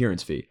 It's an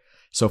appearance fee.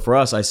 So for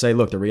us, I say,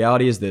 look, the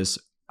reality is this.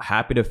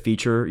 Happy to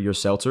feature your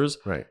seltzers.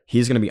 Right.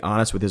 He's going to be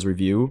honest with his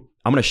review.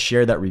 I'm going to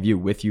share that review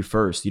with you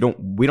first.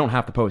 We don't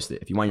have to post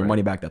it. If you want your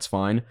money back, that's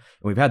fine. And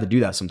we've had to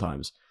do that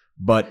sometimes.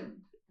 But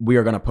we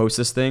are going to post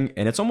this thing,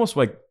 and it's almost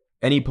like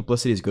any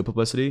publicity is good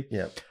publicity.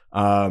 Yeah.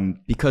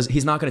 Because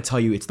he's not going to tell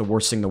you it's the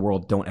worst thing in the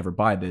world. Don't ever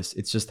buy this.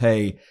 It's just,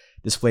 hey,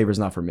 this flavor is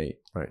not for me.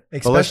 Right.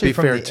 Especially but let's be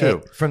from fair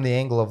too. From the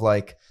angle of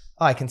like,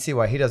 oh, I can see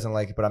why he doesn't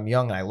like it, but I'm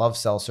young and I love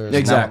seltzers.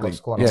 Exactly.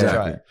 And cool, and I'll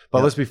try it.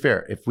 But let's be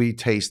fair. If we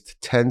taste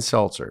 10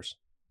 seltzers,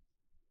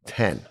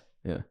 10.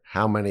 Yeah.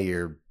 How many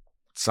are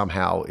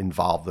somehow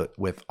involved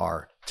with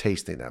our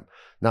tasting them?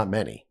 Not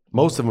many.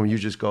 Most of them you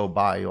just go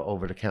buy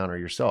over the counter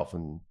yourself,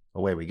 and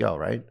away we go,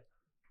 right?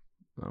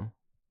 No.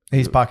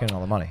 He's pocketing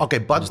all the money. Okay,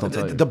 but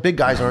the big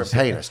guys aren't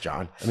paying us,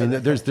 John. I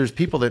mean, there's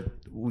people that.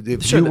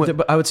 Sure,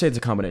 but I would say it's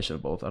a combination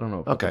of both. I don't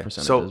know. What the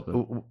percentage is,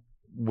 but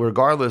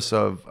regardless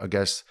of, I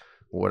guess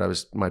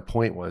my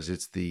point was,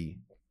 it's the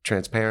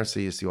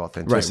transparency, it's the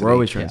authenticity. Right, we're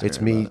always transparent.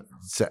 It's me.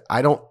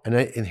 I don't,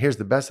 and here's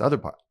the best other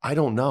part. I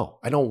don't know.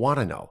 I don't want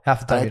to know. Half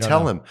the time I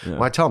tell him.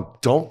 When I tell him,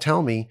 don't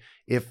tell me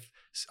if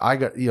I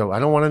got. I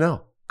don't want to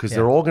know. Because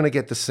they're all going to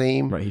get the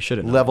same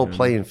level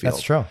playing field.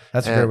 That's true.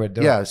 That's a great way to do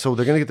it. Yeah, so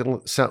they're going to get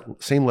the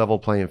same level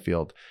playing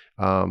field.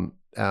 So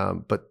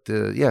at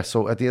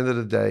the end of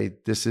the day,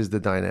 this is the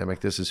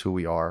dynamic. This is who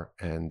we are.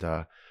 And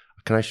can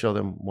I show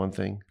them one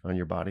thing on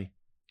your body?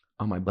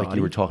 On my body? Like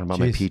you were talking about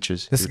my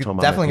peaches. This is definitely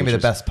going to be the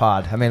best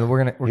pod. I mean,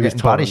 we're getting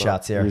body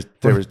shots here.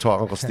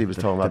 Uncle Steve was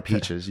talking about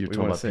peaches. You were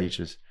talking about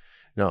peaches.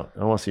 No, I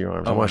don't want to see your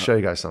arms. I want to show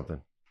you guys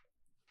something.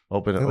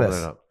 Open it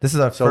up. This is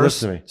our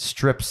first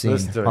strip scene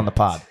on the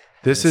pod.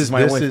 This is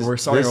we're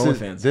selling our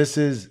OnlyFans. This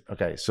is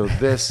okay. So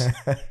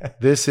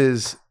this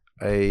is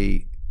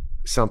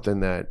something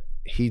that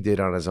he did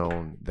on his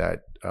own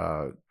that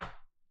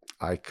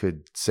I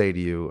could say to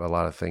you a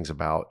lot of things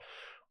about,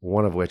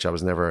 one of which I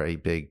was never a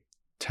big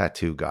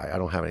tattoo guy. I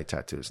don't have any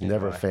tattoos.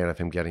 Never a fan of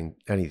him getting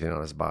anything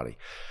on his body.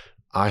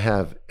 I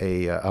have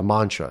a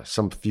mantra,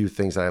 some few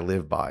things that I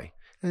live by.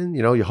 And,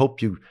 you know, you hope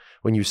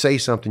when you say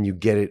something, you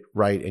get it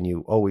right, and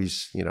you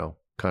always, you know,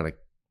 kind of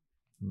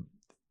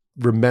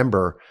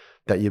remember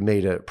that you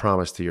made a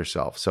promise to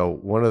yourself. So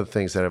one of the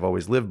things that I've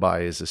always lived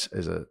by is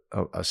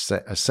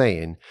a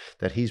saying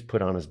that he's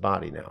put on his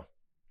body now.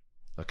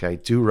 Okay,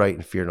 do right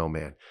and fear no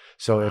man.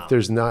 So if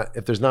there's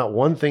not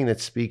one thing that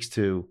speaks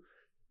to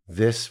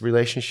this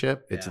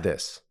relationship, it's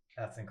this.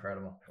 That's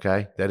incredible.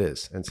 Okay, that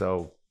is. And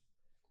so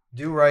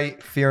do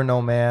right, fear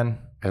no man.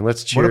 And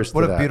let's cheers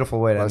what to a that. beautiful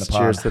way to end the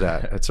pod. Cheers to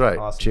that. That's right.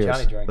 Awesome. Cheers.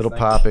 Johnny Drinks, little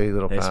thank Poppy, you.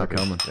 little Thanks Poppy.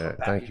 for coming. Yeah,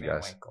 thank you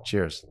guys.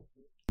 Cheers.